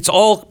it's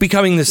all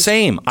becoming the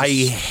same. I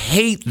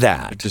hate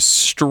that.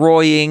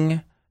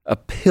 Destroying a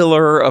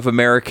pillar of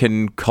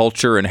American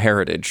culture and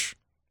heritage,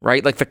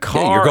 right? Like the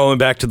car. Yeah, you're going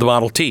back to the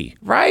Model T.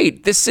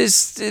 Right. This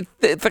is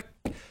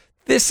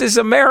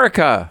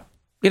America.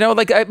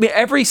 Like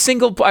every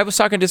single. I was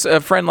talking to a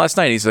friend last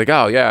night. He's like,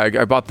 "Oh yeah,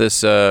 I bought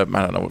this. I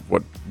don't know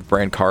what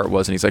brand car it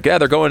was," and he's like, "Yeah,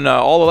 they're going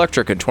all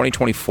electric in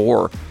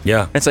 2024."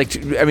 Yeah. And it's like,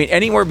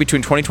 anywhere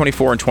between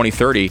 2024 and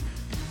 2030,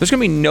 there's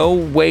going to be no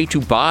way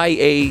to buy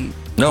a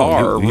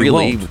car,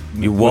 really.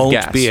 You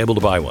won't be able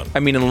to buy one. I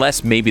mean,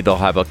 unless maybe they'll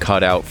have a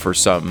cutout for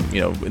some,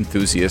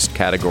 enthusiast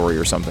category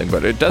or something,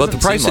 but it doesn't. But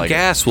the price of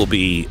gas will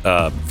be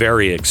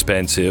very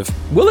expensive.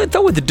 Will it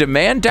though? With the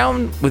demand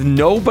down, with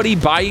nobody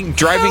driving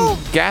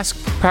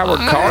gas-powered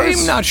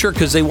cars? I'm not sure,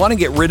 because they want to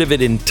get rid of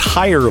it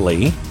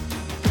entirely.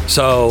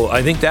 So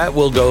I think that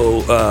will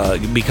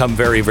become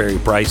very, very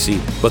pricey.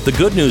 But the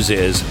good news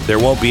is there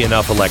won't be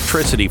enough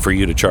electricity for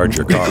you to charge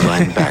your car. The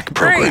Glenn Beck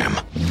Program.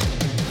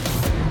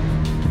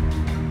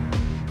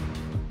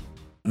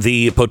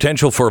 The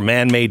potential for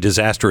man-made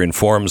disaster in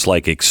forms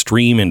like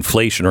extreme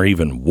inflation or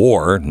even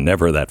war,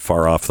 never that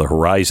far off the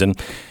horizon.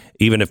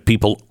 Even if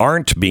people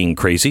aren't being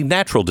crazy,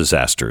 natural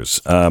disasters.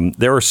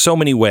 There are so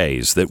many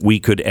ways that we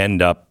could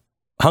end up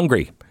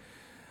hungry.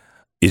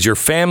 Is your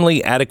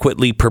family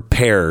adequately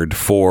prepared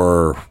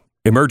for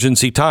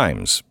emergency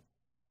times?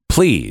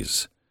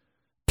 Please,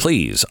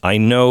 I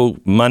know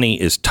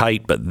money is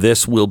tight, but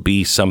this will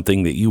be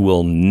something that you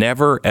will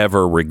never,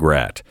 ever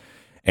regret.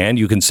 And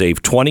you can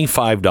save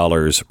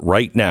 $25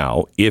 right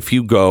now if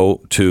you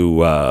go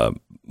to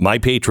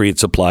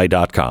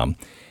mypatriotsupply.com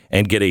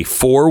and get a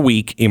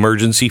 4-week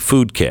emergency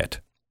food kit.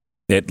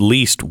 At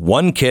least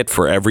one kit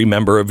for every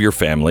member of your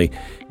family.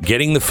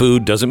 Getting the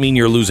food doesn't mean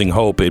you're losing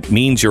hope. It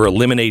means you're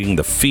eliminating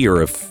the fear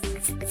of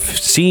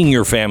seeing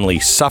your family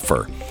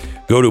suffer.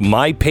 Go to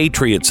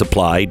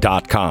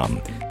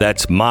mypatriotsupply.com.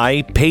 That's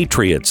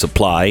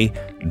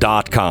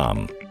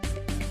mypatriotsupply.com.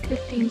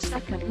 15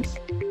 seconds.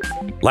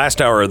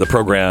 Last hour of the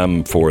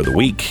program for the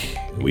week.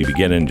 We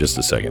begin in just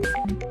a second.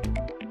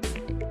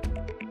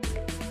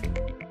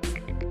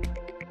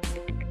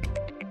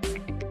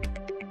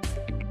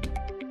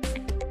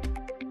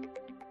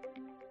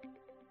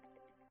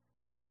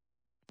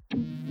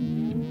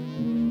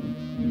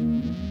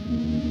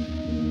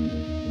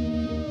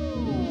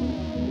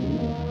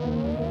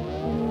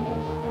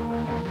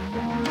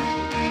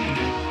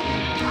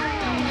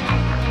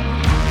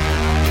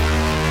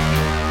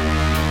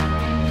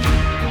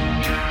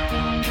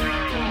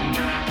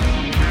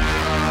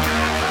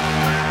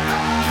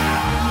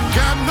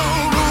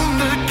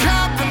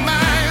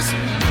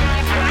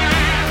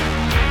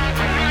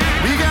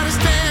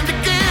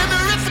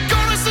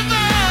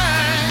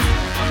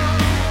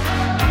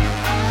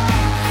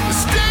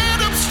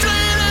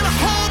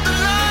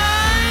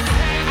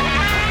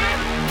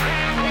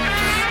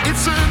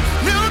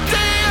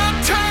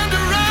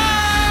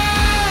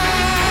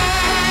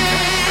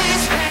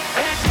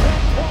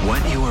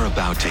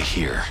 about to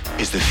hear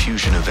is the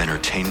fusion of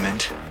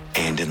entertainment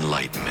and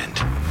enlightenment.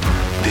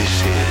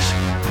 This is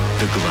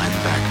the Glenn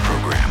Beck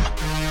Program.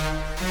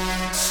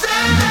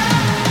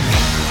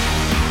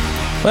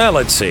 Well,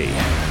 let's see.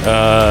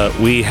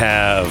 We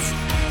have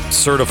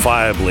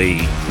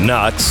certifiably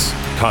nuts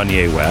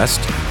Kanye West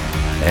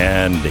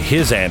and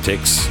his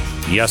antics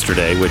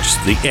yesterday, which is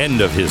the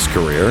end of his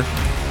career.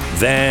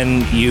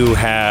 Then you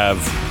have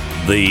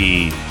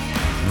the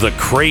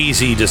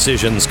crazy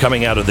decisions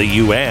coming out of the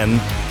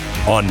UN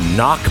on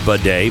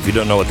Nakba Day. If you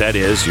don't know what that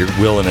is, you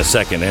will in a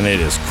second, and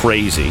it is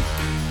crazy.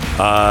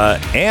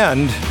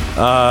 And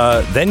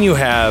then you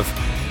have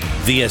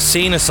the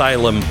insane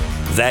asylum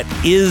that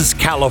is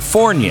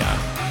California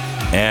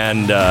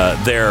and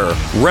their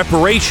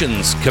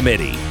reparations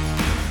committee.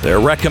 They're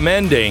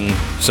recommending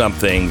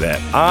something that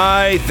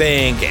I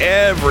think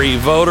every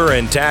voter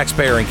and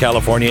taxpayer in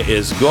California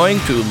is going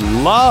to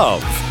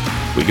love.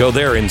 We go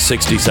there in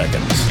 60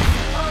 seconds.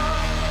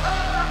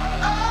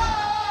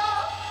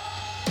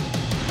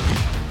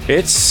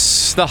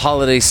 It's the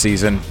holiday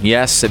season.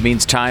 Yes, it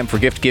means time for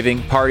gift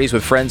giving, parties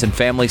with friends and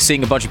family,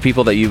 seeing a bunch of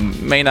people that you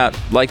may not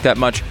like that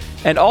much,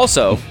 and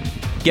also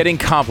getting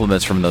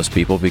compliments from those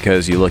people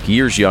because you look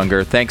years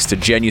younger thanks to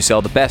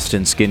Genucel, the best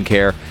in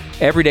skincare.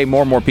 Every day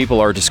more and more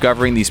people are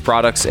discovering these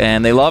products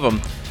and they love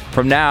them.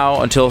 From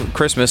now until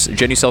Christmas,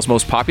 Genucel's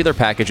most popular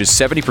package is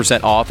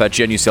 70% off at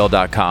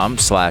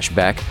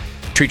Genucel.com/Beck.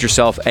 Treat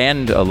yourself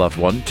and a loved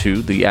one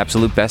to the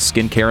absolute best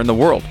skincare in the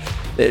world.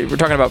 We're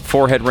talking about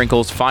forehead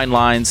wrinkles, fine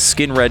lines,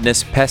 skin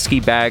redness,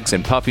 pesky bags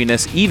and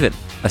puffiness, even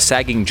a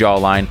sagging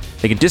jawline.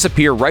 They can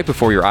disappear right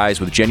before your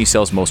eyes with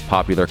Genucel's most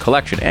popular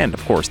collection. And,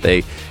 of course,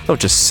 they don't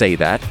just say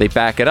that. They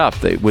back it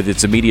up. With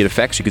its immediate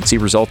effects, you can see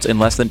results in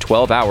less than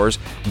 12 hours,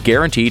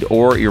 guaranteed,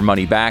 or your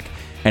money back.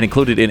 And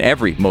included in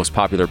every most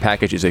popular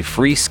package is a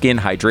free skin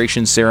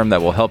hydration serum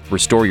that will help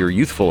restore your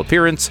youthful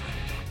appearance.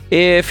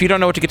 If you don't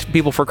know what to get to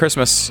people for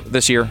Christmas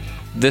this year,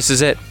 this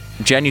is it.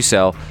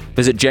 Genucel.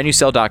 Visit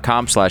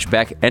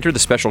Genucel.com/Beck. Enter the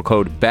special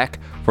code BECK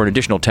for an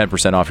additional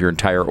 10% off your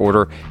entire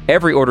order.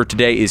 Every order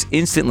today is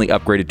instantly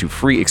upgraded to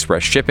free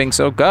express shipping,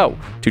 so go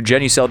to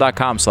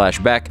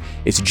Genucel.com/Beck.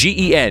 It's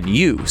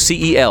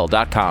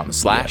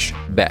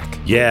GENUCEL.com/Beck.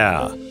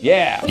 Yeah.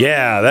 Yeah.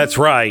 Yeah, that's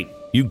right.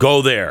 You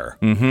go there.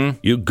 Mm-hmm.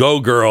 You go,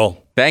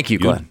 girl. Thank you,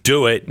 Glenn. You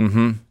do it.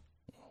 Mm-hmm.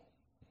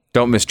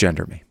 Don't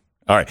misgender me.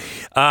 All right.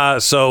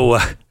 So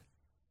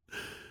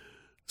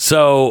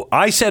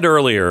I said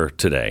earlier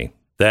today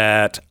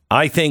that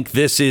I think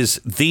this is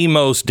the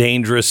most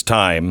dangerous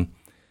time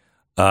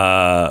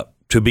to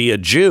be a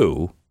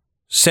Jew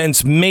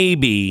since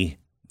maybe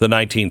the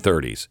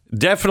 1930s.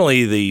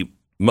 Definitely the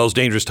most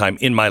dangerous time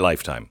in my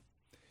lifetime.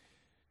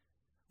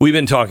 We've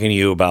been talking to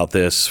you about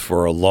this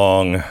for a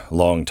long,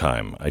 long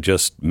time. I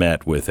just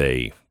met with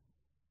a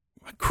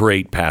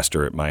great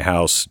pastor at my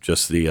house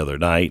just the other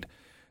night,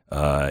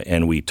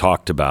 and we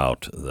talked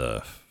about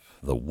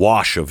the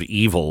wash of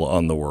evil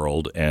on the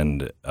world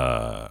and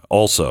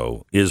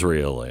also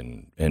Israel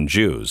and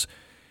Jews.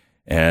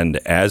 And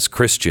as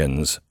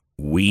Christians,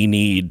 we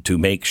need to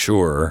make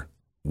sure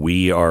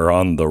we are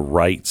on the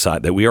right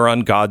side, that we are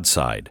on God's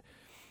side.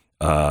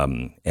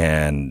 And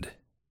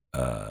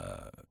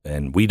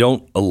we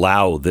don't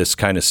allow this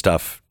kind of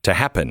stuff to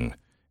happen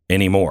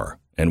anymore.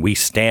 And we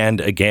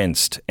stand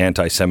against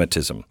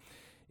anti-Semitism.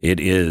 It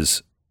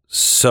is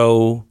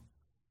so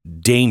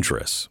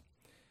dangerous.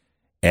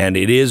 And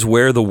it is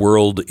where the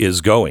world is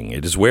going.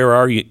 It is where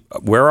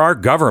our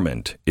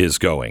government is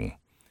going.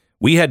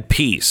 We had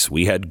peace.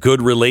 We had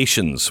good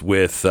relations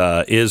with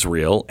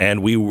Israel,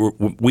 and we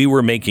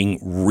were making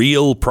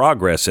real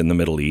progress in the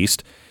Middle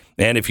East.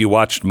 And if you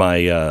watched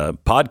my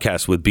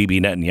podcast with Bibi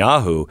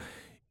Netanyahu,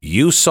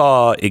 you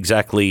saw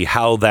exactly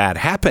how that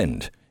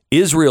happened.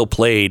 Israel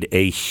played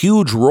a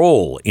huge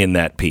role in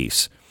that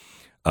peace.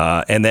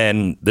 And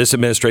then this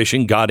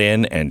administration got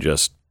in and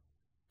just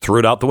threw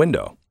it out the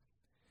window.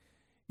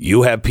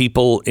 You have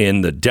people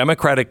in the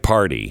Democratic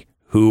Party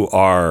who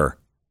are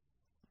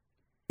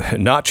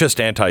not just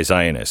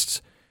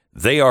anti-Zionists,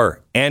 they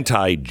are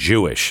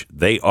anti-Jewish.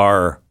 They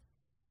are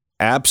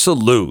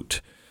absolute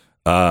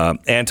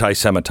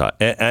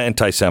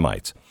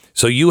anti-Semites.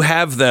 So you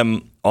have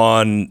them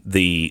on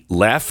the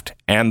left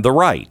and the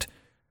right.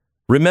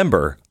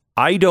 Remember,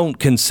 I don't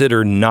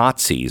consider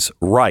Nazis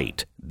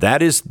right.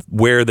 That is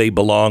where they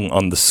belong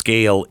on the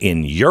scale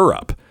in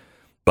Europe.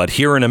 But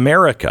here in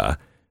America,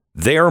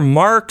 they're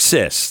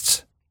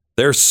Marxists.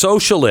 They're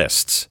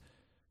socialists.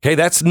 Okay,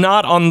 that's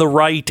not on the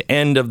right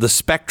end of the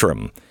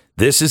spectrum.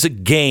 This is a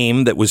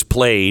game that was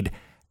played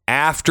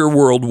after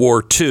World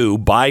War II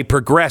by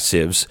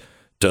progressives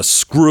to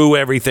screw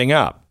everything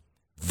up.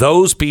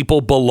 Those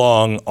people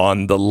belong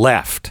on the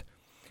left.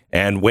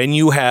 And when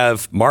you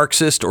have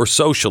Marxist or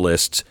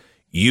socialists,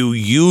 you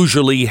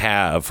usually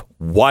have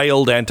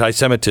wild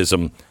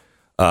anti-Semitism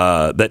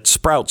that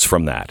sprouts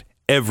from that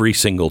every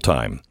single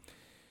time.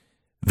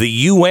 The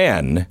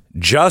UN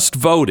just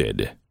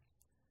voted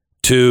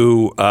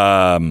to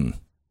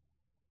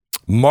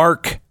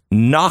mark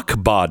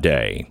Nakba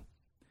Day.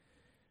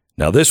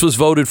 Now, this was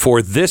voted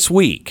for this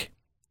week,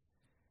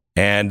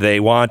 and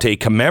they want a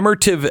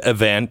commemorative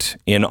event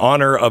in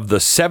honor of the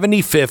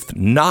 75th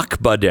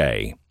Nakba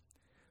Day.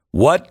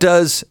 What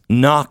does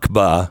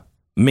Nakba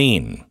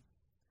mean?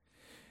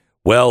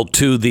 Well,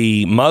 to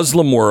the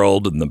Muslim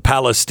world and the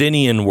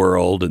Palestinian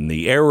world and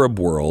the Arab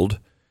world,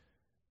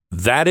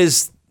 that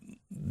is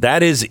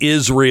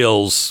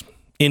Israel's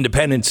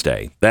Independence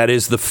Day. That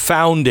is the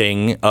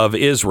founding of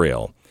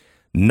Israel.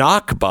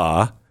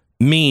 Nakba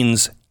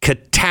means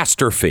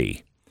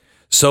catastrophe.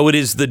 So it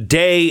is the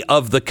day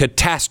of the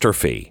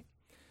catastrophe.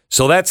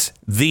 So that's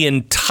the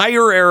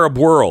entire Arab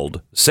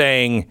world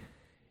saying,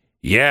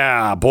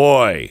 yeah,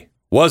 boy,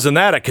 wasn't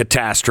that a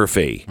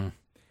catastrophe?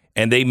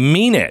 And they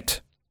mean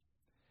it.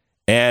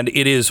 And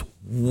it is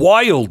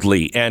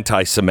wildly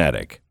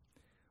anti-Semitic.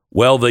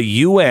 Well, the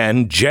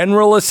UN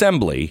General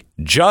Assembly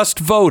just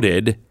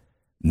voted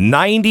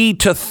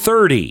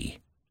 90-30.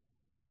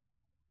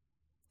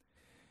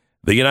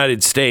 The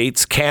United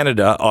States,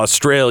 Canada,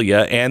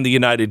 Australia, and the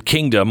United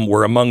Kingdom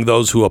were among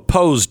those who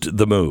opposed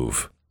the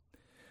move.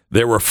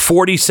 There were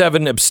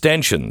 47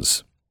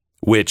 abstentions,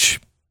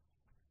 which,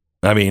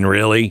 I mean,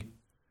 really?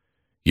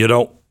 You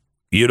don't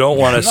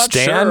want to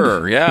stand?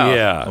 Sure,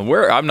 yeah.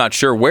 I'm not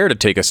sure where to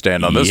take a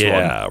stand on this one.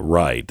 Yeah,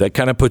 right. That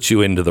kind of puts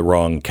you into the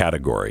wrong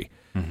category.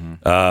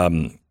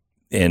 Mm-hmm.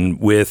 And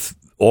with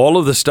all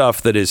of the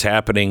stuff that is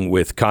happening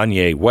with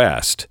Kanye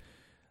West,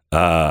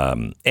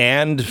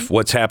 and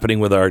what's happening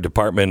with our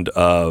Department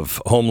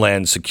of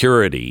Homeland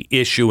Security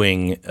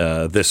issuing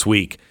this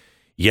week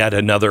yet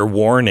another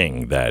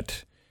warning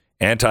that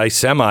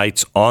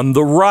anti-Semites on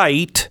the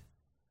right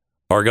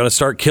are going to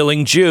start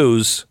killing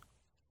Jews.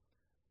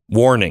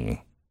 Warning.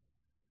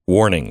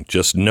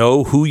 Just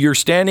know who you're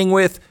standing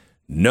with,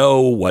 know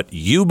what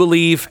you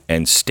believe,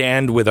 and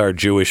stand with our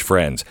Jewish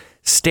friends.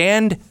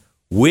 Stand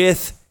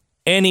with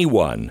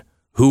anyone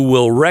who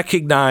will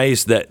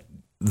recognize that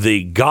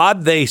the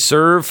God they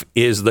serve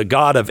is the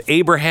God of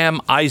Abraham,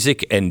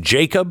 Isaac, and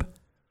Jacob.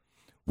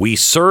 We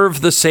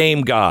serve the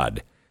same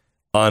God,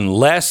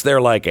 unless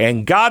they're like,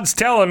 and God's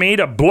telling me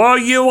to blow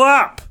you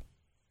up.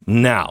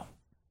 Now,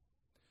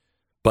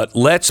 but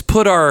let's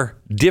put our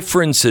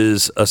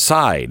differences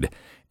aside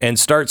and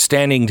start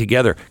standing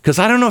together. Because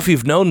I don't know if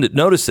you've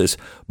noticed this,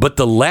 but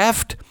the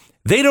left,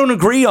 they don't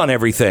agree on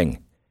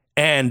everything.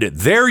 And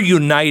they're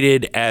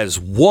united as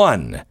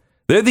one.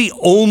 They're the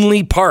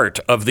only part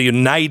of the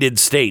United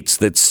States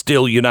that's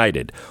still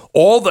united.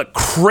 All the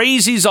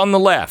crazies on the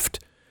left,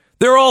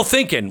 they're all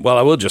thinking, well,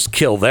 I will just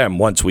kill them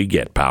once we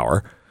get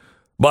power.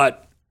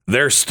 But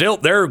they're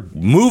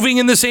moving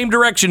in the same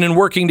direction and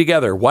working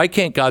together. Why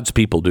can't God's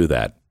people do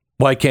that?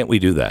 Why can't we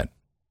do that?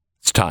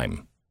 It's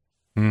time.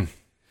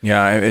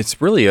 Yeah,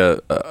 it's really a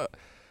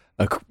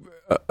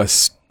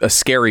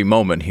scary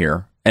moment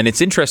here. And it's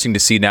interesting to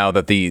see now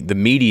that the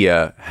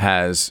media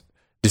has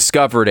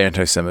discovered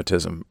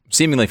anti-Semitism,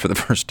 seemingly for the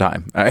first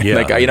time.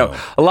 A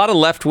lot of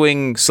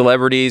left-wing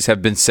celebrities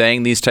have been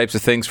saying these types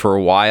of things for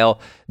a while.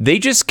 They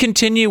just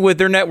continue with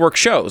their network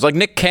shows, like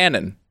Nick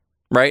Cannon,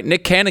 right?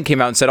 Nick Cannon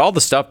came out and said all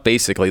the stuff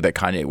basically that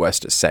Kanye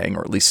West is saying,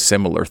 or at least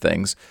similar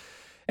things.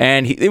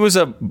 And it was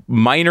a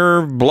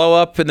minor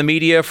blow-up in the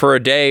media for a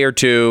day or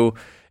two.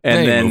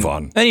 And then move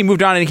on. Then he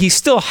moved on, and he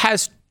still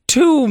has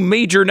two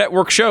major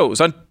network shows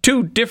on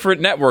two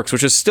different networks,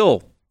 which is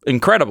still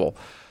incredible.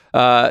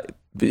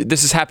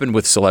 This has happened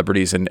with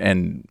celebrities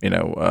and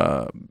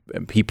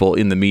people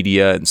in the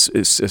media and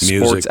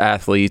sports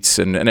athletes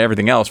and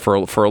everything else for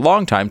a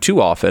long time,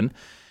 too often.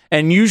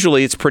 And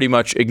usually it's pretty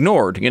much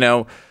ignored.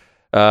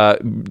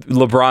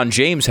 LeBron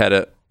James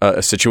had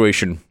a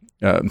situation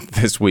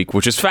this week,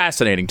 which is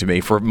fascinating to me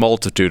for a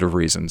multitude of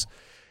reasons.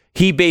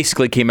 He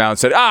basically came out and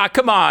said,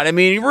 come on. I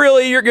mean,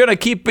 really, you're going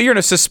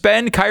to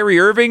suspend Kyrie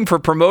Irving for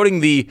promoting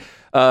the,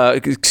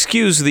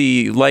 excuse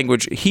the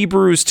language,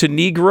 Hebrews to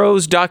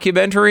Negroes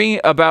documentary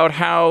about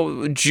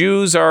how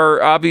Jews are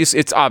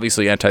it's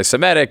obviously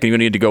anti-Semitic, and you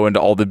need to go into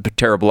all the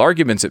terrible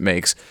arguments it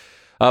makes.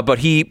 But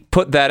he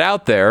put that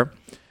out there,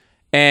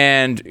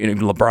 and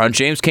LeBron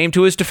James came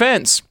to his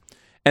defense.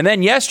 And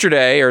then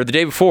yesterday, or the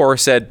day before,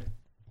 said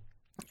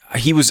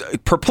he was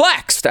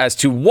perplexed as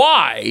to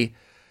why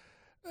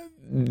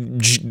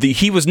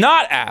he was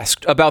not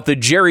asked about the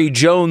Jerry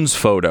Jones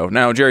photo.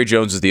 Now, Jerry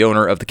Jones is the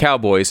owner of the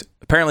Cowboys.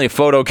 Apparently, a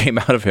photo came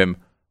out of him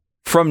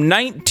from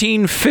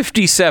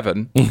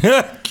 1957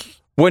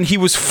 when he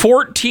was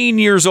 14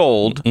 years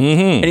old,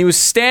 and he was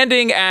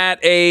standing at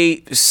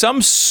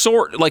some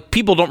sort, like,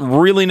 people don't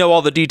really know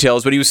all the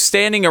details, but he was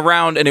standing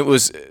around, and it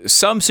was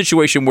some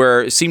situation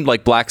where it seemed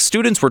like black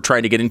students were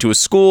trying to get into a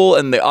school,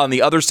 and on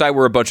the other side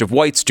were a bunch of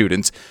white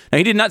students. Now,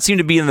 he did not seem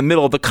to be in the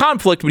middle of the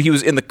conflict, but he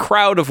was in the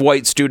crowd of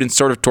white students,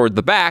 sort of toward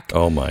the back.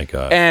 Oh my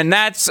God. And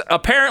that's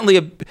apparently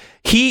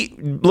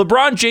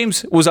LeBron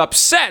James was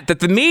upset that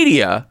the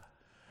media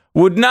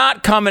would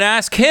not come and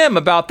ask him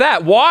about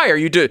that. Why are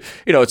you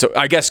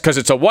I guess because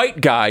it's a white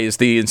guy is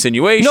the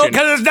insinuation. No,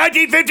 because it's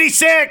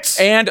 1956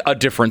 and a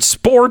different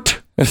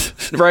sport,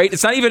 right?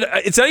 It's not even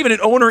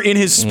an owner in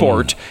his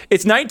sport.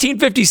 It's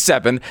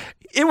 1957.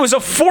 it was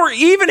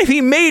even if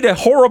he made a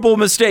horrible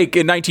mistake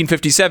in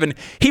 1957,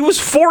 he was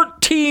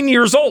 14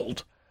 years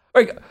old.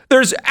 Like,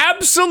 there's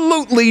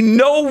absolutely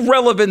no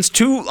relevance of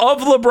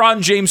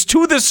LeBron James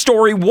to this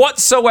story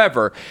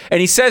whatsoever. And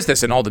he says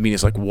this, and all the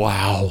media's like,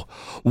 wow,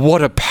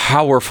 what a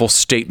powerful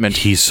statement.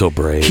 He's so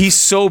brave. He's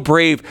so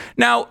brave.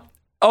 Now,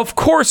 of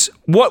course,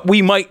 what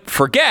we might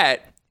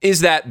forget is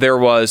that there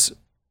was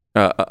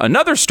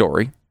another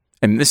story,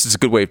 and this is a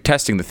good way of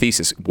testing the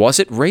thesis. Was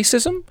it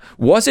racism?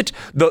 Was it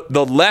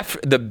the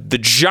left, the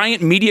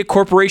giant media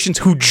corporations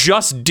who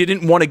just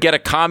didn't want to get a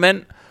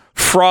comment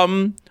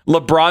from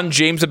LeBron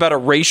James about a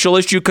racial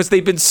issue because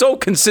they've been so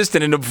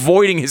consistent in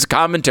avoiding his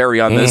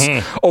commentary on this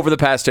over the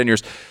past 10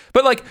 years?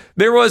 But like,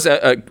 there was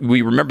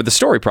we remember the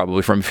story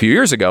probably from a few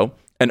years ago,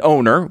 an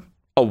owner,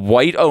 a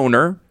white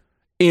owner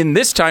in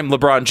this time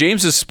LeBron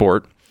James's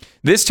sport,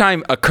 this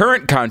time a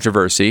current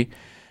controversy,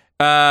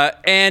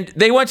 and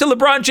they went to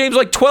LeBron James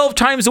like 12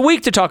 times a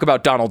week to talk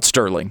about Donald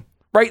Sterling.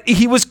 Right?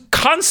 He was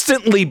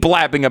constantly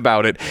blabbing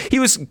about it. He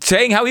was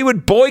saying how he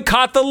would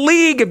boycott the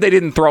league if they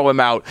didn't throw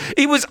him out.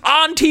 He was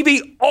on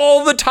TV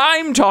all the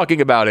time talking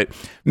about it.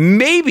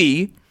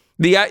 Maybe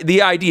the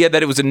idea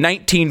that it was in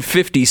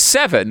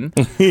 1957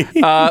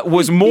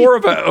 was more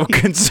of a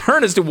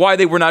concern as to why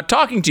they were not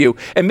talking to you.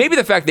 And maybe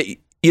the fact that,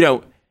 you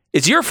know,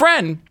 it's your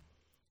friend,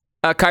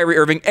 Kyrie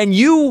Irving, and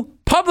you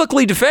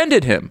publicly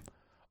defended him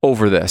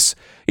over this.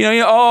 You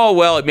know, oh,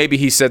 well, maybe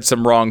he said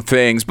some wrong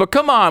things, but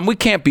come on, we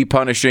can't be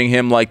punishing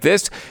him like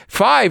this.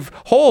 5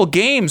 whole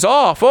games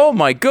off. Oh,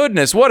 my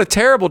goodness. What a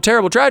terrible,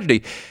 terrible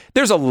tragedy.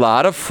 There's a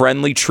lot of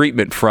friendly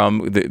treatment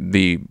from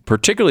the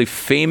particularly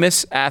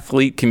famous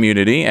athlete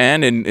community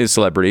and in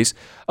celebrities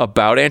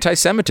about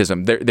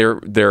anti-Semitism.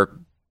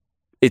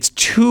 It's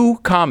too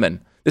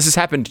common. This has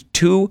happened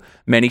too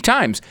many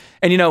times.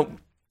 And, you know,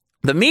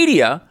 the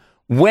media,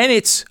 when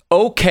it's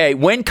okay,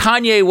 when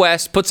Kanye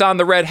West puts on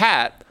the red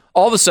hat,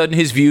 all of a sudden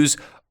his views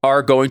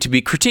are going to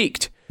be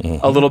critiqued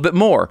a little bit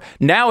more.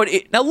 Now,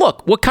 now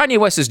look, what Kanye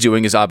West is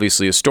doing is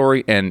obviously a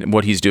story, and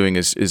what he's doing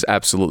is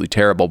absolutely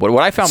terrible. But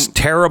what I found... It's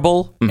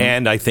terrible,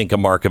 and I think a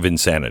mark of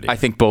insanity. I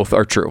think both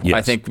are true. Yes.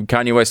 I think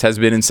Kanye West has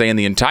been insane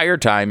the entire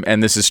time,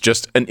 and this is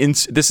just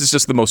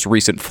the most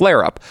recent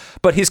flare-up.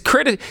 But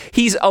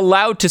he's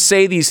allowed to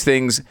say these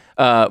things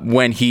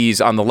when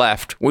he's on the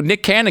left. Well,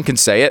 Nick Cannon can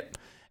say it,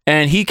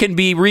 and he can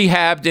be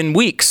rehabbed in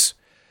weeks.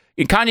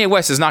 And Kanye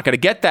West is not going to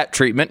get that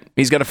treatment.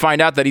 He's going to find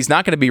out that he's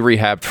not going to be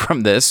rehabbed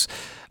from this,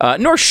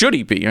 nor should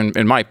he be,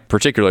 in my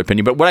particular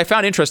opinion. But what I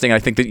found interesting, and I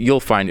think that you'll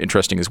find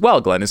interesting as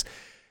well, Glenn, is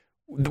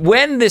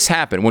when this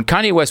happened, when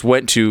Kanye West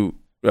went to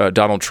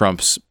Donald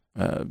Trump's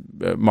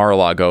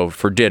Mar-a-Lago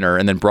for dinner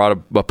and then brought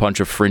a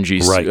bunch of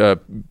fringy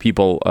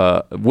people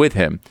with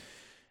him,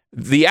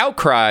 the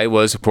outcry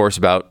was, of course,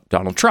 about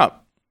Donald Trump,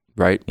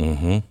 right?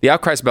 Mm-hmm. The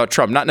outcry is about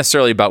Trump, not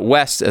necessarily about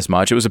West as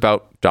much. It was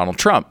about Donald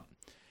Trump.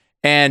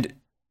 And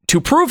to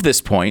prove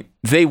this point,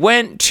 they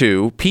went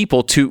to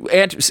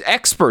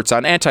experts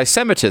on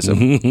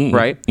anti-Semitism,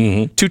 right,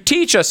 to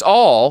teach us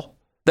all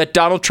that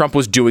Donald Trump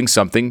was doing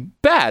something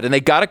bad. And they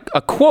got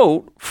a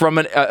quote from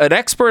an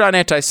expert on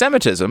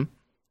anti-Semitism,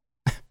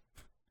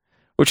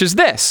 which is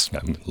this.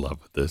 I'm in love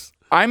with this.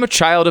 I'm a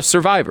child of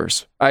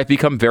survivors. I've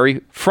become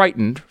very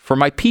frightened for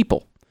my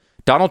people.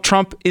 Donald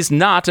Trump is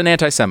not an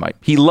anti-Semite.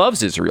 He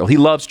loves Israel. He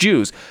loves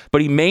Jews.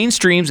 But he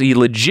mainstreams, he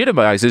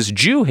legitimizes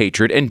Jew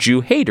hatred and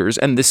Jew haters,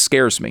 and this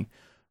scares me.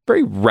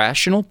 Very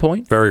rational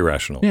point. Very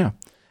rational. Yeah.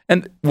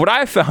 And what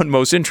I found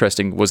most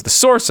interesting was the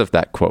source of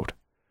that quote.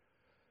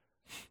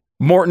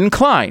 Morton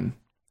Klein,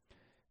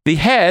 the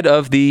head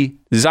of the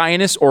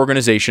Zionist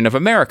Organization of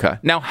America.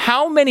 Now,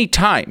 how many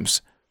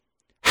times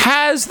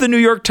has the New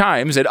York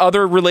Times and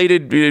other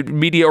related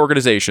media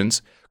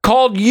organizations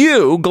called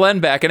you, Glenn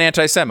Beck, an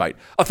anti-Semite?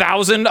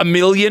 1,000,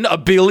 1,000,000,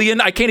 1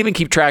 billion? I can't even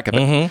keep track of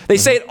it. They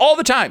say it all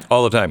the time.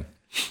 All the time.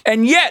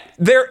 And yet,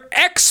 their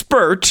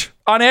expert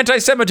on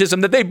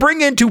anti-Semitism that they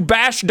bring in to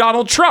bash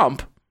Donald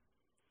Trump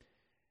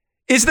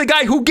is the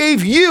guy who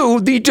gave you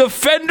the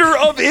Defender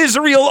of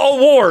Israel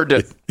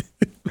Award.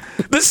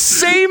 The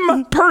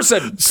same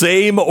person.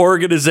 Same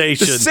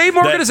organization. The same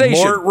organization.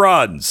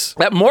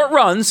 That Mort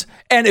runs.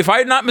 And if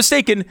I'm not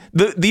mistaken,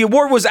 the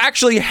award was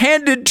actually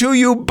handed to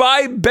you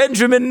by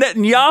Benjamin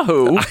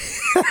Netanyahu.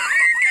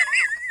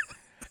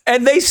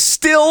 And they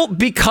still,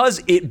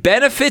 because it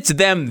benefits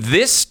them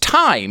this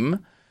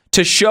time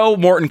to show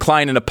Morton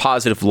Klein in a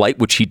positive light,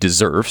 which he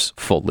deserves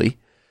fully,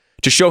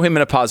 to show him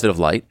in a positive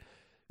light,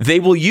 they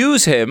will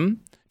use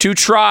him to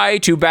try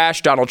to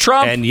bash Donald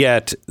Trump. And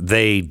yet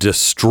they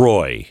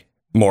destroy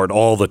Mort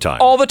all the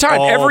time. All the time.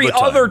 Every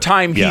other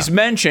time he's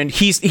mentioned,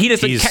 he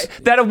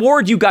doesn't. That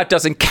award you got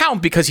doesn't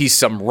count because he's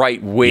some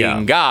right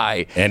wing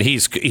guy, and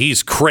he's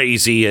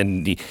crazy,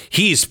 and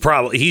he's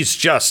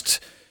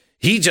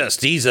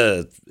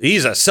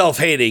a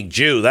self-hating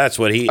Jew. That's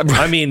what he.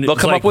 I mean, they'll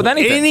come up with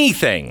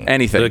anything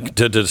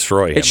to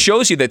destroy him. It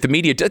shows you that the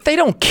media, they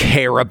don't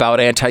care about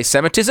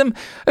anti-Semitism.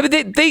 I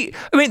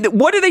mean,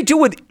 what do they do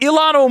with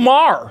Ilhan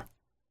Omar?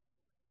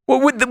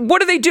 What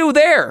do they do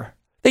there?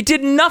 They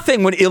did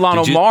nothing when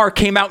Ilhan Omar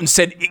came out and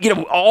said,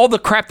 all the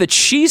crap that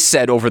she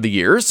said over the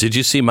years. Did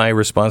you see my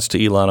response to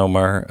Ilhan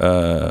Omar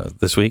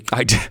this week?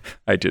 I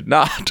did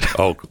not.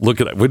 Oh,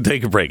 look at that. We'll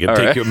take a break. It'll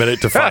take you a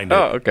minute to find it.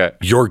 Oh, okay.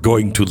 You're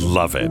going to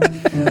love it.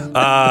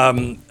 Are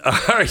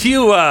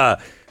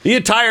you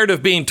tired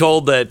of being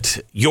told that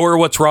you're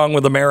what's wrong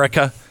with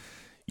America?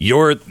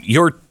 You're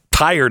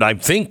tired, I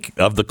think,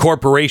 of the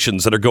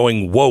corporations that are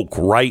going woke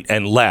right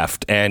and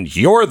left, and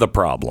you're the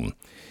problem.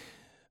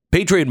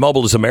 Patriot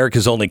Mobile is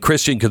America's only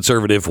Christian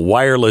conservative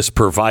wireless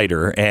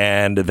provider,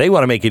 and they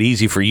want to make it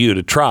easy for you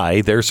to try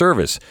their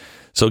service.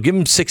 So give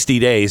them 60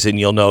 days and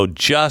you'll know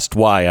just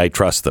why I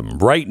trust them.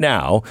 Right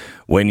now,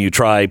 when you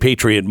try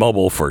Patriot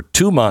Mobile for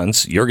 2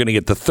 months, you're going to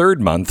get the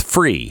third month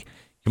free.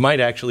 You might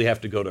actually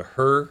have to go to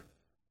her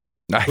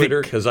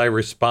Twitter because I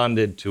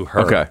responded to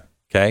her. Okay.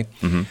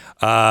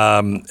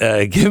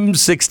 Mm-hmm. Give them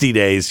 60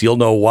 days. You'll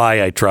know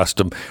why I trust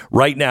them.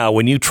 Right now,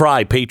 when you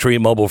try Patriot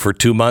Mobile for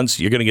 2 months,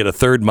 you're going to get a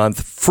third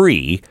month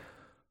free.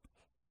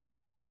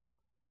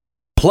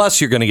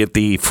 Plus, you're going to get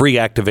the free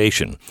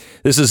activation.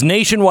 This is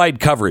nationwide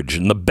coverage,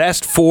 and the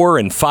best 4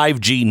 and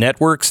 5G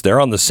networks,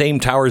 they're on the same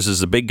towers as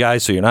the big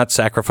guys, so you're not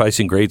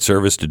sacrificing great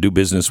service to do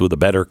business with a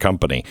better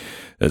company.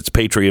 It's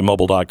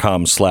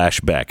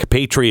patriotmobile.com/Beck.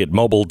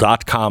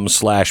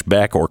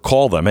 patriotmobile.com/Beck, or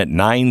call them at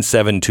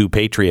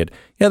 972-PATRIOT.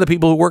 Yeah, the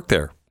people who work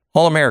there.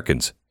 All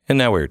Americans. Isn't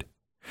that weird?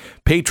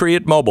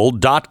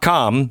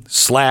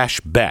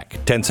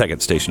 patriotmobile.com/Beck. 10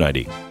 seconds, station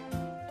ID.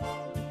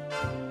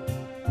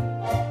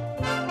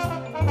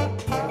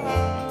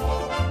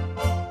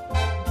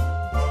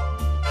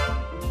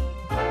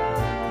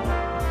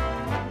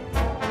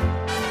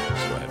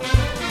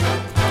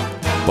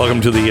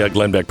 Welcome to the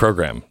Glenn Beck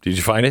program. Did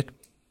you find it?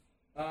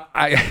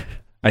 I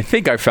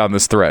think I found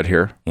this thread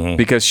here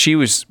because she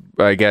was,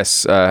 I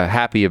guess,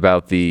 happy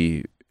about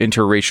the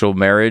interracial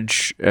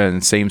marriage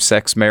and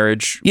same-sex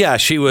marriage. Yeah,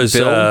 she was.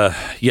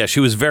 She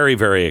was very,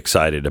 very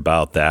excited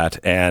about that,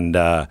 and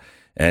now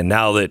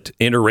that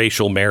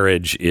interracial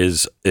marriage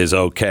is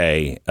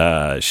okay,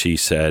 she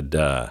said.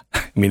 I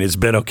mean, it's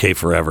been okay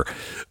forever,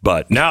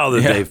 but now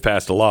that they've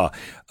passed a law,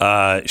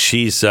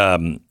 she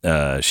said,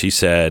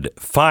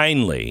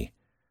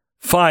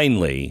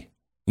 Finally,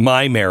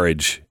 my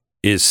marriage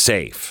is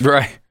safe.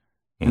 Right.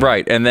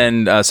 Right. And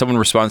then someone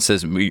responds,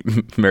 says,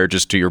 marriage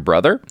is to your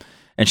brother?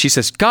 And she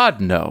says, God,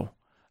 no.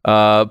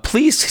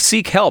 Please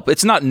seek help.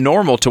 It's not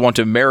normal to want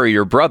to marry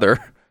your brother.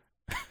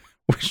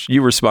 Which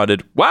you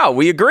responded, wow,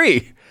 we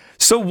agree.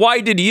 So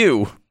why did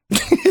you?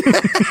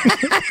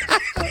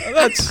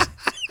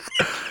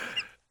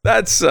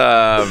 That's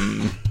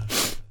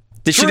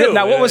Did she did,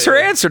 now, what was her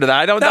answer to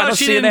that? I don't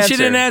see an answer. She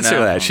didn't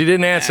answer that. She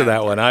didn't answer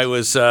that one. I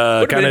was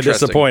kind of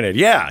disappointed.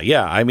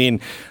 Yeah. I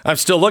mean, I'm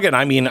still looking.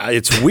 I mean,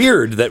 it's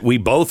weird that we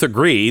both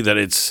agree that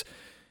it's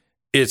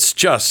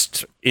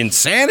just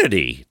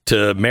insanity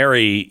to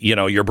marry,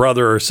 your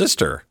brother or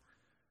sister.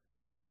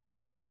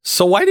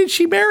 So why did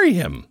she marry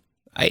him?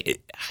 I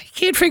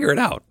can't figure it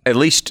out. At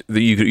least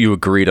you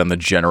agreed on the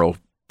general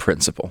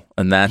principle,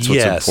 and that's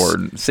what's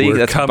important. See,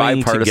 that's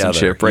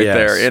bipartisanship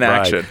there in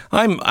action.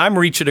 I'm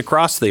reaching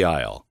across the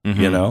aisle.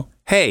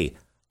 Hey,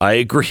 I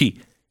agree.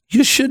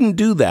 You shouldn't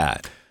do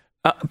that.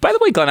 By the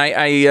way, Glenn,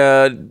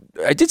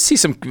 I did see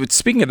some.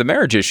 Speaking of the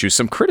marriage issue,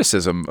 some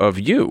criticism of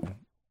you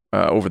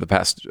over the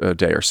past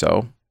day or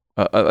so.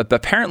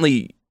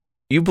 Apparently,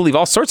 you believe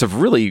all sorts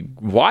of really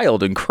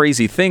wild and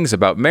crazy things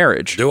about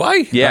marriage. Do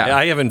I? Yeah,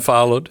 I haven't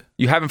followed.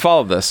 You haven't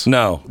followed this?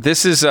 No.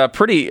 This is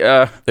pretty...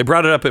 They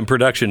brought it up in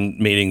production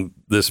meeting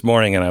this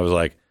morning, and I was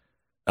like,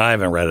 I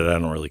haven't read it. I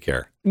don't really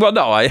care. Well,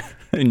 no,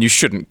 and you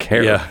shouldn't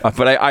care. Yeah.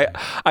 But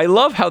I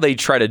love how they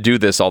try to do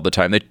this all the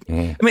time. I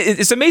mean,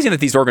 it's amazing that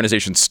these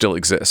organizations still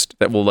exist,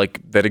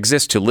 that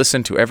exist to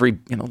listen to every,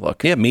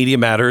 look. Yeah, Media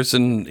Matters,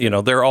 and,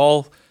 they're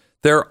all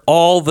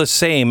the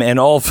same and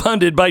all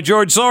funded by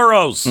George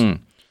Soros.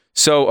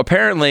 So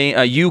apparently,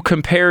 you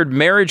compared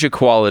marriage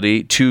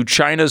equality to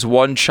China's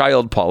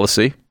one-child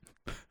policy.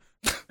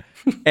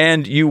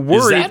 And you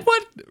worried... Is that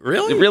what?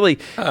 Really? Really.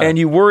 Oh. And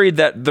you worried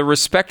that the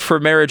Respect for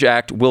Marriage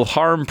Act will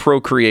harm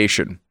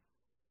procreation.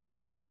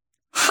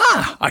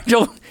 I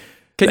don't...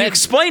 Can you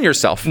explain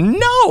yourself?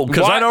 No,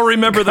 because I don't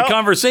remember the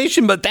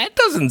conversation, but that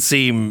doesn't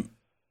seem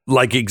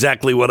like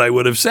exactly what I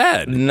would have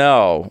said.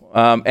 No.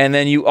 And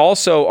then you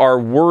also are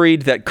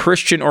worried that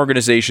Christian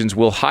organizations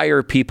will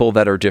hire people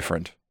that are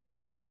different.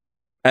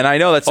 And I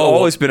know that's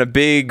always been a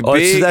big,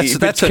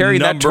 that's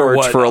carried that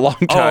torch for a long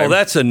time. Oh,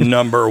 that's a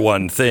number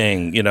one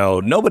thing.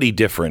 Nobody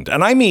different.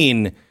 And I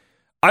mean,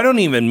 I don't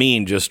even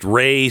mean just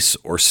race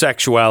or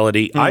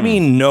sexuality. I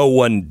mean, no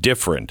one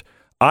different.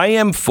 I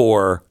am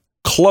for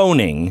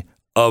cloning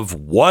of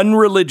one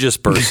religious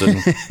person,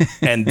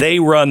 and they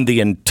run the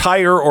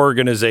entire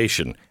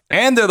organization.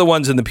 And they're the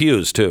ones in the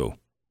pews, too.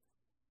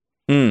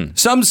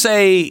 Some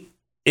say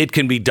it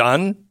can be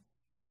done.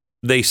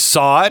 They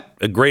saw it,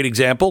 a great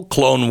example,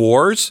 Clone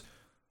Wars.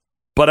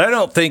 But I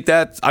don't think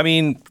that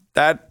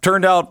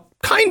turned out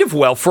kind of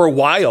well for a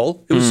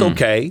while. It was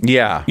okay.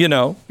 Yeah.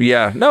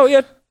 Yeah. No,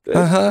 yeah.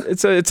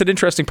 It's an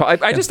interesting.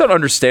 I just don't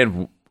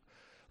understand.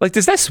 Like,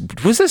 does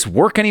this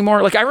work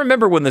anymore? Like, I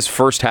remember when this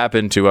first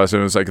happened to us, and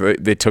it was like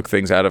they took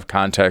things out of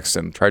context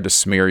and tried to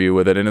smear you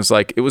with it, and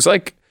it was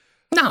like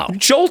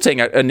jolting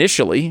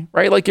initially,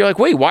 right? Like, you're like,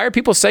 wait, why are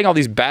people saying all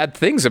these bad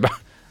things about?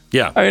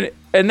 Yeah, I mean,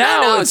 and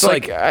now it's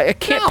like I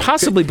can't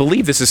possibly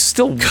believe this is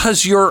still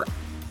because they've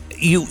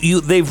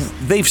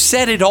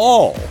said it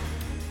all.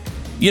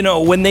 You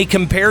know, when they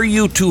compare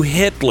you to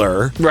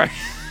Hitler, right?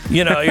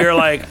 You know, you're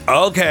like,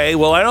 okay,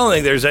 well, I don't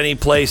think there's any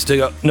place to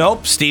go.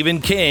 Nope,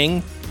 Stephen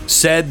King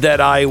said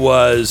that I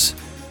was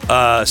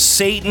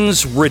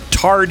Satan's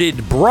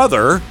retarded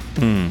brother,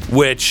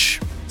 which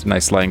it's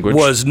nice language.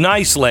 Was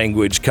nice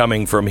language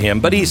coming from him,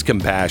 but he's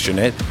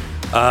compassionate,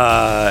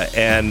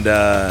 and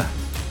I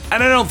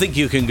don't think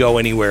you can go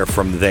anywhere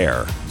from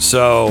there.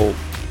 So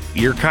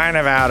you're kind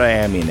of out of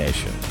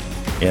ammunition,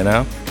 you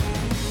know?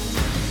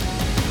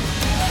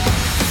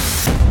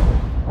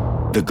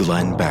 The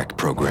Glenn Beck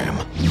Program.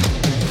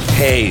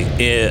 Hey,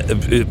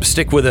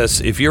 stick with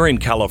us if you're in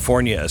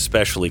California,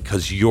 especially,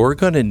 because you're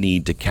going to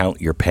need to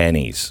count your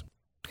pennies.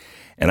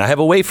 And I have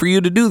a way for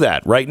you to do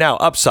that right now.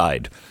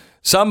 Upside.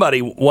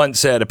 Somebody once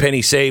said a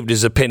penny saved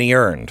is a penny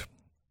earned.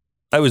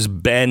 I was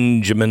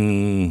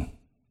Benjamin.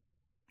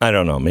 I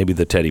don't know. Maybe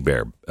the teddy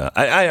bear.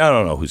 I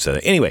don't know who said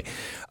it. Anyway,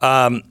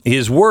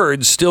 his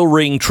words still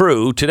ring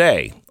true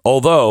today,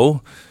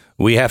 although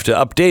we have to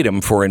update them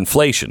for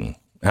inflation.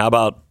 How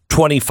about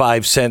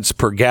 25 cents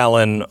per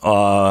gallon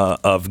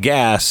of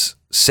gas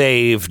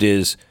saved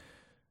is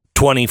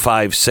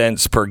 25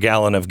 cents per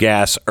gallon of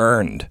gas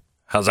earned.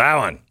 How's that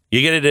one?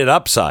 You get it at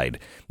Upside.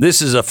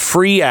 This is a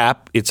free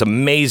app. It's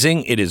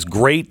amazing. It is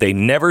great. They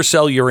never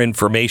sell your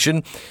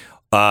information.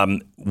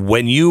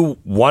 When you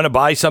want to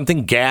buy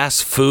something,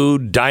 gas,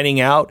 food, dining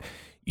out,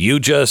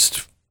 you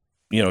just,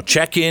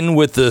 check in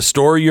with the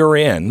store you're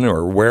in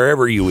or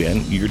wherever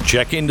you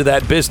check into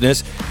that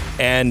business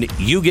and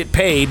you get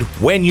paid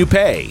when you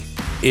pay.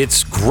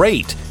 It's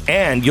great.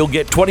 And you'll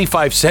get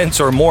 25 cents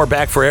or more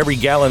back for every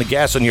gallon of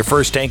gas on your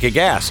first tank of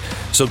gas.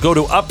 So go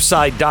to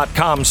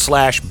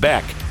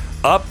upside.com/Beck.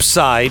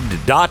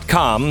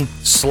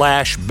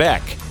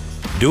 Upside.com/Beck.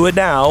 Do it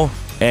now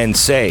and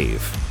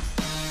save.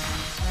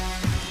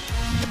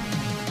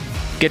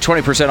 Get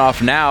 20%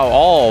 off now.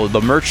 All the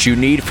merch you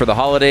need for the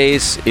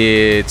holidays.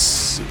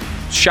 It's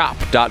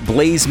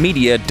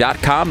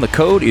shop.blazemedia.com. The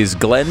code is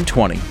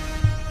Glenn20.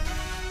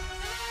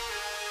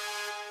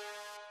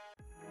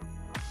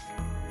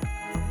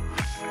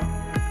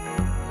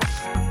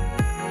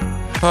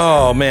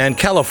 Oh, man,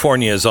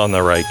 California is on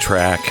the right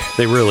track.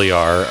 They really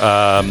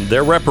are.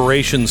 Their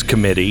reparations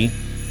committee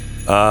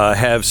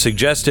have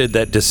suggested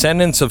that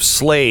descendants of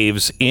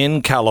slaves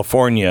in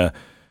California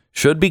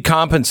should be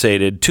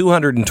compensated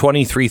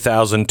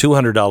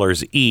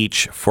 $223,200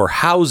 each for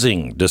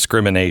housing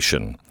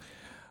discrimination.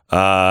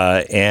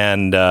 That's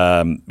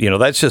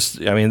just,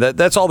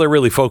 that's all they're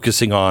really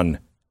focusing on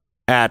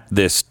at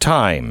this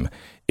time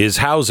is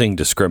housing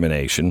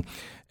discrimination.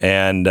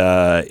 And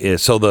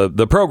so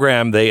the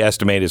program, they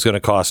estimate, is going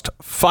to cost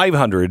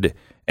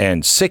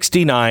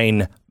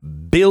 $569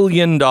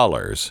 billion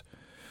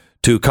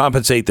to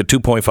compensate the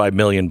 2.5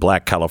 million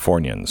black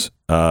Californians.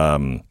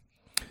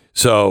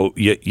 So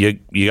you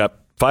got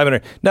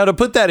 500. Now, to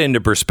put that into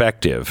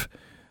perspective,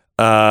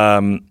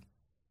 California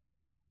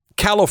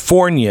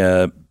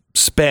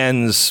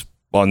spends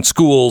on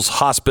schools,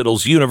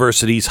 hospitals,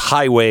 universities,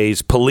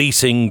 highways,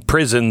 policing,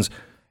 prisons,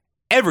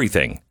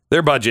 everything.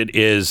 Their budget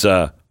is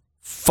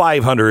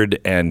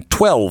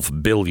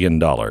 $512 billion.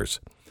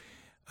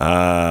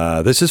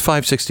 This is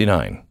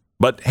 569.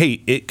 But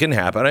hey, it can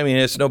happen. I mean,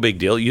 it's no big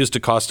deal. It used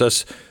to cost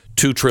us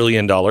 $2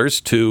 trillion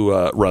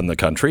to run the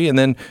country. And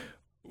then,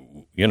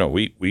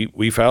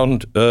 we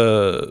found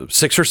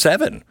 6 or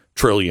 7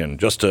 trillion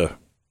just to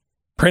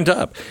print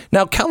up.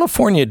 Now,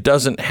 California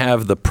doesn't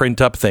have the print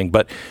up thing,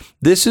 but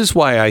this is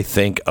why I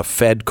think a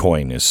Fed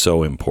coin is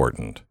so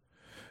important.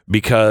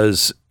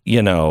 Because,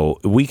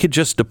 we could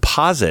just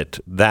deposit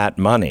that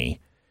money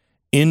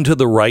into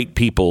the right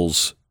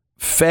people's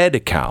Fed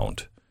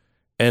account,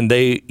 and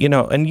they,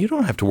 and you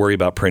don't have to worry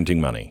about printing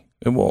money.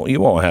 You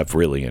won't have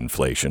really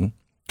inflation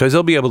because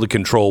they'll be able to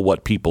control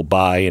what people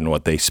buy and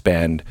what they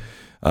spend.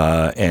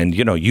 And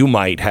you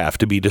might have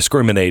to be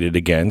discriminated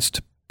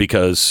against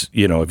because,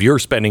 if you're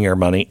spending your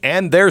money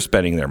and they're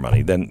spending their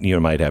money, then you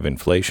might have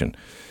inflation.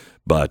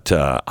 But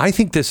I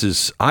think this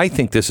is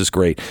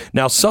great.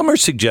 Now, some are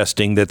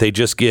suggesting that they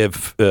just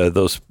give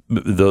those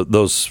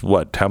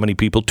how many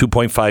people?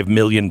 2.5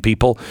 million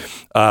people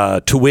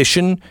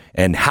tuition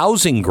and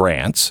housing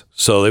grants,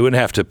 so they wouldn't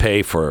have to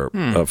pay for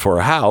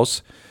a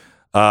house.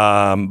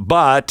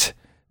 But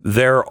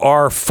there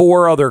are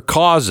 4 other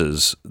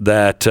causes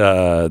that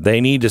they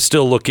need to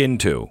still look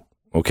into.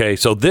 Okay,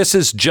 so this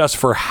is just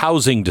for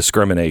housing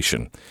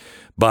discrimination.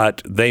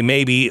 But they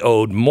may be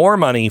owed more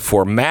money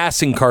for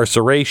mass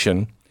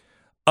incarceration,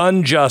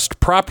 unjust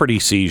property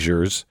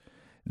seizures,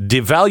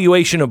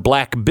 devaluation of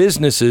black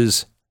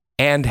businesses,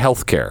 and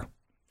health care.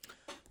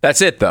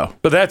 That's it, though.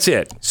 But that's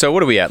it. So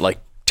what are we at, like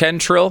 10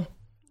 trill?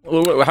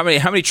 How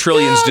many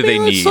trillions do they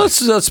need?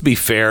 Let's be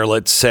fair.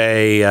 Let's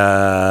say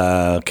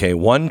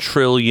 1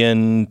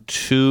 trillion,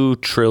 2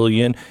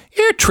 trillion,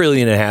 $1.5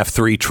 trillion,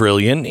 3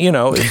 trillion.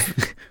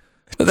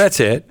 That's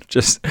it.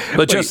 Just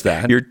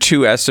that. Your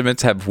two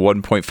estimates have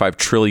 $1.5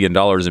 trillion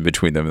in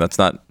between them. That's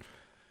not.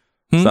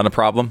 It's not a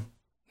problem.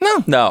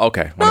 No.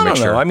 Okay. No.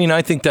 I mean,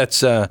 I think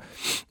that's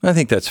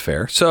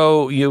fair.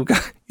 So you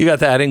got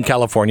that in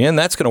California, and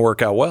that's going to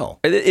work out well.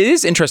 It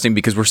is interesting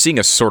because we're seeing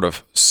a sort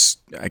of,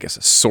 I guess,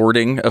 a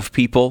sorting of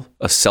people,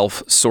 a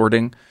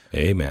self-sorting.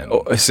 Amen.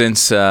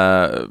 Since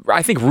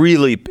I think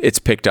really it's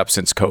picked up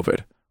since COVID,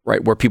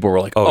 right? Where people were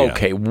like,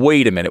 okay,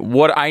 wait a minute.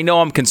 What I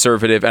know I'm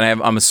conservative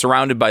and I'm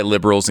surrounded by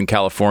liberals in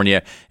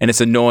California, and it's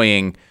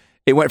annoying.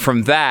 It went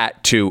from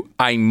that to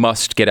I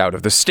must get out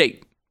of the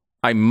state.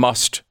 I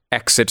must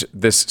exit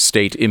this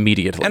state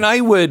immediately. And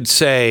I would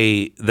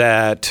say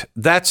that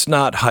that's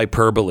not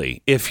hyperbole.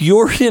 If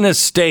you're in a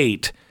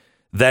state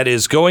that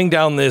is going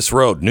down this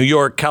road, New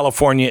York,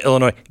 California,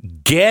 Illinois,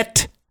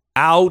 get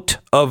out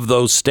of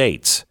those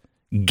states.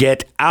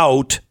 Get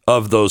out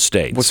of those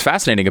states. What's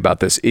fascinating about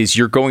this is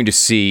you're going to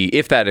see,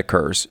 if that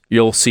occurs,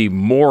 you'll see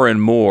more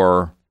and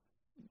more,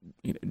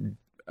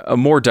 a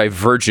more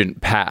divergent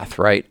path,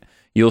 right?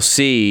 You'll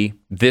see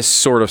this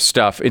sort of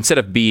stuff, instead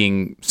of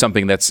being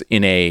something that's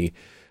in a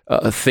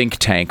think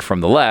tank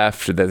from the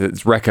left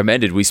that's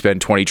recommended we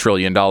spend $20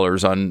 trillion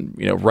on,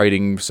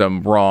 righting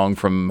some wrong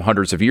from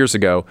hundreds of years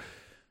ago,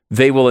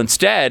 they will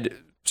instead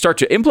start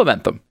to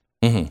implement them.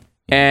 Mm-hmm.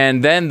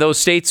 And then those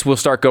states will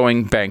start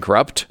going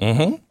bankrupt.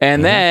 Mm-hmm.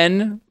 And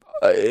then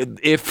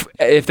if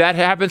that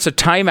happens to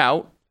time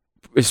out,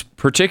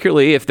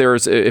 particularly if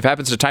it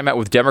happens to time out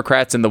with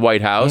Democrats in the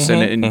White House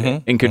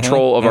and in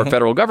control of our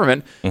federal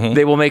government,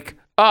 they will make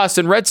us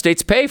in red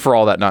states pay for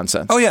all that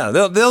nonsense. Oh yeah,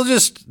 they'll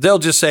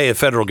just say a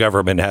federal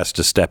government has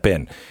to step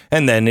in,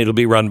 and then it'll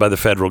be run by the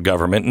federal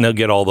government, and they'll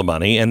get all the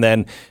money. And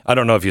then I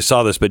don't know if you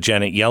saw this, but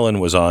Janet Yellen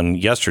was on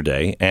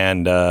yesterday,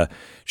 and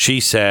she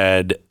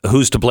said,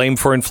 "Who's to blame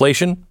for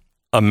inflation?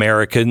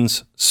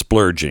 Americans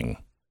splurging."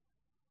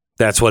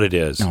 That's what it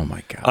is. Oh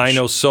my gosh! I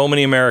know so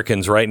many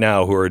Americans right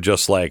now who are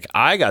just like,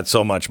 "I got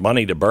so much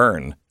money to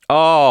burn."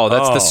 Oh,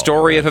 that's the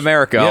story of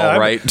America, all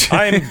right.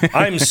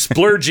 I'm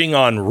splurging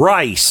on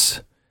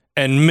rice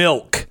and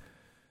milk.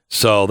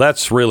 So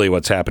that's really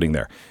what's happening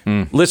there.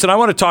 Listen, I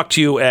want to talk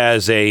to you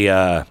as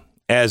a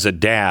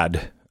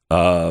dad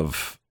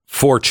of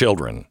 4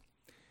 children.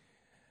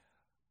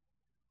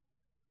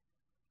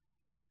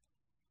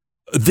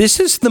 This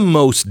is the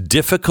most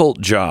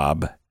difficult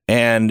job,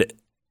 and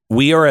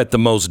we are at the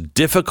most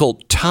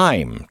difficult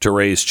time to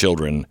raise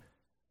children,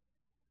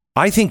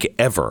 I think,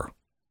 ever.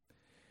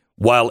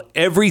 While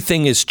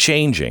everything is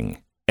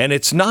changing, and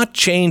it's not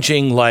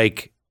changing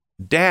like,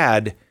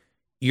 Dad,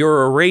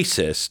 you're a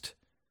racist.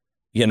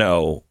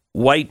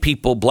 White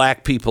people,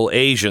 black people,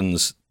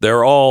 Asians,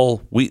 they're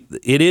all,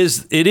 it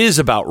is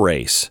about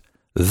race,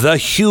 the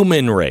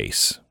human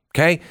race,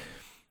 okay?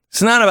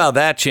 It's not about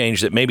that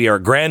change that maybe our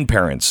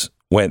grandparents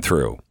went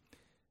through.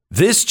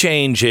 This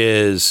change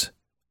is,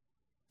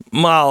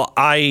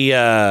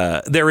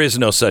 there is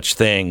no such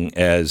thing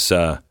as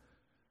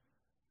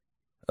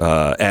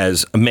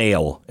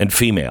male and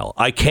female.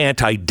 I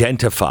can't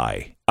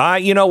identify.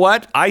 You know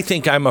what? I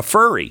think I'm a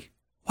furry.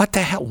 What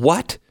the hell?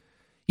 What?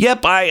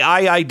 Yep,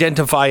 I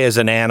identify as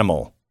an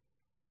animal.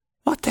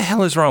 What the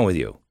hell is wrong with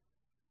you?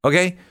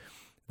 Okay?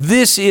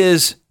 This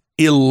is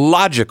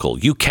illogical.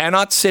 You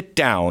cannot sit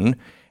down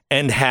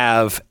and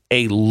have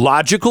a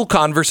logical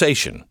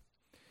conversation.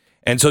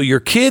 And so your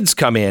kids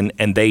come in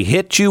and they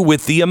hit you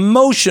with the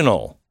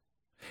emotional.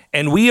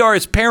 And we are,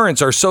 as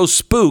parents, are so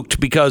spooked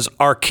because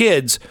our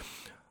kids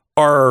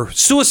are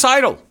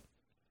suicidal.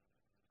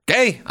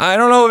 Okay, I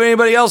don't know if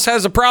anybody else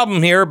has a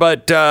problem here,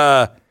 but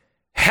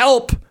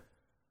help.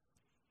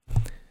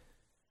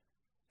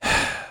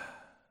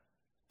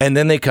 And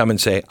then they come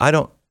and say, I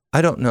don't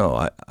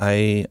know.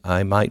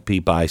 I might be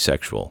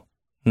bisexual.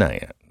 No,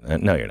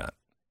 you're not.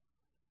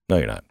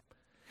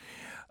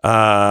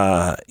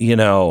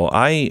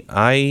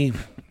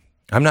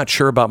 I'm not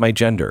sure about my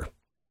gender.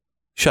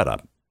 Shut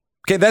up.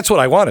 Okay, that's what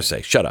I want to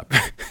say. Shut up.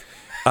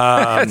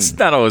 That's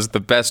not always the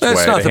best way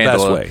to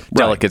handle a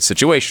delicate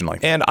situation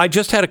like that. And I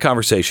just had a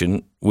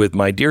conversation with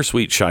my dear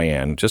sweet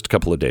Cheyenne just a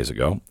couple of days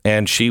ago,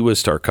 and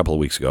a couple of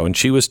weeks ago, and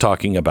she was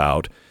talking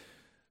about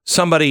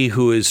somebody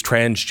who is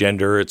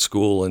transgender at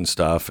school and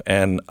stuff.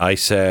 And I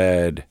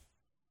said,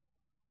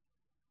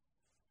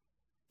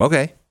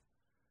 okay,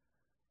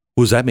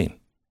 what does that mean?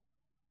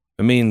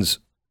 It means,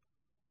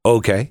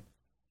 okay.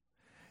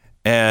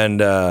 And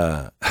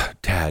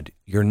Dad,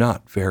 you're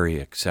not very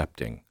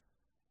accepting.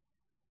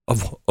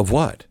 Of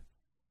what?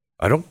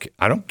 I don't care.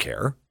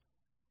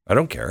 I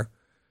don't care.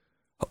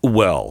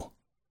 Well,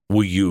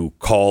 will you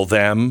call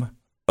them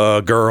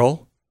a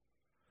girl?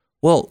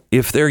 Well,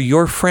 if they're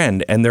your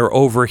friend and they're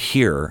over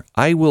here,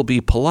 I will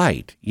be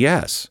polite.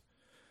 Yes.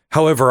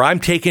 However, I'm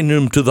taking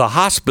them to the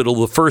hospital.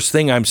 The first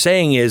thing I'm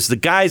saying is the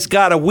guy's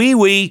got a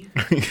wee-wee.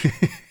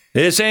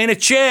 This ain't a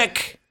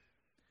chick.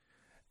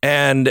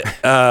 And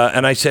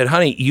I said,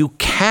 honey, you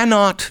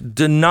cannot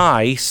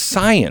deny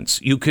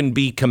science. You can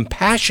be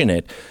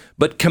compassionate,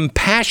 but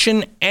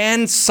compassion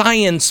and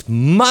science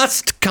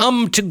must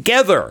come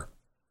together.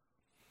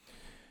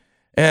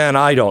 And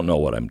I don't know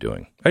what I'm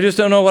doing. I just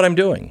don't know what I'm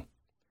doing.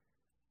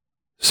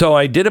 So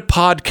I did a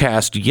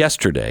podcast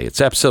yesterday.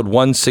 It's episode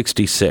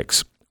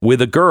 166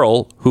 with a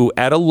girl who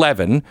at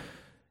 11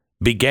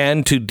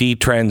 began to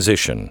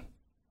detransition,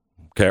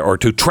 okay, or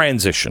to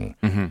transition.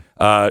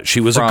 Mm-hmm.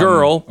 She was a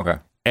girl,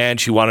 and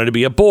she wanted to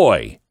be a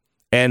boy.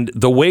 And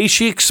the way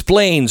she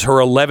explains her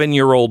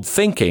 11-year-old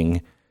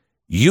thinking,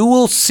 you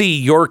will see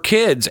your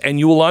kids and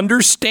you will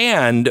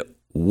understand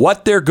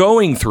what they're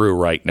going through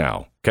right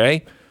now,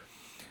 okay?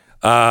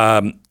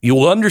 You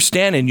will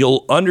understand, and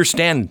you'll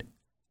understand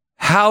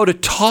how to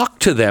talk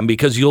to them,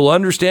 because you'll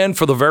understand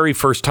for the very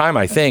first time,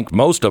 I think,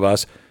 most of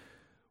us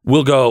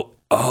will go,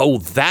 oh,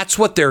 that's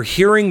what they're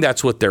hearing,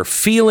 that's what they're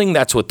feeling,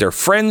 that's what their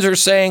friends are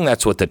saying,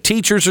 that's what the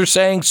teachers are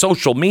saying,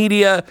 social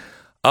media,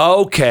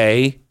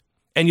 okay.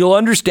 And you'll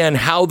understand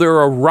how they're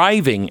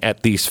arriving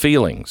at these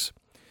feelings.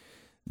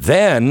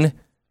 Then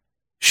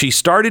she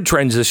started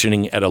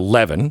transitioning at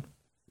 11.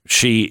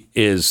 She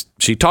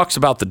talks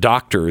about the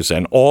doctors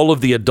and all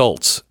of the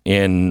adults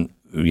in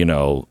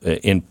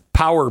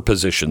power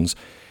positions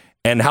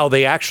and how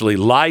they actually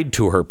lied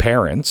to her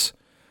parents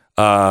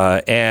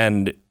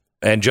and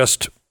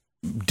just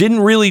didn't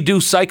really do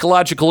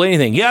psychological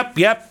anything. Yep,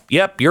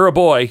 you're a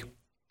boy.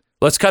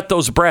 Let's cut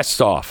those breasts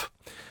off.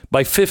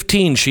 By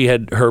 15, she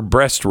had her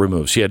breast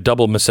removed. She had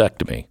double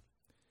mastectomy.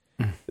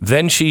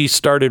 Then she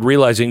started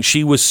realizing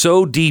she was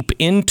so deep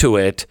into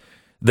it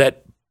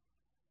that,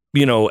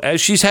 as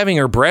she's having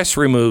her breasts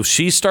removed,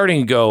 she's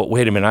starting to go,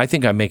 wait a minute, I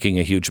think I'm making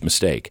a huge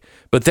mistake.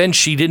 But then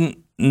she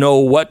didn't know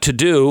what to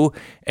do,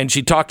 and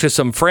she talked to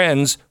some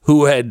friends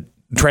who had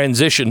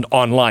transitioned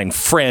online,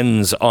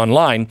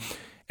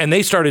 and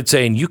they started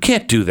saying, you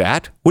can't do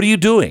that. What are you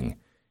doing?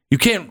 You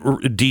can't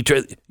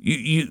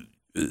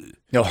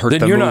You'll hurt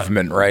the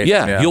movement, right?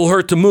 Yeah, you'll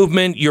hurt the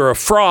movement. You're a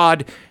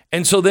fraud.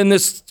 And so then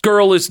this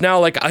girl is now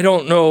like, I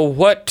don't know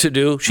what to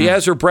do. She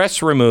has her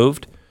breasts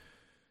removed.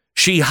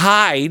 She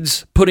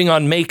hides, putting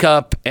on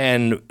makeup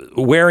and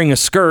wearing a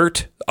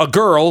skirt. A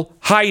girl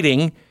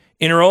hiding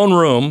in her own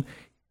room.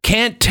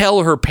 Can't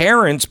tell her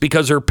parents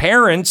because her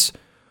parents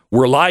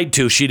were lied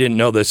to. She didn't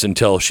know this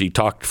until she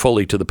talked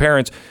fully to the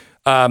parents.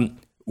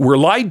 Were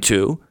lied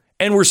to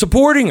and were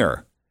supporting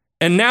her.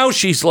 And now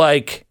she's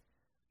like,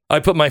 I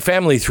put my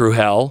family through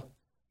hell,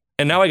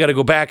 and now I got to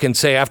go back and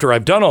say, after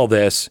I've done all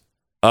this,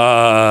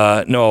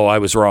 no, I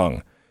was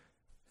wrong.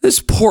 This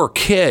poor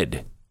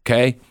kid,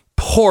 okay?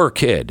 Poor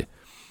kid.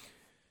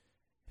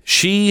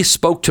 She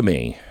spoke to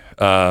me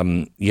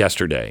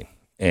yesterday,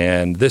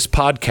 and this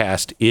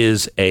podcast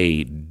is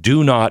a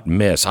do not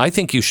miss. I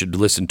think you should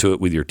listen to it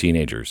with your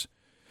teenagers.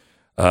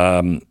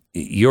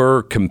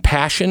 Your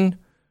compassion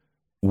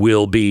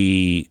will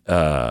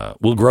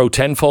grow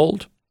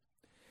tenfold.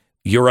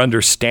 Your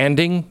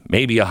understanding,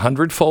 maybe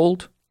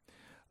 100-fold,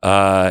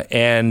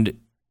 and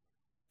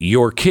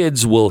your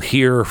kids will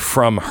hear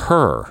from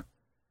her.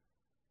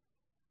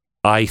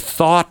 I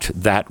thought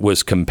that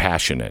was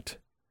compassionate,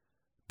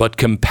 but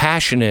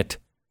compassionate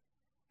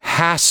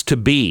has to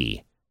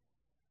be,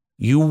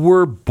 you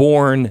were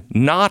born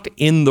not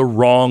in the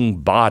wrong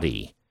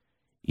body.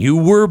 You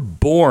were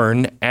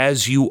born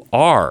as you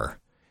are.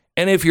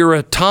 And if you're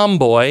a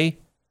tomboy,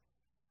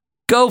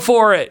 go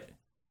for it.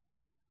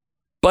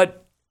 But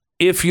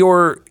if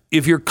you're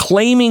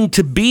claiming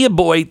to be a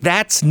boy,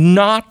 that's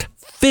not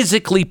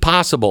physically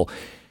possible.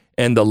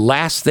 And the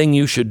last thing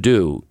you should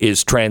do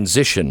is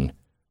transition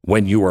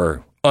when you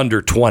are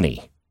under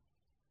 20.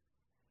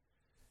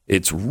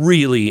 It's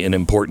really an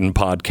important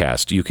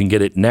podcast. You can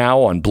get it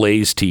now on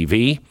Blaze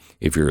TV.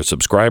 If you're a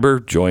subscriber,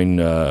 join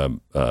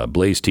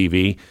Blaze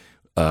TV.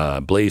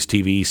 Blaze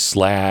TV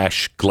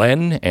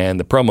 /Glenn, and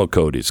the promo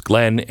code is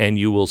Glenn, and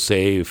you will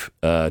save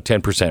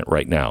 10%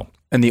 right now.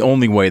 And the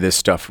only way this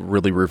stuff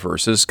really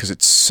reverses, because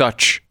it's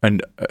such,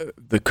 and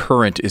the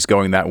current is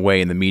going that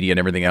way in the media and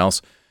everything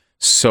else,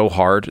 so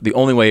hard. The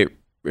only way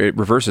it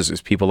reverses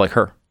is people like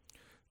her.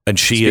 And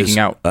she speaking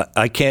out.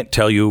 I can't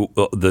tell you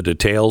the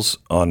details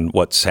on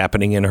what's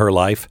happening in her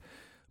life,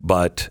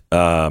 but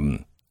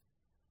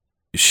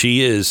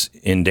she is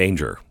in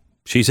danger.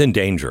 She's in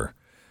danger.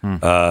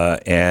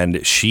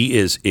 And she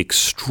is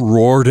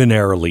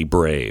extraordinarily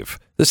brave.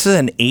 This is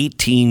an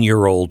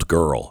 18-year-old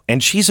girl,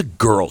 and she's a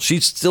girl.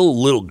 She's still a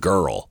little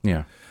girl.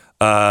 Yeah.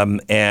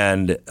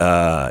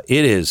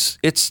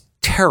 It's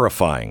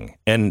terrifying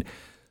and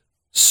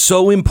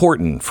so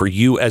important for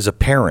you as a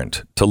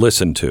parent to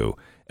listen to.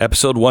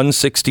 Episode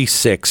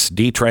 166,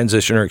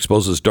 Detransitioner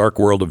Exposes Dark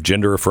World of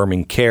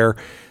Gender-Affirming Care.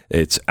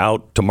 It's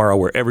out tomorrow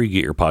wherever you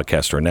get your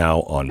podcasts, or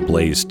now on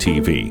Blaze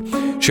TV.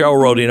 Cheryl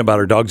wrote in about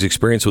her dog's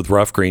experience with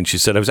rough green. She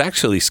said, I was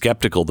actually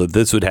skeptical that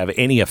this would have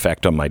any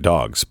effect on my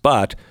dogs,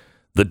 but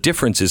the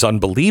difference is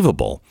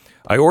unbelievable.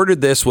 I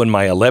ordered this when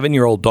my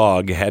 11-year-old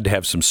dog had to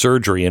have some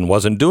surgery and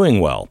wasn't doing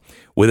well.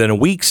 Within a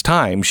week's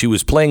time, she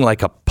was playing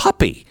like a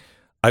puppy.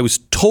 I was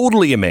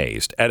totally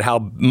amazed at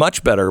how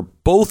much better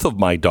both of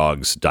my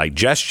dogs'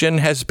 digestion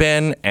has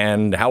been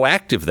and how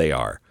active they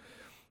are.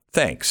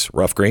 Thanks,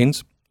 Rough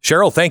Greens.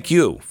 Cheryl, thank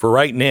you for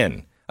writing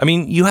in. I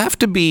mean, you have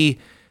to be,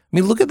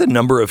 look at the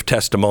number of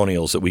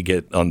testimonials that we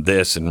get on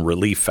this and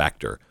Relief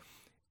Factor.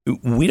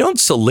 We don't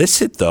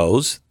solicit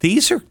those.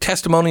 These are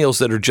testimonials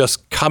that are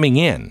just coming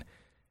in.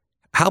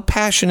 How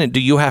passionate do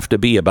you have to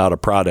be about a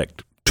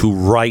product to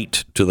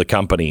write to the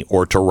company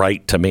or to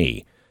write to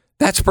me?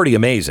 That's pretty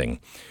amazing.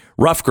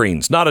 Rough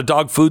Greens, not a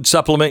dog food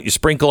supplement you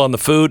sprinkle on the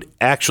food,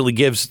 actually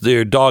gives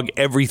their dog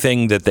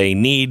everything that they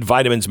need,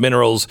 vitamins,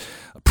 minerals,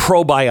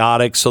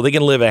 probiotics, so they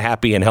can live a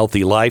happy and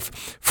healthy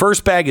life.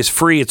 First bag is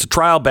free. It's a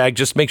trial bag.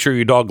 Just make sure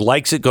your dog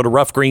likes it. Go to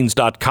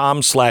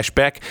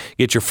roughgreens.com/Beck.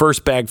 Get your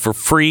first bag for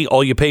free.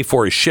 All you pay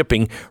for is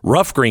shipping.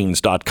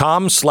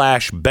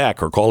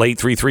 Roughgreens.com/Beck or call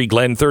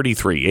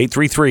 833-GLEN-33,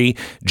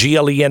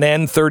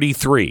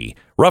 833-GLENN-33.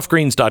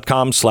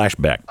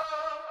 Roughgreens.com/Beck.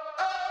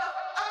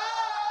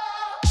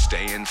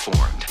 Stay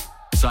informed.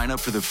 Sign up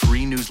for the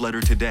free newsletter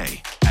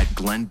today at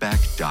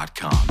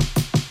glennbeck.com.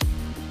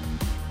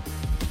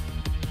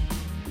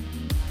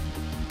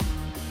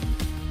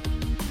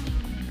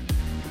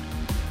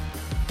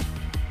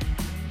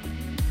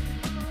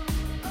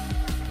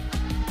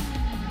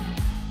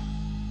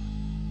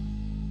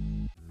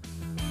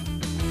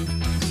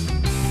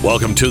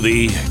 Welcome to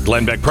the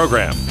Glenn Beck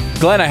program.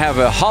 Glenn, I have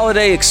a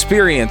holiday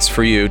experience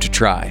for you to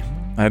try.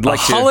 I'd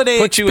like to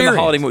put you in the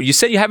holiday mood. You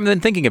said you haven't been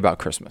thinking about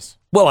Christmas.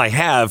 Well, I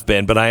have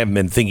been, but I haven't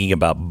been thinking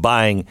about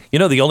buying.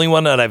 The only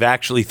one that I've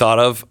actually thought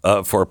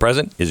of for a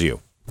present is you.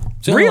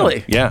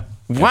 Really? Yeah.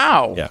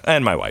 Wow. Yeah,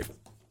 and my wife.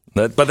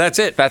 But that's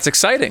it. That's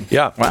exciting.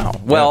 Yeah. Wow.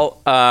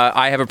 Well,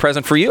 I have a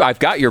present for you. I've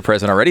got your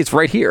present already. It's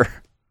right here.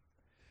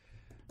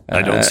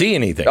 I don't see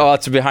anything. Oh,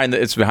 it's behind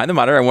the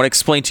monitor. I want to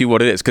explain to you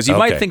what it is because you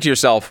might think to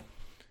yourself,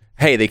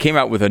 hey, they came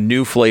out with a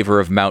new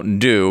flavor of Mountain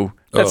Dew.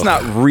 That's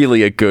not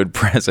really a good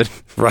present.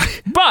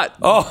 Right. But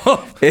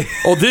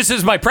this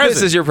is my present.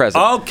 This is your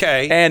present.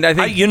 Okay. And I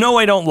think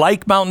I don't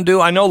like Mountain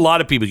Dew. I know a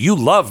lot of people. You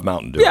love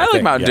Mountain Dew. Yeah, I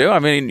like Mountain Dew. I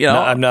mean,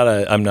 No, I'm not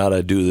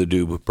a do the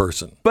Dew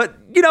person. But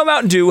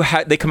Mountain Dew,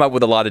 they come out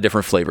with a lot of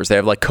different flavors. They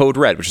have like Code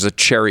Red, which is a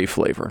cherry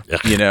flavor.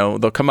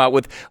 They'll come out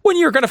with, when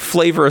you're going to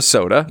flavor a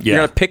soda, you're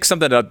going to pick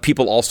something that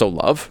people also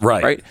love.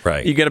 Right.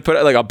 You're going to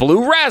put like a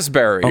blue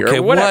raspberry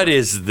or whatever. What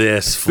is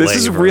this flavor?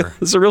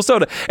 This is a real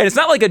soda. And it's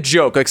not like a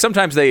joke. Like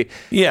sometimes like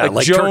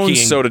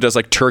Jones soda does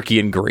like turkey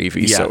and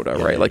gravy soda,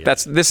 right? Like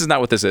this is not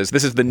what this is.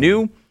 This is the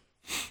new,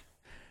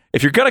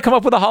 if you're going to come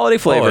up with a holiday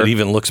flavor. Oh, it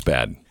even looks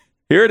bad.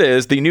 Here it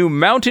is, the new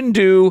Mountain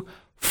Dew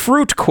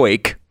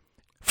Fruitcake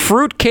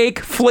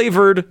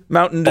flavored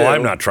Mountain Dew. Oh,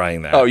 I'm not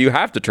trying that. Oh, you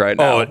have to try it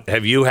now. Oh,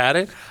 have you had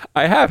it?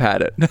 I have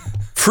had it.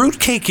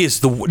 Fruitcake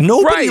is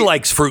nobody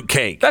likes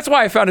fruitcake. That's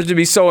why I found it to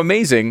be so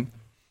amazing.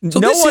 So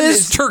this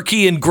is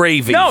turkey and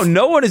gravy.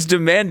 No one is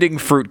demanding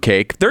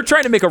fruitcake. They're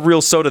trying to make a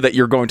real soda that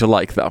you're going to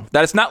like, though.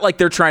 That it's not like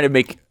they're trying to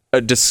make a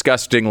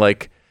disgusting,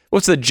 like,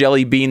 what's the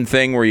jelly bean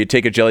thing where you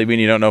take a jelly bean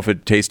and you don't know if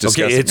it tastes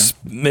disgusting?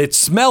 Okay, it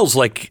smells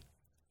like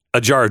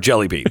a jar of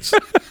jelly beans.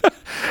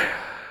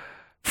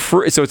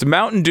 So it's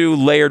Mountain Dew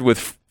layered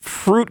with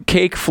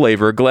fruitcake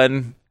flavor.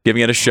 Glenn,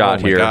 giving it a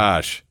shot here. Oh, my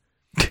gosh.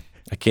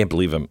 I can't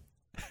believe him.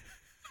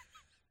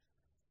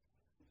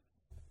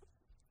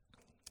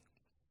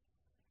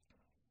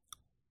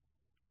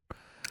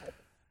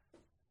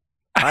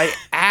 I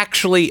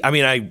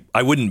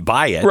wouldn't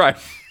buy it. Right.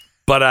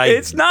 But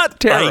it's not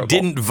terrible. I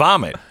didn't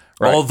vomit.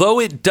 Right. Although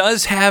it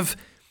does have,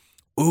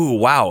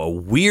 a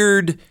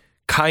weird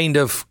kind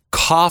of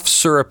cough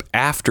syrup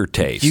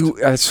aftertaste.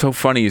 That's so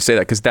funny you say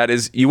that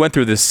because you went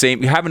through the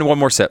same. You having one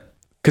more sip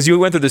because you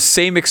went through the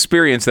same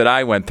experience that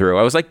I went through.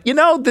 I was like,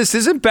 this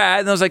isn't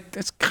bad, and I was like,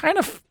 it's kind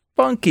of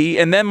funky.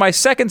 And then my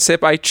second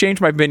sip, I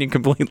changed my opinion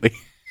completely.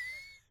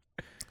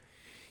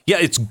 Yeah,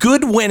 it's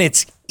good when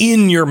it's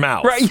in your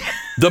mouth. Right.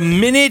 The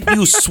minute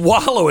you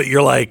swallow it,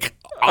 you're like,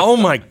 oh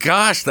my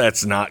gosh,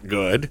 that's not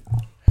good.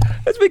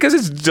 That's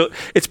because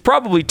it's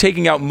probably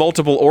taking out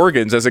multiple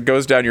organs as it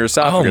goes down your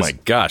esophagus. Oh my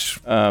gosh.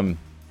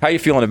 How are you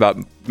feeling about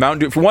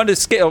Mountain Dew?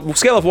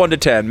 Scale of 1 to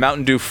 10,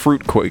 Mountain Dew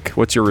Fruitcake.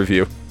 What's your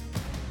review?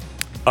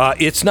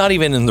 It's not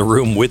even in the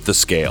room with the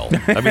scale.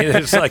 I mean,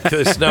 it's like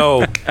there's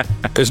no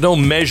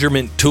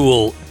measurement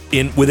tool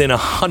within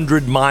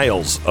 100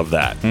 miles of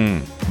that.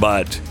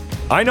 But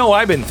I know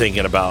I've been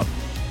thinking about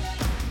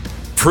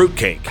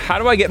fruitcake. How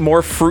do I get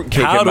more fruitcake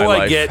in my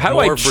life? How do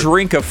I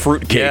drink a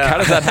fruitcake? Yeah. How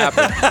does that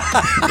happen?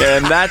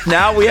 And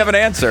now we have an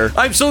answer.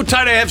 I'm so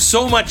tired. I have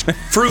so much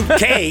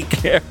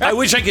fruitcake. I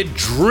wish I could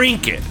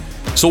drink it.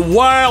 So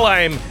while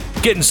I'm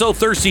getting so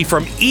thirsty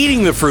from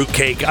eating the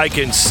fruitcake, I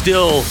can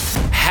still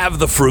have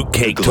the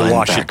fruitcake to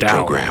wash it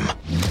down. Program.